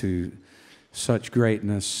proximity to such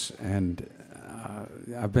greatness, and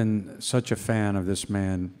I've been such a fan of this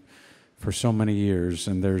man for so many years,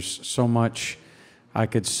 and there's so much I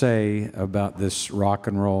could say about this Rock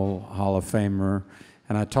and Roll Hall of Famer.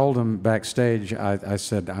 And I told him backstage, I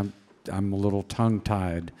said, I'm a little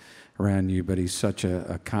tongue-tied around you, but he's such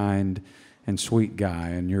a kind and sweet guy,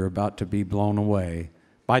 and you're about to be blown away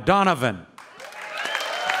by Donovan.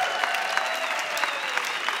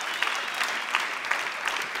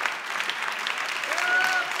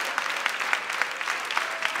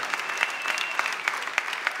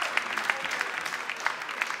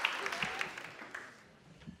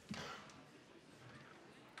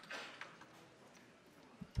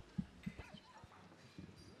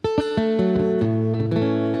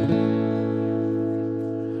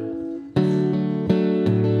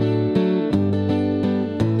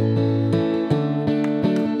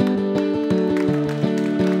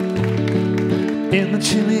 In the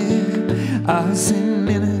chilly hours and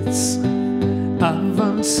minutes of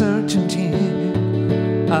uncertainty,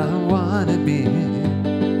 I want to be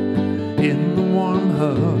in the warm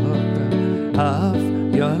hug of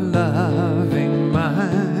your loving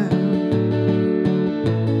mind.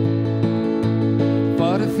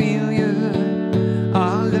 For to feel you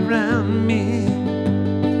all around me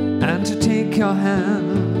and to take your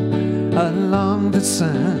hand along the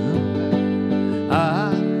sand.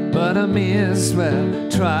 But I may as well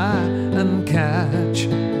try and catch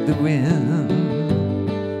the wind.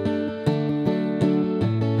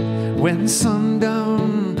 When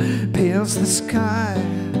sundown pales the sky,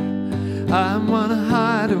 I wanna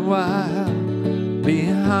hide a while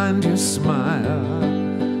behind your smile.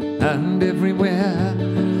 And everywhere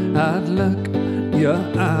I'd look, your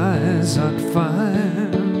eyes I'd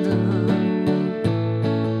find.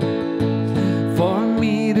 For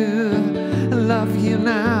me to love you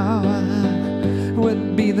now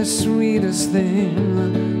would be the sweetest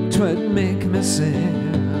thing, 'twould make me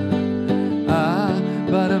sing.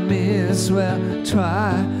 But I may as well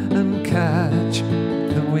try and catch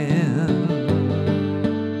the wind.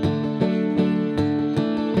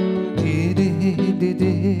 Dee dee dee dee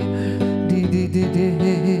dee dee dee dee dee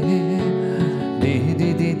dee dee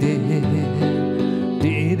dee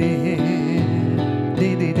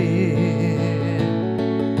dee dee dee.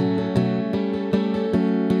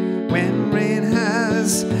 When rain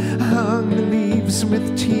has hung the leaves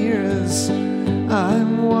with tears, I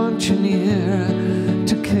want you near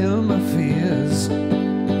to kill my fears,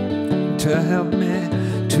 to help me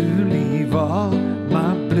to leave all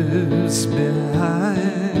my blues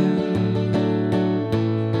behind.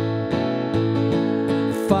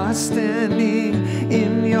 For standing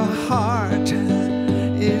in your heart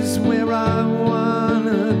is where I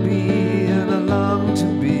wanna be and I long to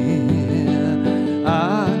be.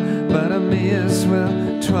 But I may as well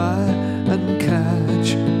try and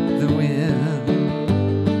catch the wind.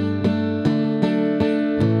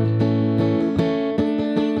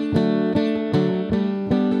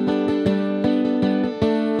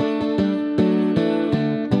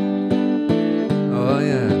 Oh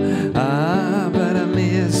yeah, but I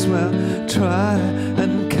may as well try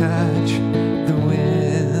and catch the wind.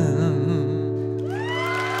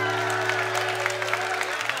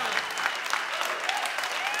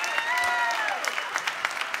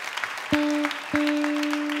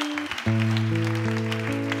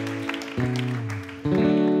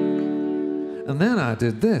 And then I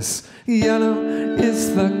did this. Yellow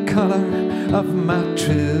is the color of my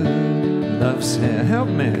true love's hair. Help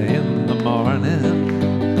me in the morning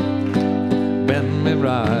when we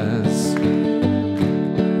rise.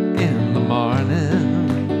 In the morning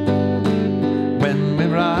when we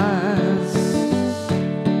rise.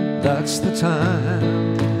 That's the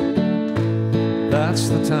time. That's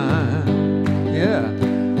the time. Yeah,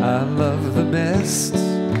 I love the best.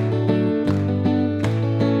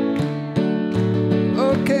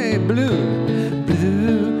 Okay, blue.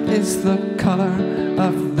 Blue is the color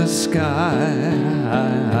of the sky.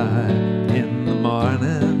 In the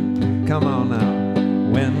morning, come on now,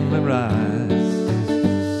 when we rise.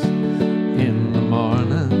 In the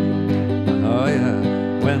morning, oh yeah,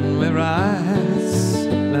 when we rise.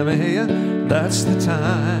 Let me hear you. That's the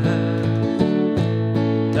time.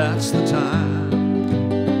 That's the time.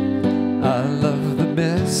 I love the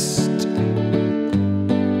best.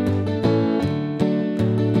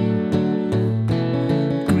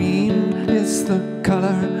 The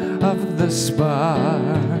color of the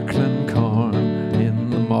sparkling corn. In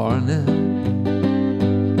the morning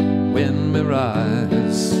when we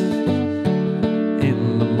rise.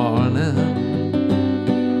 In the morning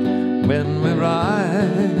when we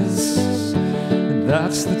rise.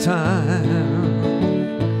 That's the time.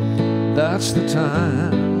 That's the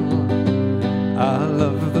time. I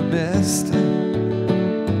love the best.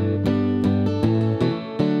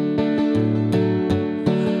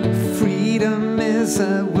 is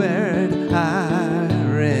a word I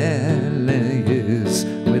rarely use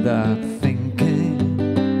without thinking.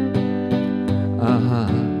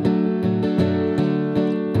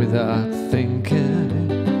 Without thinking.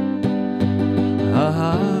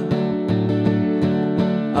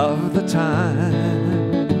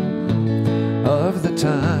 Of the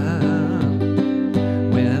time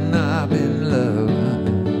when I've been loved.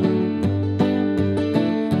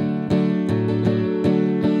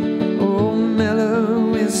 Oh,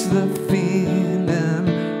 mellow is the feeling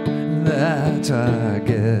that I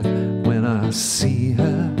get when I see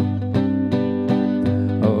her.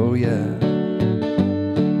 Oh yeah,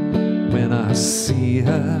 when I see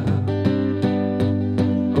her.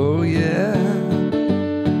 Oh yeah,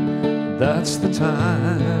 that's the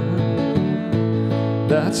time.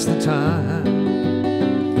 That's the time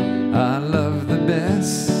I love the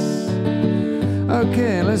best.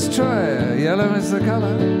 Okay, let's try it. Yellow is the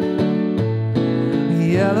color.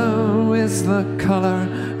 Yellow is the color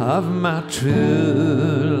of my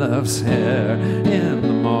true love's hair. In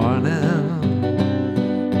the morning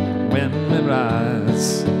when we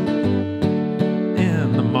rise.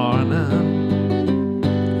 In the morning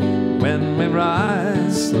when we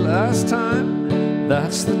rise. Last time,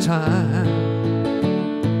 that's the time.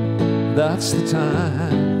 That's the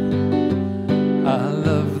time I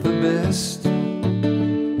love the best. I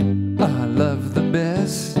love the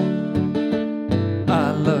best.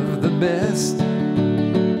 I love the best.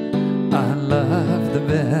 I love the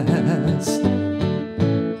best.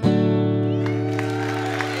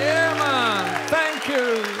 Yeah, man. Thank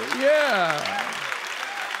you. Yeah.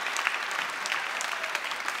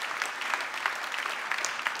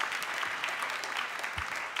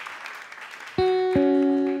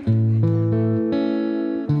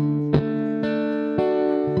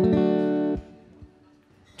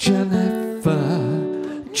 Juniper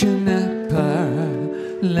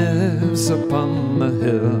lives upon the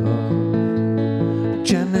hill.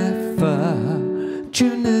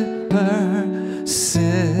 Juniper,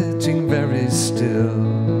 sitting very still.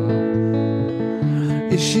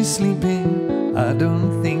 Is she sleeping? I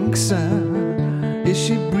don't think so. Is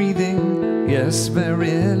she breathing? Yes,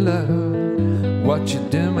 very low. What you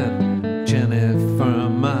doing, Jennifer,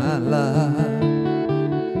 my love?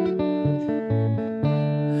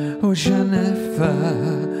 Oh, Juniper,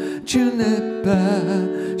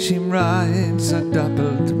 she rides a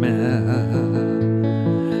doubled mare.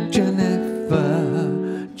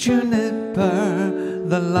 Juniper,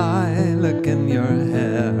 the lilac in your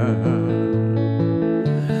hair.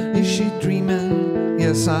 Is she dreaming?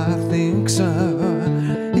 Yes, I think so.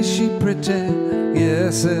 Is she pretty?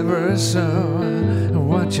 Yes, ever so.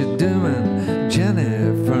 What you doing,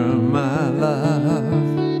 Jennifer, my love?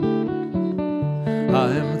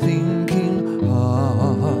 I'm thinking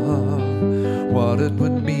of what it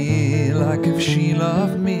would be like if she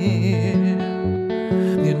loved me.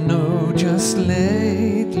 You know, just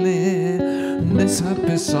lately, this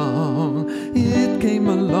happy song, it came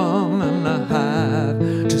along and I had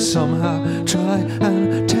to somehow try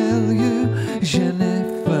and tell you,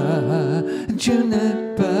 Juniper,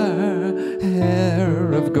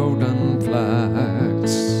 hair of golden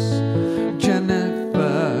flax.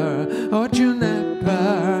 Juniper, oh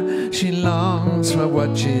Juniper, she longs for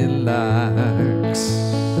what she likes.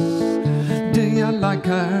 Do you like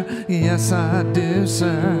her? Yes, I do,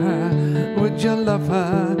 sir. Would you love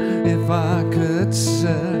her if I could,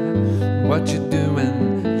 sir? What you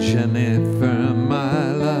doing, Jennifer,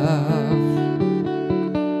 my love?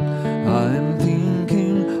 I'm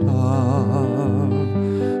thinking of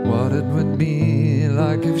what it would be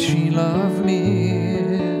like if she loved me.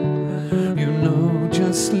 You know,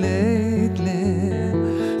 just lately,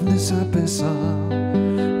 this happy song,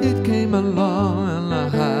 it came along and I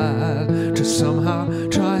had to somehow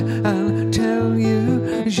try and tell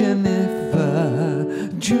you, Juniper,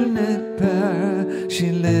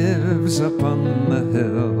 she lives upon the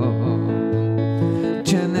hill.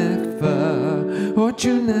 Juniper, oh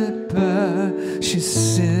Juniper, she's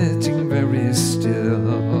sitting very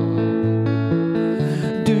still.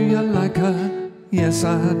 Do you like her? Yes,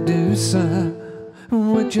 I do, sir.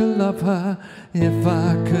 Would you love her if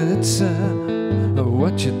I could, sir?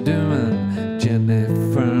 What you doing,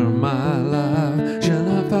 Jennifer, my love?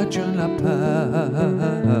 Jennifer, Juniper,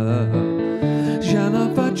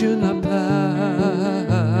 Jennifer,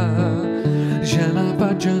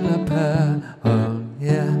 Juniper, oh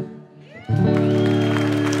yeah.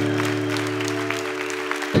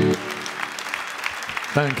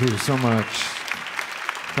 Thank you so much.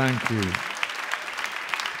 Thank you.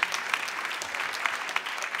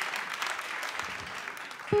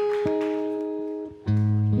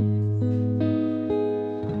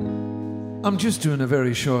 I'm just doing a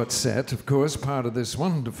very short set, of course, part of this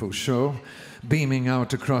wonderful show, beaming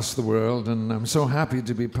out across the world, and I'm so happy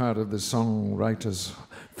to be part of the Songwriters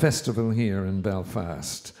Festival here in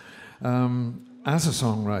Belfast. As a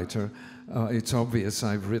songwriter, it's obvious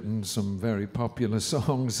I've written some very popular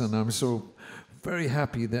songs, and I'm so very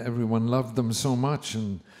happy that everyone loved them so much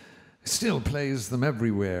and still plays them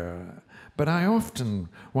everywhere. But I often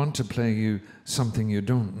want to play you something you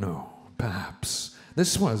don't know, perhaps.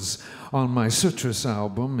 This was on my Sutras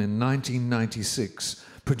album in 1996,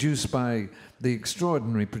 produced by the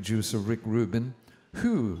extraordinary producer Rick Rubin,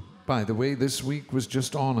 who, by the way, this week was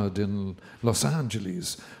just honored in Los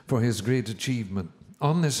Angeles for his great achievement.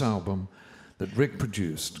 On this album that Rick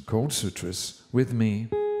produced, called Sutras, with me,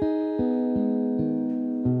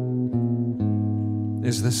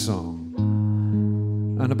 is this song.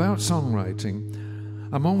 And about songwriting,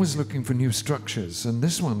 I'm always looking for new structures, and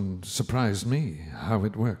this one surprised me how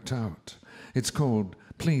it worked out. It's called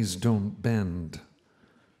Please Don't Bend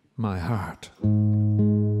My Heart.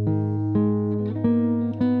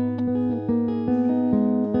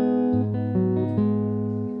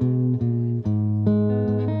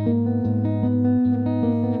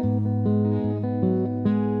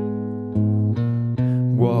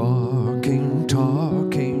 Walking,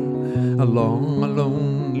 talking along a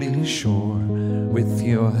lonely shore, with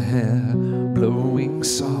your hair blowing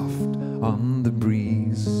soft on the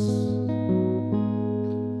breeze.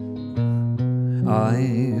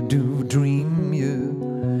 I do dream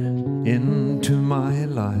you into my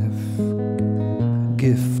life.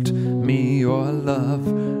 Gift me your love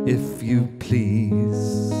if you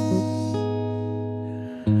please.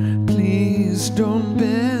 Please don't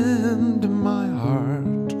bend my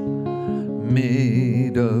heart,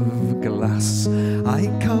 made of glass. I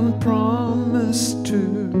can't promise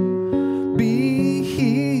to be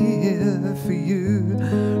here for you.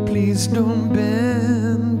 Please don't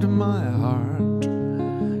bend my heart,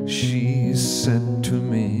 she said to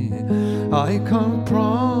me. I can't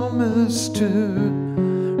promise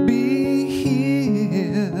to be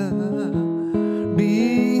here,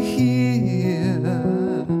 be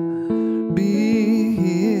here, be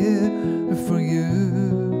here for you.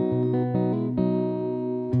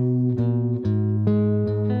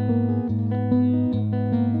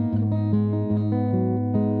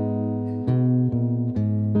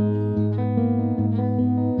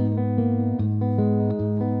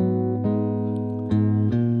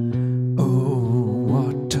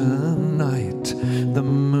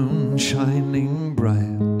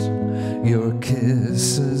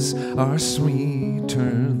 Are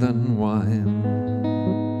sweeter than wine.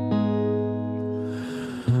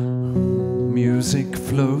 Music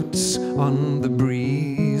floats on the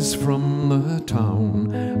breeze from the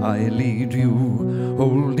town. I lead you,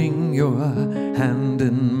 holding your hand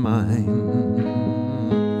in mine.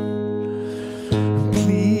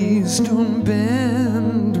 Please don't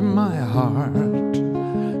bend my heart,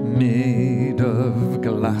 made of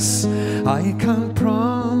glass. I can't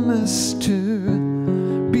promise to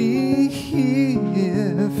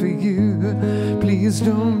for you. Please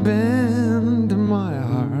don't bend my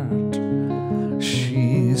heart,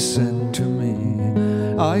 she said to me.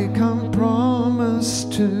 I can't promise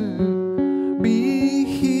to be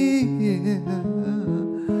here,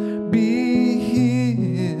 be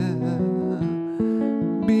here,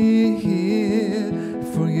 be here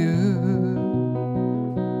for you.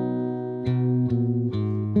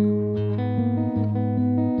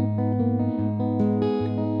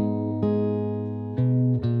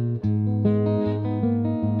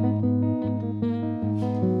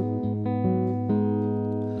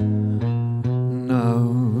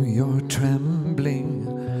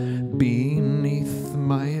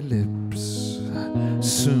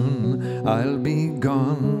 I'll be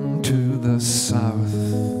gone to the south.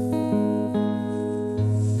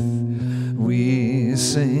 We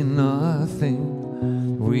say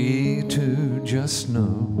nothing, we two just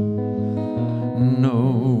know.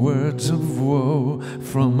 No words of woe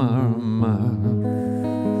from our mouth.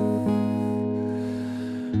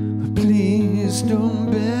 Please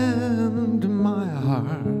don't bend my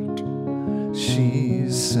heart, she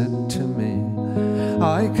said to me.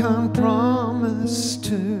 I can't promise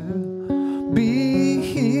to be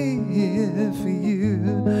here for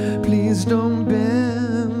you. Please don't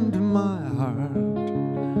bend my heart,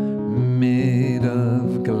 made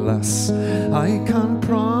of glass. I can't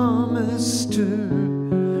promise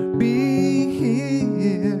to be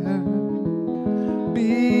here,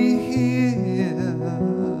 be here,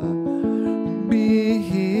 be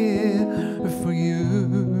here for you.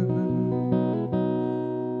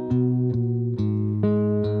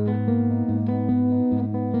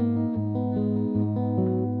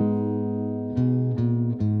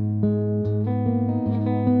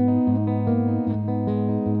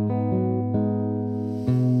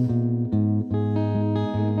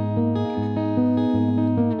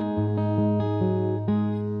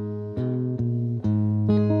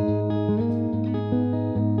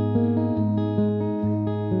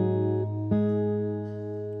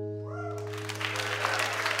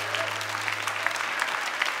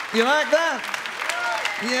 You like that?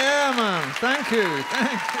 Yeah, man. Thank you.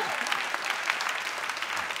 Thank you.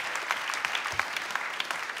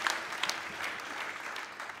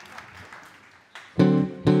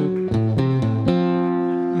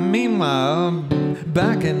 Meanwhile,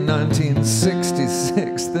 back in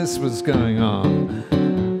 1966, this was going on.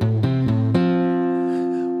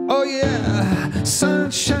 Oh yeah,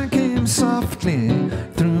 sunshine came softly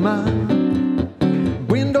through my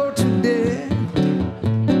window today.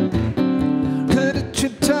 Could have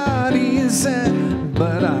tripped out easy,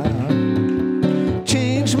 but I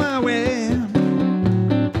changed my way.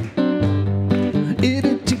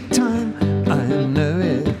 It'll take time, I know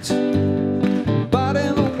it, but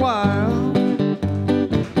in a while,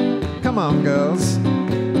 come on girls,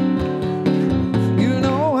 you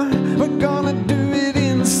know we're gonna do it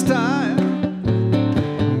in style.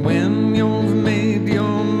 When you've made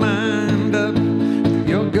your mind up,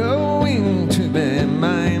 you're going to be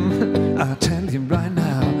mine. I'll tell you right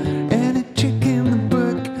now, any chick in the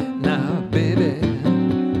book now, baby,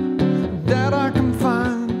 that I can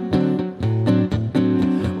find.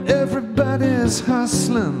 Everybody's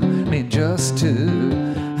hustling me just to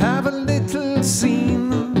have a little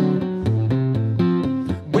scene.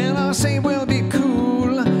 When I say we'll be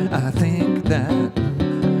cool, I think that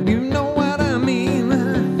you know what I mean.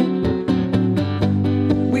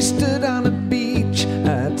 We stood on a beach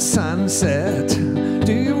at sunset.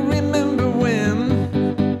 Do you remember when?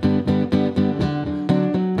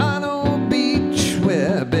 On a beach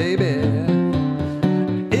where, baby,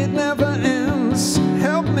 it never ends.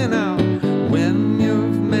 Help me now. When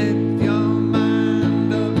you've made your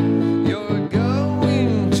mind up, you're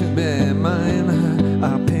going to be mine.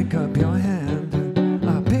 I'll pick up your hand.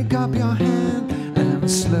 I'll pick up your hand and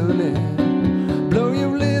slowly blow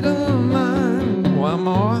your little mind. One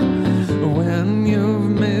more. When you've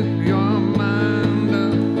made your mind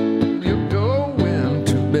up, you're going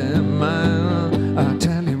to be mine. I'll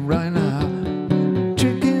tell you right now,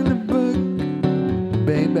 trick in the book,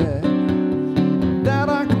 baby, that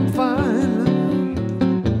I can find.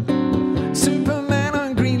 Superman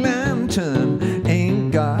and Green Lantern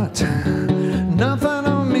ain't got nothing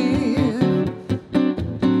on me.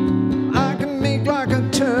 I can make like a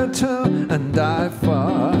turtle and dive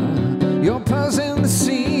for your pearls in the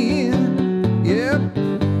sea. Yep,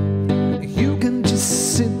 you can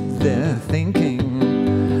just sit there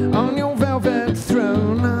thinking on your velvet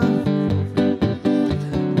throne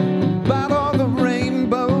about all the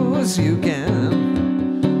rainbows you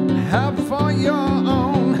can have for your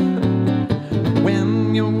own.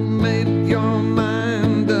 When you made your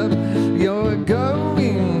mind up, you're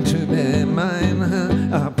going to be mine.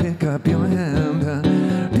 I'll pick up your hand,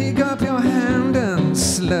 and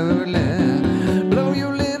slowly blow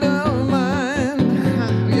your little mind.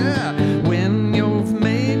 Yeah, when you've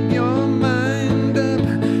made your mind up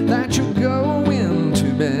that you're going to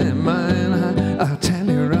be mine, I'll tell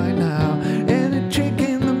you right now, any trick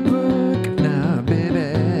in the book now,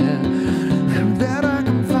 baby, that I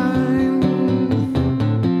can find.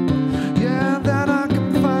 Yeah, that I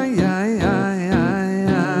can find. Yeah.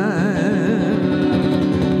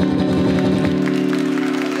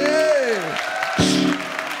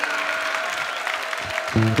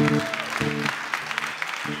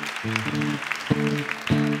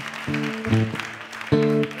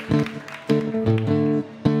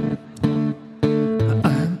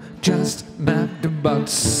 I'm just mad about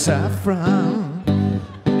saffron.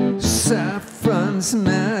 Saffron's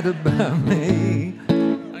mad about me.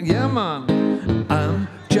 Yeah, man. I'm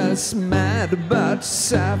just mad about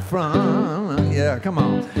saffron. Yeah, come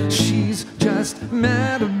on. She's just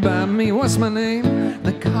mad about me. What's my name?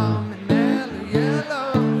 They call me Mellow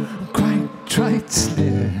Yellow. Quite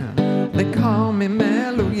rightly. They call me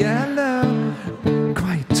Mellow Yellow.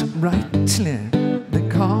 Quite rightly. They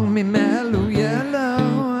call me Mellow Yellow.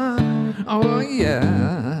 Oh, yeah.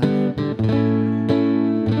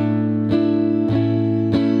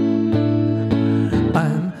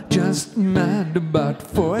 I'm just mad about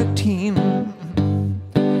 14.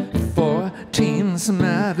 14's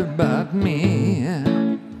mad about me.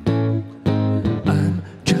 I'm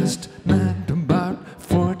just mad about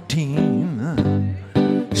 14.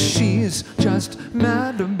 She's just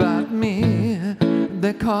mad about me.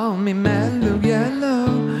 They call me Mellow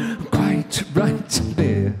Yellow. Quite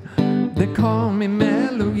rightly. They call me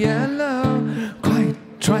Mellow Yellow. Quite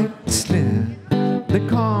rightly. They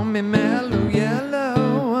call me Mellow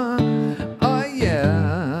Yellow. Oh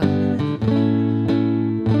yeah.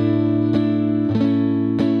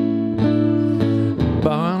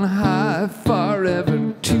 Born high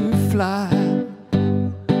forever to fly.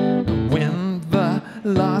 When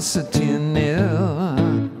velocity nil.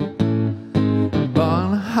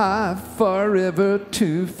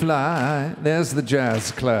 fly. There's the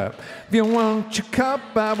jazz club. If you want your cup,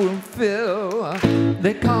 I will fill.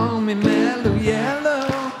 They call me Mellow Yellow,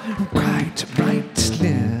 quite right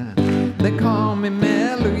slim. They call me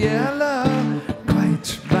Mellow Yellow,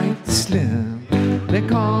 quite right slim. They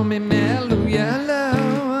call me Mellow Yellow.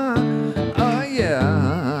 Oh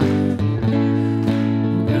yeah.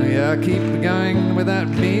 Oh yeah, keep going with that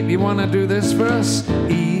beat. You wanna do this for us?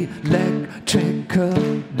 Electrical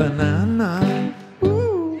banana.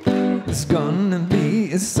 Ooh, it's gonna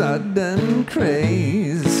be a sudden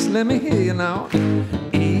craze. Let me hear you now.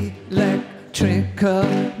 Electrical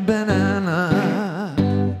banana.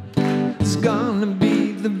 It's gonna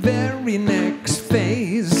be the very next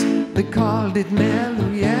phase. They called it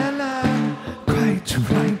Mellow Yellow, quite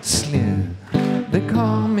right slim. They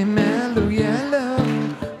call me Mellow Yellow,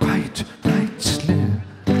 quite right slim.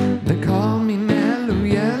 They call me Mellow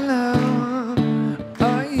Yellow.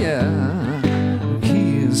 Oh yeah,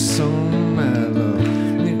 he is so mellow.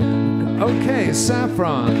 Okay,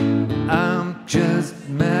 Saffron, I'm just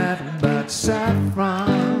mad about Saffron.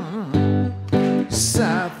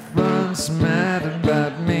 Saffron's mad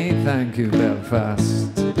about me. Thank you,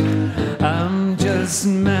 Belfast. I'm just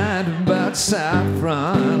mad about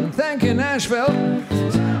Saffron. Thank you, Nashville.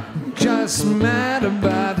 Just mad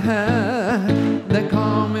about her. They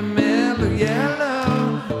call me Mellow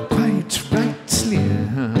Yellow, quite rightly.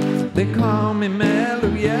 They call me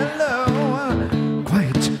Mellow Yellow,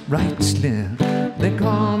 quite rightly. They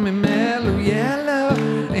call me Mellow Yellow.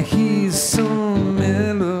 He's so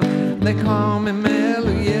mellow. They call me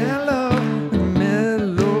Mellow Yellow,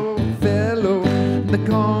 mellow fellow. They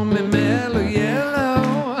call me Mellow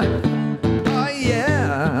Yellow. Oh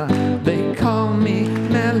yeah, they call me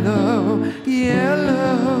Mellow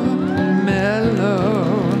Yellow,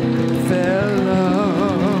 mellow fellow.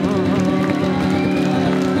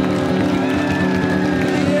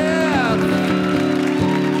 Yeah.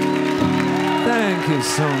 Thank you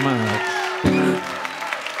so much.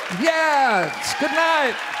 Yeah, good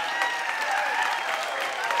night.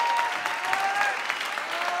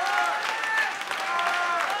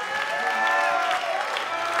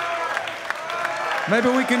 Maybe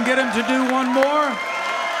we can get him to do one more?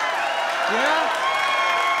 Yeah?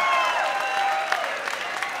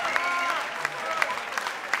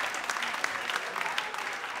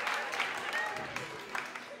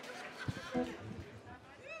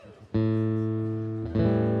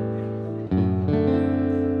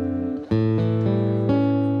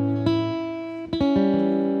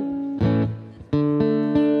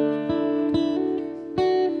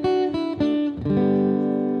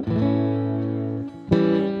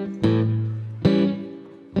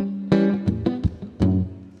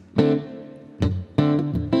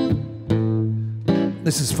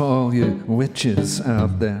 This is for all you witches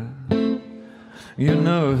out there. You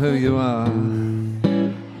know who you are.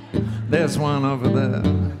 There's one over there.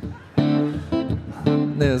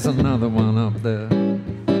 There's another one up there.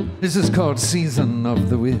 This is called Season of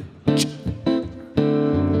the Witch.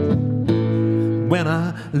 When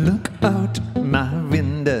I look out my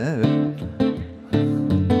window,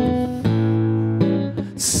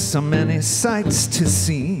 so many sights to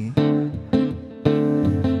see.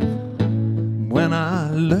 When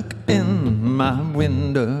I look in my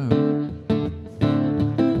window,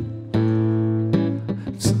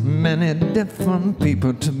 so many different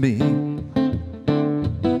people to be,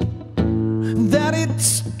 that it's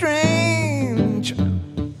strange,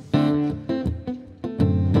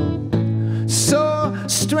 so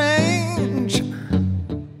strange.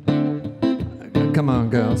 Come on,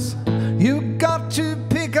 girls, you got to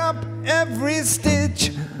pick up every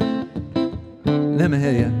stitch. Let me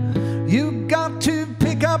hear you. You got to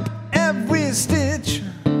pick up every stitch.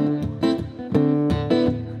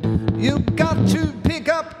 You got to pick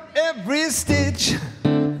up every stitch.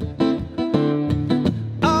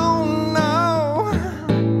 Oh no,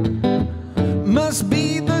 must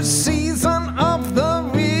be the season of the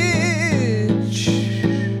witch.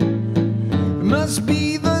 Must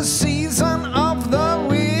be the season of the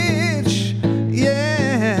witch.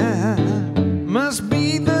 Yeah, must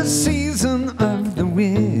be the season of the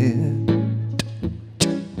witch.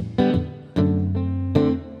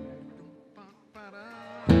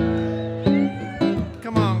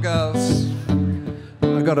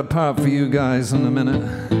 Got a part for you guys in a minute.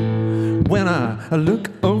 When I look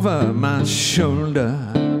over my shoulder,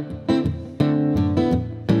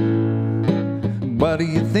 what do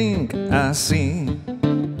you think I see?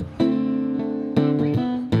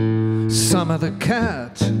 Some of the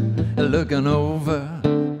cat looking over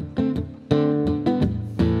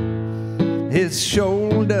his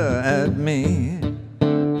shoulder at me.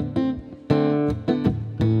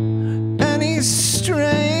 be strange,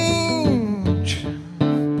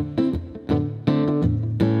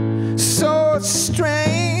 so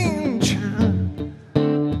strange.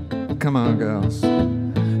 Come on, girls.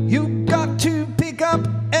 You got to pick up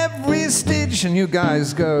every stitch, and you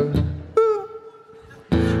guys go, ooh.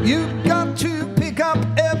 You got to pick up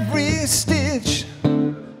every stitch.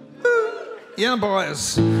 Ooh. Yeah,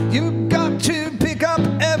 boys. You got to pick up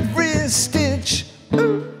every stitch.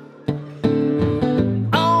 Ooh.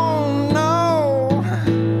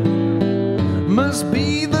 Must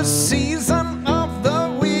be the season of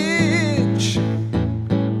the witch.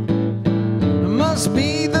 Must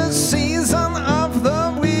be the season of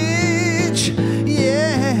the witch.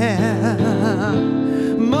 Yeah.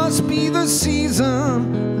 Must be the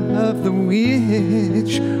season of the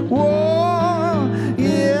witch. Whoa,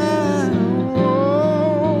 yeah.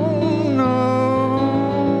 Oh, no.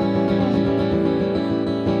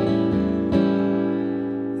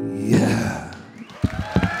 Yeah.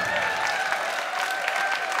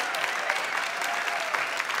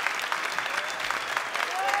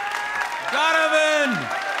 Donovan!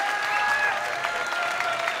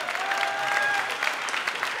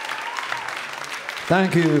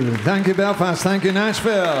 Thank you. Thank you, Belfast. Thank you,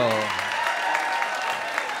 Nashville.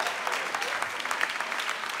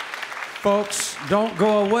 Folks, don't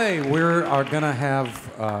go away. We are going to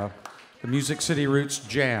have the Music City Roots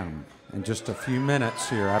Jam in just a few minutes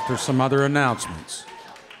here after some other announcements.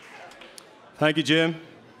 Thank you, Jim.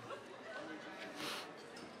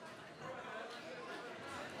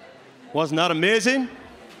 Wasn't that amazing?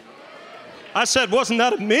 I said, wasn't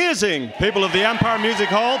that amazing? People of the Empire Music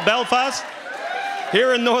Hall, Belfast,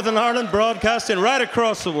 here in Northern Ireland, broadcasting right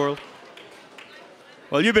across the world.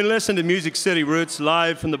 Well, you've been listening to Music City Roots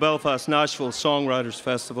live from the Belfast Nashville Songwriters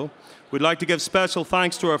Festival. We'd like to give special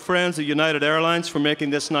thanks to our friends at United Airlines for making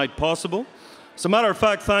this night possible. As a matter of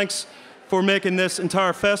fact, thanks for making this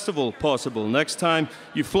entire festival possible. Next time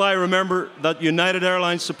you fly, remember that United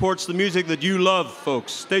Airlines supports the music that you love,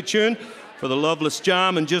 folks. Stay tuned for the Loveless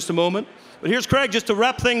Jam in just a moment. But here's Craig just to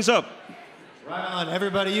wrap things up. Right on,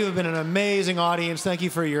 everybody. You have been an amazing audience. Thank you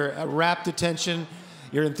for your rapt attention,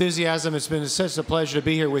 your enthusiasm. It's been such a pleasure to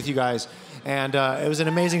be here with you guys. And it was an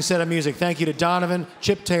amazing set of music. Thank you to Donovan,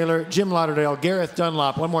 Chip Taylor, Jim Lauderdale, Gareth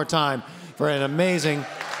Dunlop, one more time, for an amazing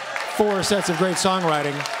 4 sets of great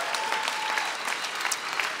songwriting.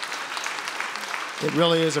 It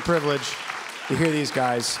really is a privilege to hear these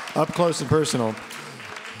guys up close and personal.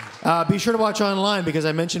 Be sure to watch online, because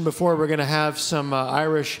I mentioned before we're going to have some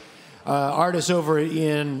Irish artists over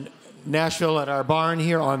in Nashville at our barn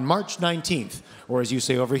here on March 19th, or as you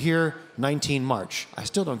say over here, 19 March. I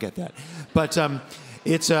still don't get that. But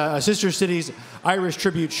it's a Sister Cities Irish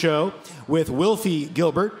tribute show with Wilfie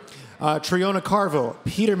Gilbert, Triona Carville,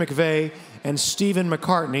 Peter McVeigh, and Stephen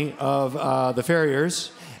McCartney of the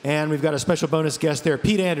Farriers. And we've got a special bonus guest there,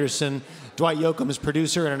 Pete Anderson, Dwight Yoakam's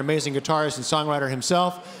producer and an amazing guitarist and songwriter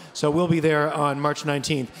himself. So we'll be there on March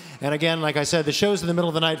 19th. And again, like I said, the show's in the middle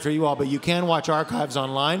of the night for you all, but you can watch archives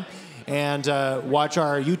online and watch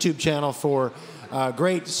our YouTube channel for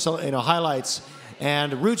great highlights.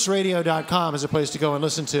 And rootsradio.com is a place to go and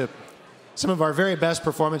listen to some of our very best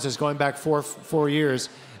performances going back four years.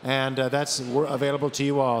 And that's available to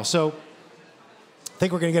you all. So I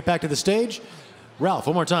think we're going to get back to the stage. Ralph,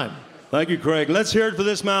 one more time. Thank you, Craig. Let's hear it for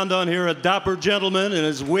this man down here, a dapper gentleman in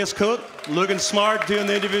his waistcoat, looking smart, doing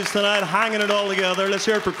the interviews tonight, hanging it all together. Let's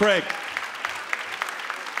hear it for Craig.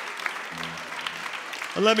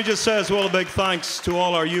 And let me just say as well a big thanks to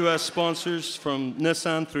all our US sponsors, from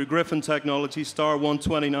Nissan through Griffin Technology, Star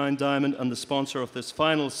 129 Diamond, and the sponsor of this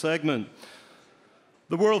final segment.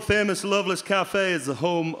 The world-famous Loveless Cafe is the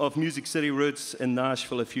home of Music City Roots in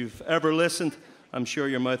Nashville. If you've ever listened, I'm sure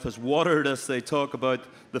your mouth has watered as they talk about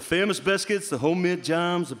the famous biscuits, the homemade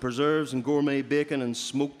jams, the preserves and gourmet bacon and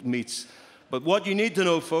smoked meats. But what you need to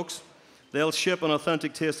know, folks, they'll ship an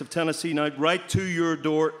authentic taste of Tennessee night right to your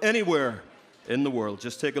door anywhere in the world.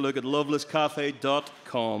 Just take a look at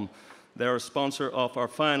lovelesscafe.com. They're a sponsor of our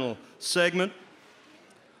final segment.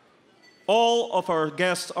 All of our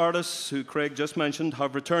guest artists, who Craig just mentioned,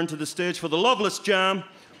 have returned to the stage for the Loveless Jam,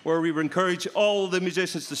 where we encourage all the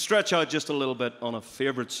musicians to stretch out just a little bit on a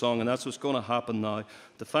favorite song, and that's what's going to happen now.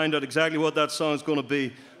 To find out exactly what that song is going to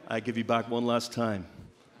be, I give you back one last time,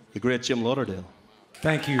 the great Jim Lauderdale.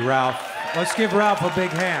 Thank you, Ralph. Let's give Ralph a big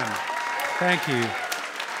hand. Thank you.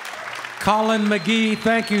 Colin McGee,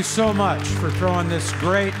 thank you so much for throwing this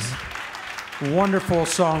great, wonderful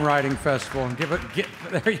songwriting festival and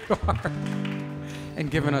there you are, and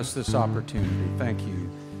giving us this opportunity. Thank you.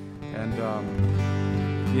 And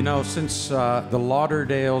you know, since the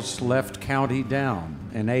Lauderdales left County Down,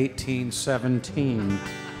 in 1817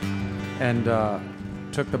 and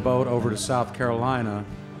took the boat over to South Carolina.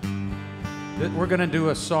 We're going to do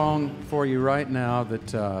a song for you right now that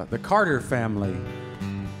the Carter family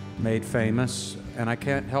made famous, and I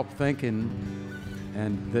can't help thinking,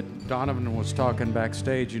 and that Donovan was talking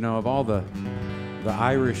backstage, you know, of all the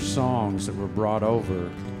Irish songs that were brought over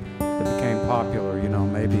that became popular. You know,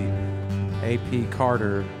 maybe A.P.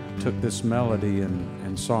 Carter took this melody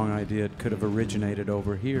and song idea could have originated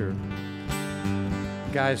over here.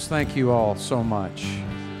 Guys, thank you all so much.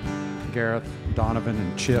 Gareth, Donovan,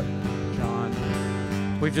 and Chip, John.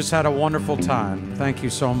 We've just had a wonderful time. Thank you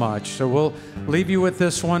so much. So we'll leave you with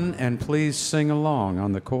this one, and please sing along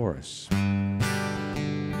on the chorus.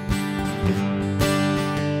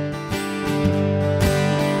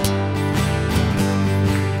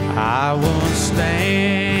 I was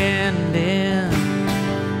standing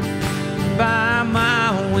by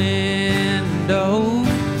my window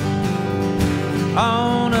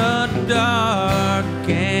on a dark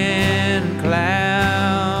and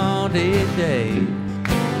cloudy day,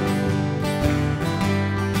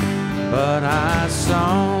 but I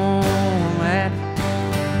saw that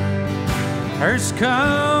hearse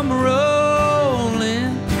come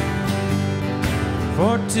rolling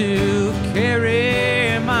for to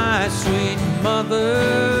carry my sweet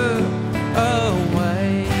mother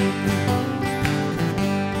away.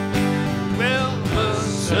 Well, the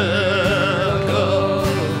circle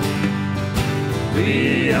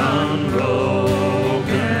be unbroken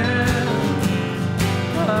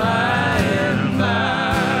by and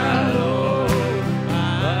by, Lord,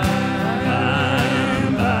 by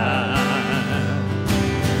and by.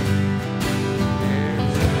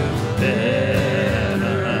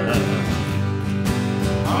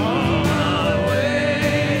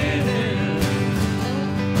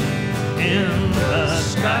 There's a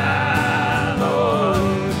sky, Lord,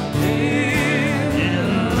 in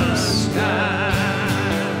the sky.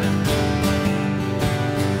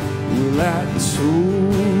 Well, I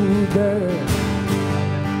told that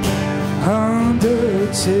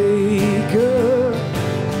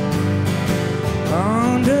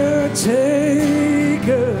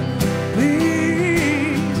Undertaker,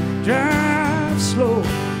 please drive slow.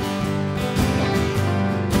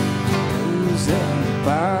 Is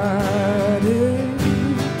anybody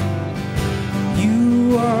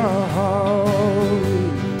you are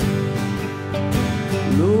hauling?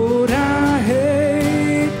 Lord, I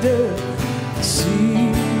hate to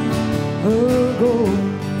see her go.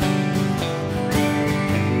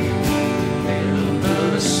 Will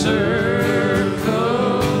the circle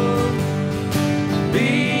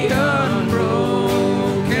be unbroken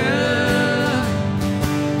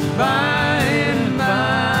by and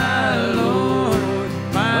by, Lord,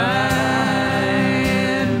 by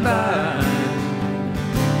and by?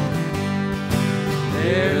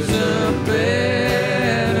 There's a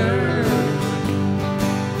better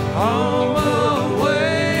home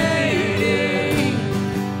awaiting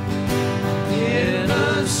in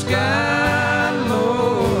the sky,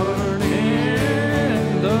 Lord,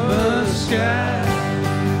 in the sky.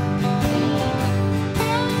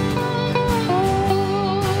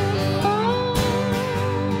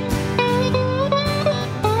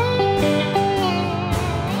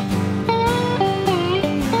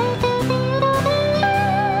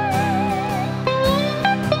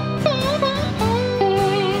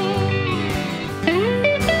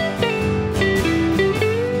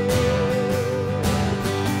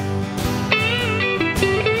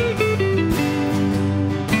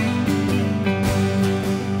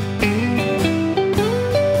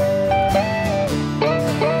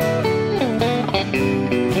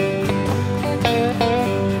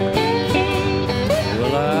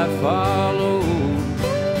 Well, I followed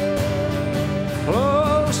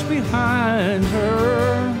close behind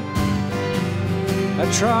her. I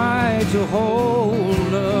tried to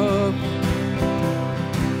hold up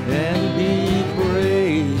and be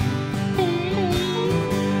brave,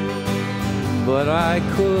 but I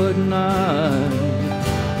could not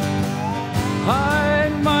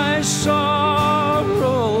hide my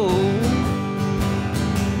sorrow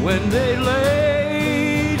when they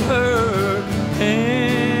laid her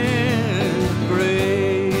in the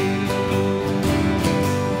grave.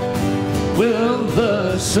 Will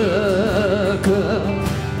the circle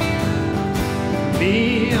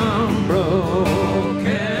be unbroken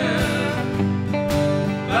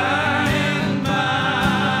by and by,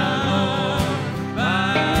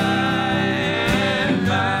 by and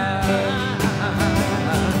by?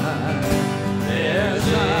 There's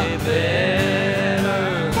a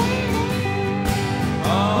better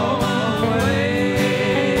home away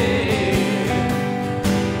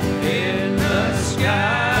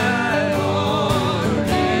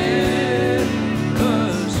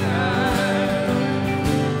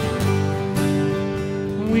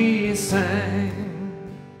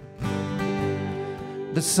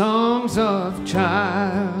songs of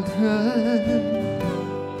childhood,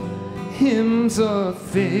 hymns of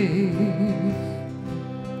faith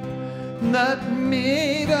that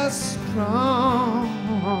made us strong,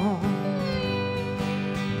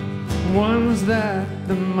 ones that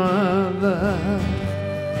the mother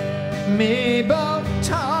Mabel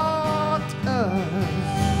taught us.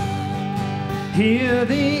 Hear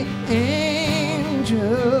the angels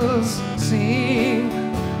sing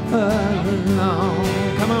along.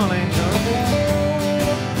 Come on, angels.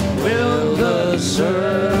 Will the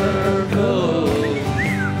circle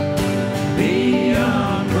be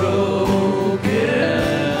unbroken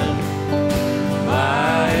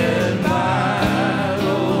by and by,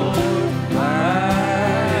 Lord, by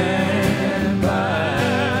and by?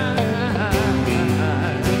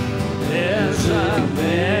 There's a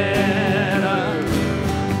better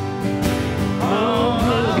on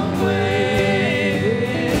the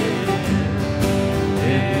way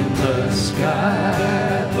in the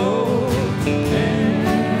sky, Lord,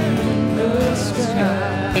 in the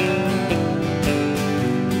sky.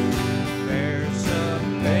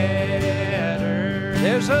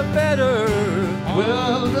 There's a better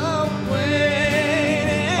world awaiting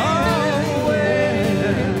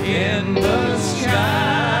in the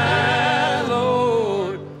sky,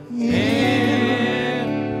 Lord, in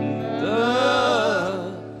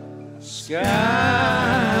the sky.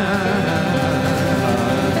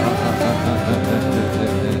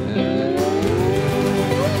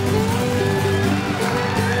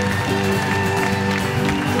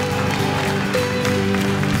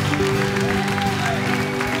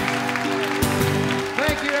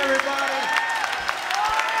 Thank you, everybody.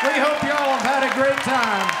 We hope you all have had a great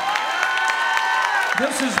time.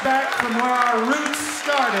 This is back from where our roots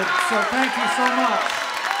started, so thank you so much.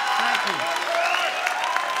 Thank you.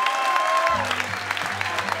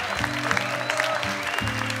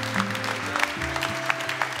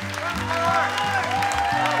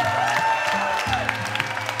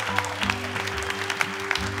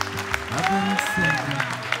 I've been thinking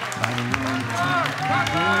about a long time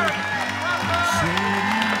ago.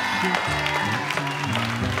 Sailing ships into my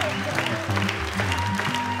life.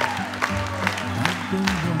 I've been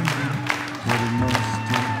wondering what it must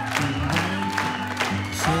have been like.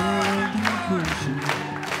 Sailing the ocean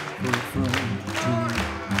from to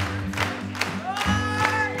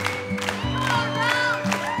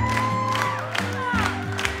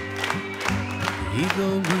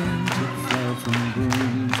eagle wings that fly from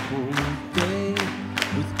Boone's whole day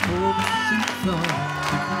with hopes and thoughts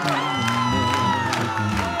of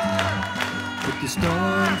American. But the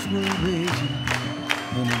storms were raging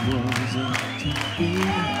and it wasn't to be.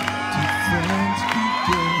 Two friends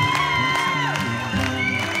together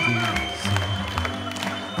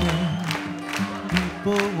when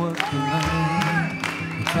people were colliding,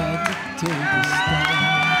 they tried to take us down.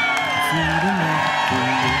 Freedom and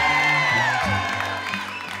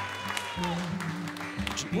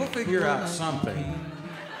We'll figure out something.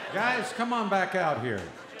 Guys, come on back out here.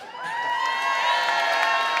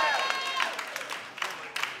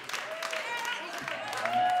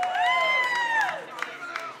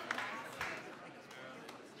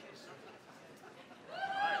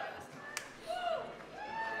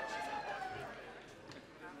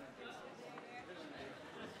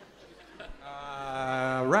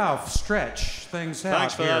 Ralph, stretch things out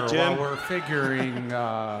Thanks for here that, Jim. while we're figuring.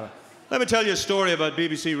 Let me tell you a story about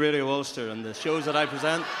BBC Radio Ulster and the shows that I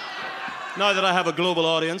present. Now that I have a global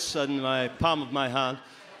audience in my palm of my hand.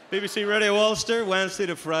 BBC Radio Ulster, Wednesday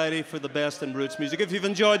to Friday for the best in roots music. If you've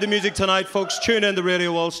enjoyed the music tonight, folks, tune in to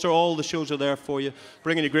Radio Ulster. All the shows are there for you,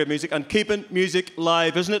 bringing you great music and keeping music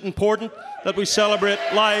live. Isn't it important that we celebrate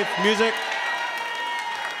live music?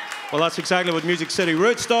 Well, that's exactly what Music City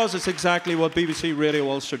Roots does. It's exactly what BBC Radio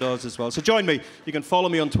Ulster does as well. So join me. You can follow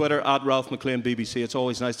me on Twitter at Ralph McLean BBC. It's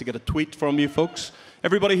always nice to get a tweet from you folks.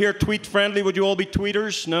 Everybody here tweet friendly? Would you all be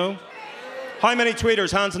tweeters? No? How many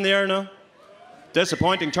tweeters? Hands in the air now.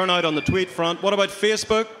 Disappointing turnout on the tweet front. What about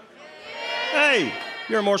Facebook? Hey,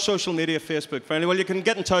 you're more social media Facebook friendly. Well, you can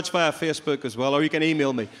get in touch via Facebook as well, or you can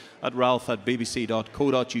email me at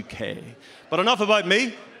ralph@bbc.co.uk. But enough about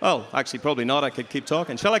me. Oh, actually, probably not. I could keep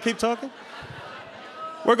talking. Shall I keep talking?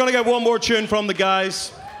 We're going to get one more tune from the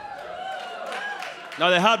guys. Now,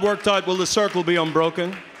 they had worked out, will the circle be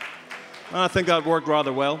unbroken? And I think that worked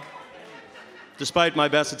rather well, despite my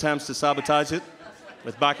best attempts to sabotage it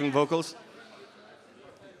with backing vocals.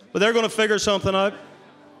 But they're going to figure something out.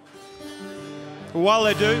 But while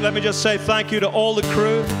they do, let me just say thank you to all the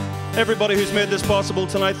crew, everybody who's made this possible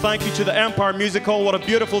tonight. Thank you to the Empire Music Hall. What a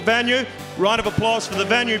beautiful venue. Round of applause for the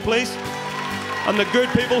venue, please. And the good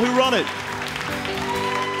people who run it.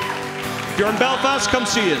 you're in Belfast, come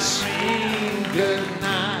see us. Good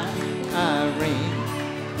night, Irene.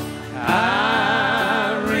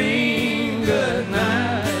 Irene, good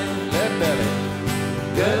night. Let Betty.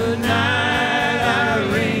 Good night,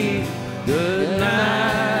 Irene. Good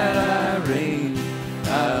night, Irene.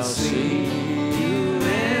 I'll see you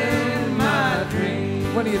in my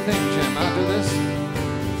dream. What do you think, Jim? After this?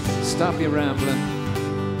 Stop your rambling.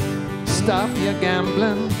 Stop your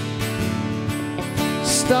gambling.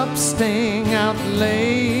 Stop staying out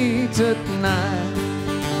late at night.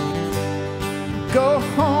 Go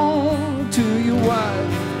home to your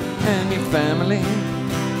wife and your family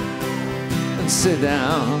and sit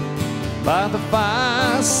down by the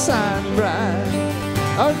fireside bright.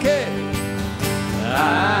 Okay.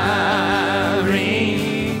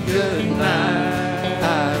 Irene, good night,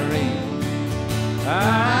 Irene.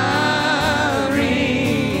 Irene,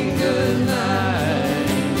 good night.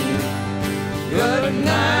 Good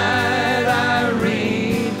night,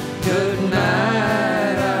 Irene. Good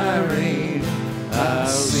night, Irene. I'll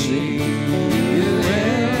see you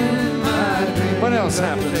in my dream. What else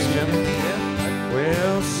happens, Jim?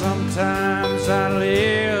 Well, sometimes I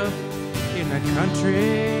live in the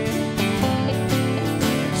country.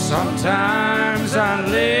 Sometimes I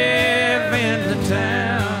live in the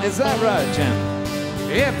town. Is that right, Jim?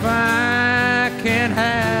 If I can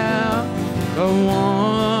have the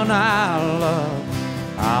one I love,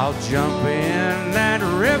 I'll jump in that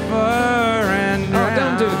river and drown. Oh,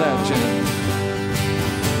 don't do that, Jim.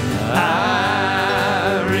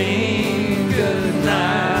 Irene, good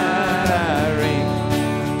night, Irene.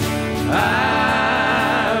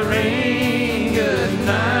 Irene, good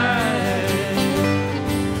night.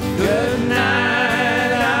 Good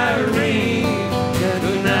night, Irene.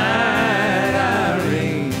 Good night,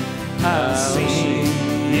 Irene. I'll see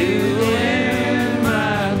you in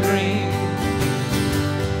my dream.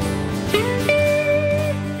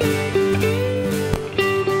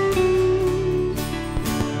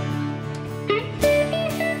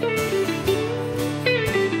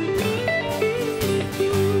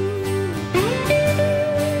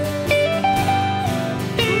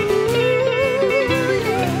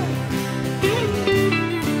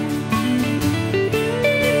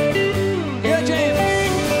 Yeah, James.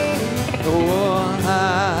 Oh,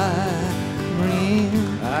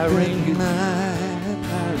 Irene, good night,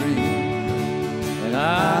 Irene. And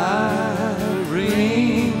Irene,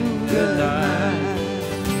 good night.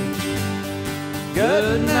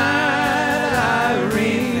 Good night,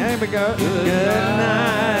 Irene. Here we go. Good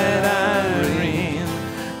night, Irene.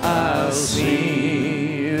 I'll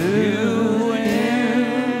see you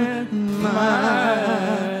in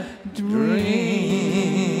my dream.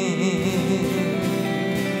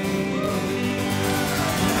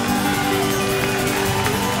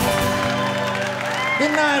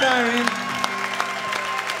 Good night, Irene.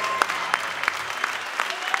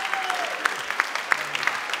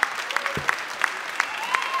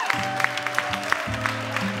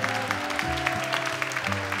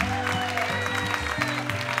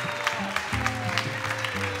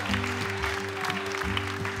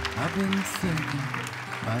 I've been thinking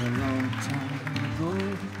about a long time ago,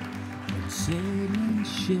 when sailing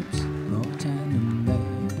ships brought time to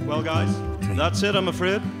land. Well, guys, that's it, I'm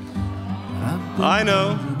afraid. I've been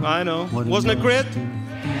I know. what Wasn't it great? to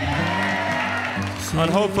And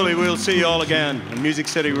hopefully we'll see you all again in Music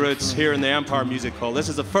City Roots here in the Empire Music Hall. This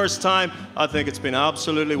is the first time. I think it's been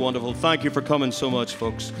absolutely wonderful. Thank you for coming so much,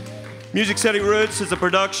 folks. Music City Roots is a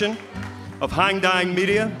production of Hang Dang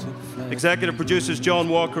Media. Executive producers John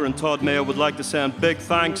Walker and Todd Mayo would like to send big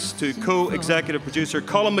thanks to co-executive producer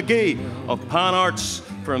Colin McGee of Pan Arts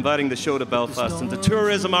for inviting the show to Belfast, and to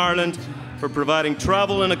Tourism Ireland for providing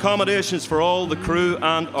travel and accommodations for all the crew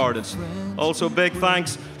and artists. Also big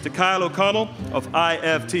thanks to Kyle O'Connell of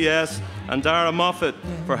IFTS and Dara Moffat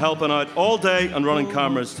for helping out all day and running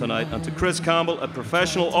cameras tonight, and to Chris Campbell at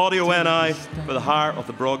Professional Audio NI for the hire of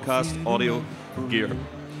the broadcast audio gear.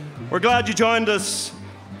 We're glad you joined us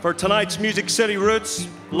for tonight's Music City Roots,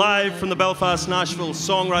 live from the Belfast Nashville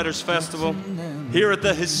Songwriters Festival, here at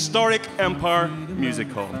the historic Empire Music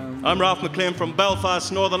Hall. I'm Ralph McLean from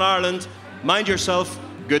Belfast, Northern Ireland. Mind yourself.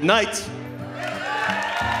 Good night.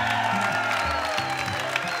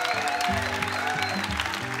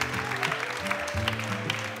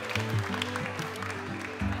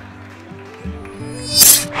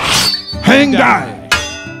 Hang down!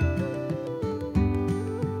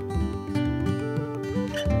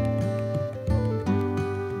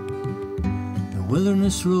 The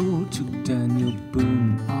Wilderness Road took Daniel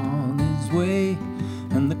Boone on his way,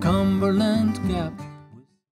 and the Cumberland Gap